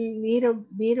little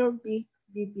beetle beat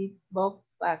the big bug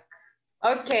back.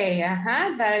 Okay,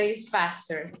 that is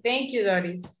faster. Thank you,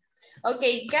 Doris.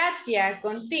 Okay, Katia,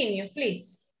 continue,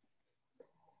 please.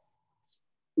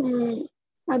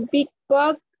 A big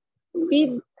bug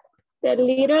beat the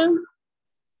little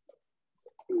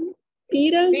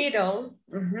beetle.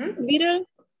 Beetle.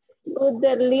 But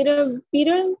the little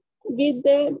beetle beat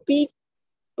the big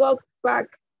bug back.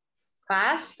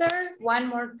 Faster. One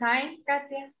more time,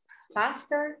 Katia.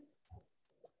 Faster.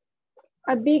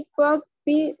 A big bug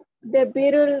beat the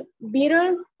beetle,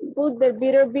 but the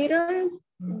beetle beat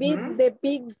the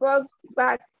big bug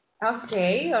back.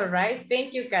 Okay, all right.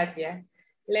 Thank you, Katia.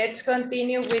 Let's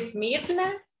continue with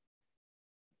Mirna.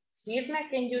 Mirna,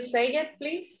 can you say it,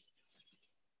 please?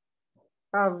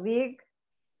 A big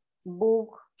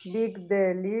book big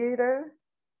the little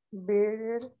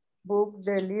big book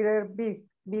the little big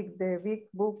the big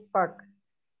book pack.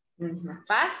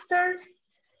 Faster.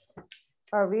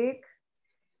 A big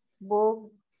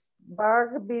book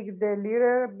bag big the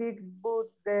little big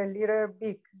book the little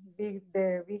big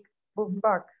the big book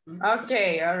bag.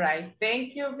 Okay, all right.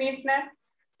 Thank you, Mirna.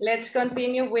 Let's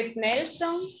continue with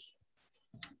Nelson.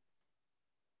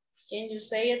 Can you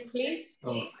say it, please?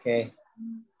 Okay.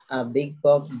 A big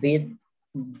bug beat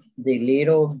the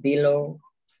little beetle,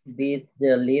 beat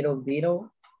the little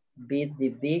beetle, beat the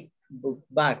big book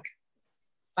back.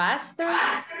 Faster.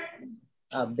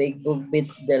 A big book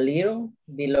beat the little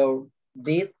beetle,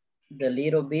 beat the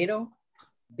little beetle,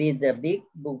 beat the big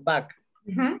book back.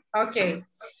 Okay.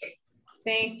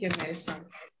 Thank you, Nelson.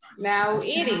 Now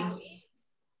Iris.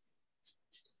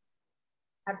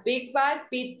 A big bug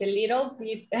beat the little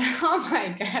bit. Oh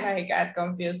my God, I got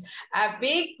confused. A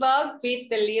big bug beat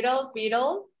the little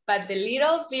beetle, but the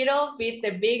little beetle beat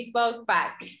the big bug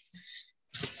back.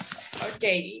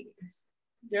 Okay,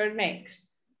 you're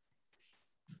next.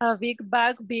 A big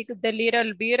bug beat the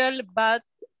little beetle, but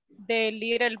the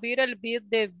little beetle beat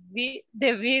the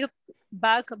big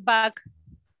bug back.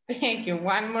 Thank you.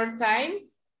 One more time.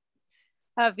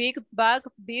 A big bug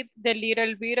beat the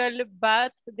little beetle,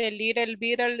 but the little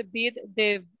beetle beat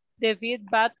the big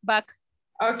bug back.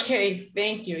 Okay,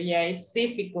 thank you. Yeah, it's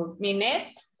difficult.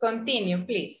 Minette, continue,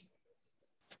 please.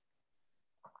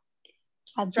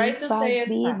 Try to say it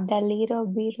beat the little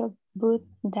beetle, but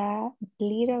the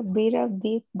little beetle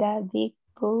beat the big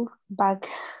bug back.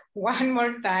 One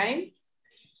more time.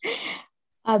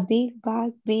 A big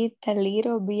bug beat the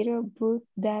little beetle, but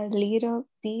the little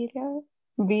beetle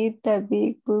beat the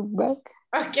big bug back.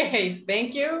 Okay,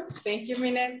 thank you. Thank you,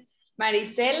 Minette.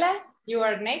 Marisela, you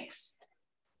are next.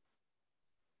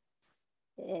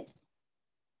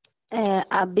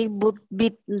 A big boot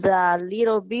beat the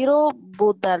little beetle,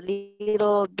 but the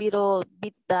little beetle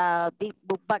beat the big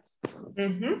boot back.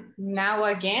 Now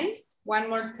again, one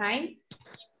more time.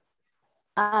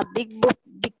 A big boot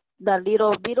beat the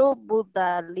little beetle, but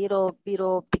the little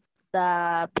beetle beat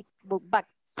the big boot back.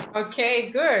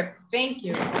 Okay, good. Thank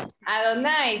you.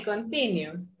 Adonai,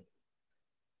 continue.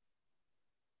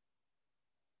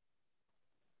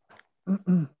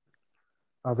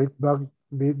 A big bug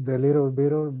beat the little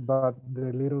beetle, but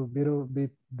the little beetle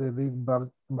beat the big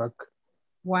bug back.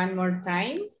 One more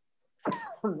time.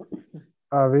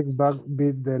 A big bug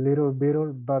beat the little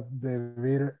beetle, but the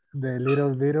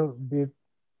little beetle beat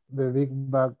the big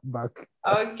bug back.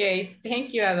 Okay,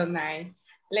 thank you, Adonai.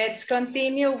 Let's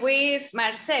continue with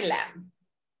Marcela.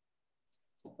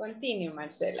 Continue,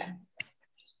 Marcela.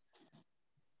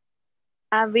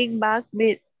 A big bug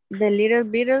beat the little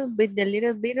beetle, beat the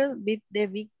little beetle, beat the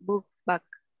big book back.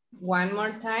 One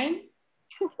more time.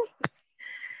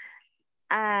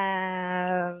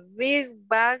 A big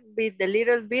bug beat the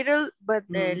little beetle, but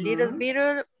the little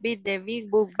beetle beat the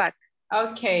big book back.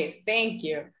 Okay, thank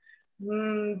you.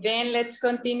 Then let's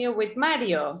continue with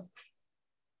Mario.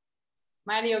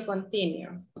 Mario,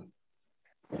 continue.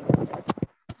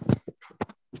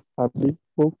 A big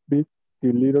book beat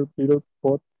the little beetle,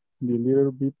 but the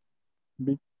little bit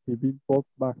beat the big book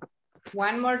back.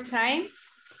 One more time.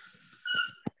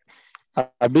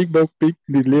 A big book beat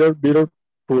the little beetle,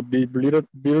 but the little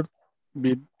beetle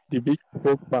beat the big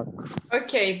book back.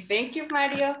 Okay, thank you,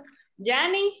 Mario.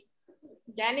 Yanni,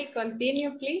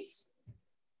 continue, please.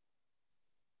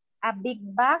 A big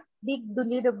bug beat the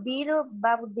little beetle,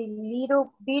 but the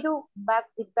little beetle back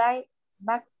the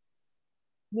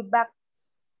back.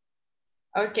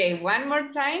 Okay, one more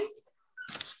time.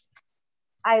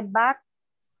 I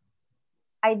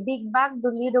big bag the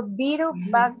little beetle,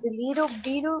 bag the little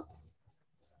beetle,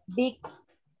 big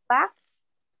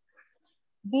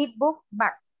book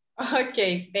back.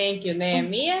 Okay, thank you.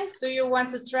 Nehemiah, do you want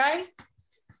to try?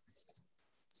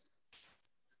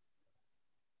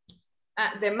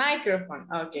 The microphone.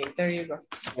 Okay, there you go.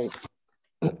 Okay.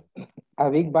 A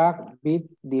big bug beat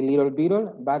the little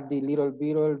beetle, but the little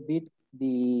beetle beat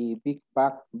the big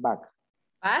bug back.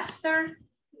 Faster.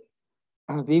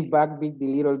 A big bug beat the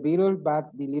little beetle, but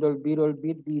the little beetle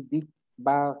beat the big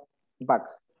bug back.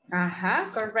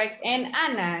 Correct. And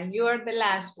Anna, you are the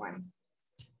last one.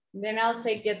 Then I'll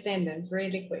take the attendance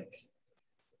really quick.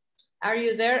 Are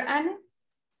you there, Anna?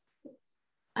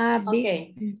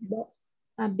 Okay.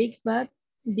 A big bug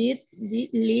beat the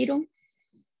little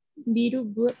beetle,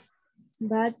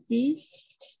 but the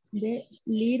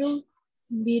little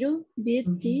beetle beat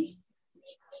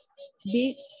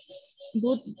the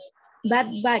big bad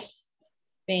back.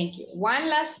 Thank you. One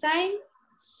last time.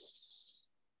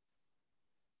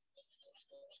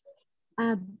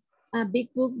 A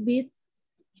big book beat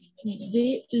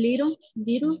the little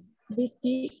beetle, beat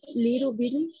the little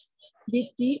beetle,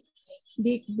 beat the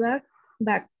big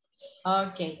back.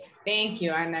 Okay, thank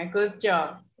you, Anna. Good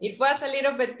job. It was a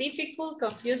little bit difficult,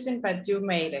 confusing, but you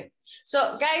made it.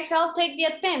 So, guys, I'll take the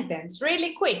attendance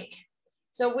really quick.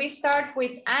 So we start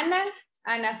with Ana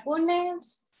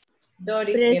Funes,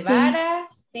 Doris Present. Guevara,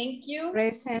 thank you.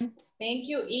 Present. Thank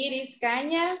you, Iris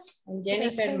Cañas, and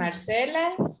Jennifer Present.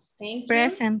 Marcela, thank you.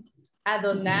 Present.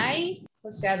 Adonai,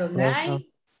 José Adonai,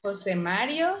 José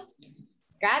Mario,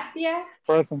 Katia,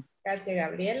 Present. Katia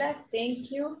Gabriela, thank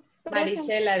you.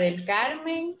 Marisela del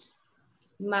Carmen,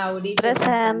 Mauricio Present.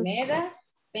 Castaneda,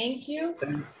 thank you.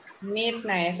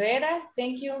 Mirna Herrera,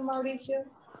 thank you, Mauricio.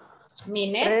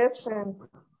 Minette, Present.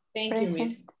 thank you,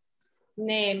 Mirna.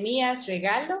 Nehemías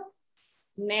Regalo,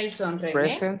 Nelson René.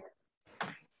 Present.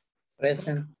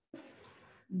 Present.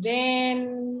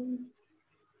 Then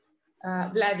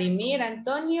Vladimir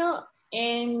Antonio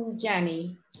and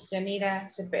Yanira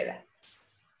Cepeda.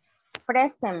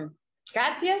 Present.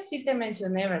 Katia, sí te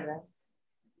mencioné, ¿verdad?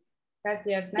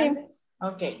 Katia Hernández. Sí.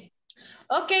 Ok.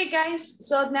 Ok, guys.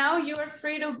 So now you are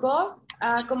free to go.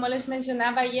 Como les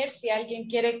mencionaba ayer, si alguien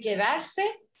quiere quedarse,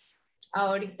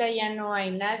 ahorita ya no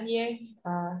hay nadie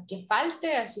que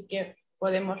falte, así que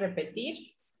podemos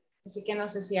repetir. Así que no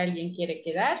sé si alguien quiere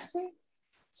quedarse.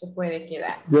 Se puede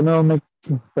quedar. Yo no me...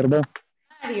 Perdón.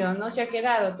 Mario, no se ha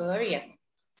quedado todavía.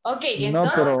 Ok, No,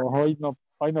 entonces... pero hoy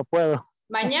no puedo.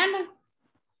 ¿Mañana?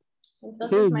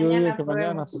 Entonces sí, mañana yo digo que podemos.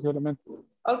 mañana posiblemente.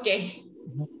 Ok.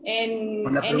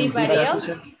 Una Anybody preguntita,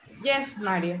 else? teacher. Yes,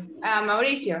 Mario.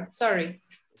 Mauricio, sorry.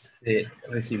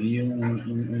 Recibí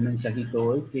un mensajito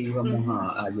hoy que íbamos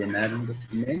a llenar un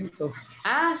documento.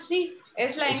 Ah, sí,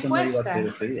 es la Eso encuesta. No iba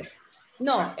a ser ese día.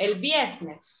 No, el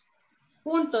viernes.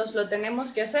 Juntos lo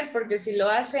tenemos que hacer porque si lo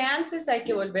hace antes hay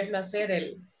que volverlo a hacer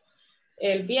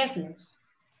el viernes.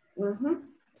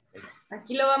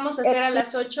 Aquí lo vamos a hacer a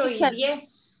las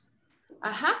 8:10.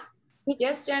 Ajá.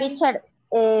 Yes, Teacher,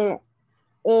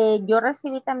 yo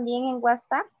recibí también en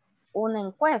WhatsApp una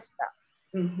encuesta.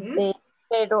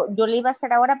 Pero yo le iba a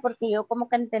hacer ahora porque yo como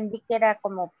que entendí que era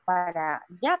como para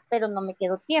ya, pero no me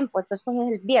quedó tiempo. Entonces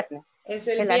es el viernes. Es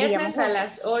el viernes a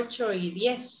las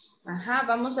 8:10. Ajá,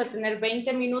 vamos a tener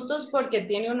 20 minutos porque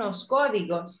tiene unos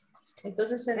códigos.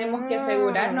 Entonces tenemos que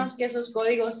asegurarnos que esos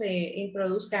códigos se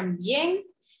introduzcan bien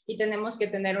y tenemos que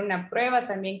tener una prueba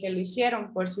también que lo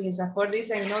hicieron. Por si INSAFORP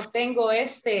dice no tengo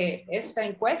esta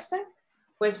encuesta,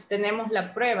 pues tenemos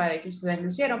la prueba de que ustedes lo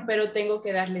hicieron, pero tengo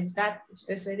que darles datos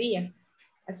ese día.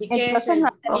 Así que entonces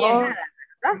no viernes.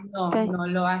 ¿verdad? No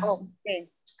lo hacen. Okay.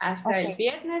 Hasta el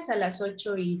viernes a las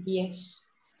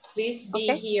 8:10. Please be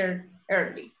here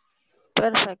early.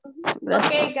 Perfect.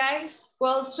 Okay, guys.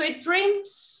 Well, sweet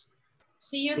dreams.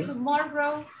 See you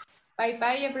tomorrow.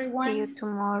 Bye-bye, everyone. See you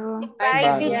tomorrow.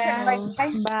 Bye, teacher.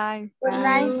 Bye. Bye. Good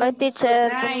night. Bye, teacher.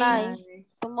 Good Good night. night.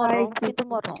 Tomorrow. Bye, See you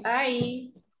tomorrow. Bye.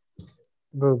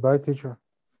 Goodbye, teacher.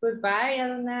 Goodbye,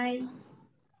 Adonai.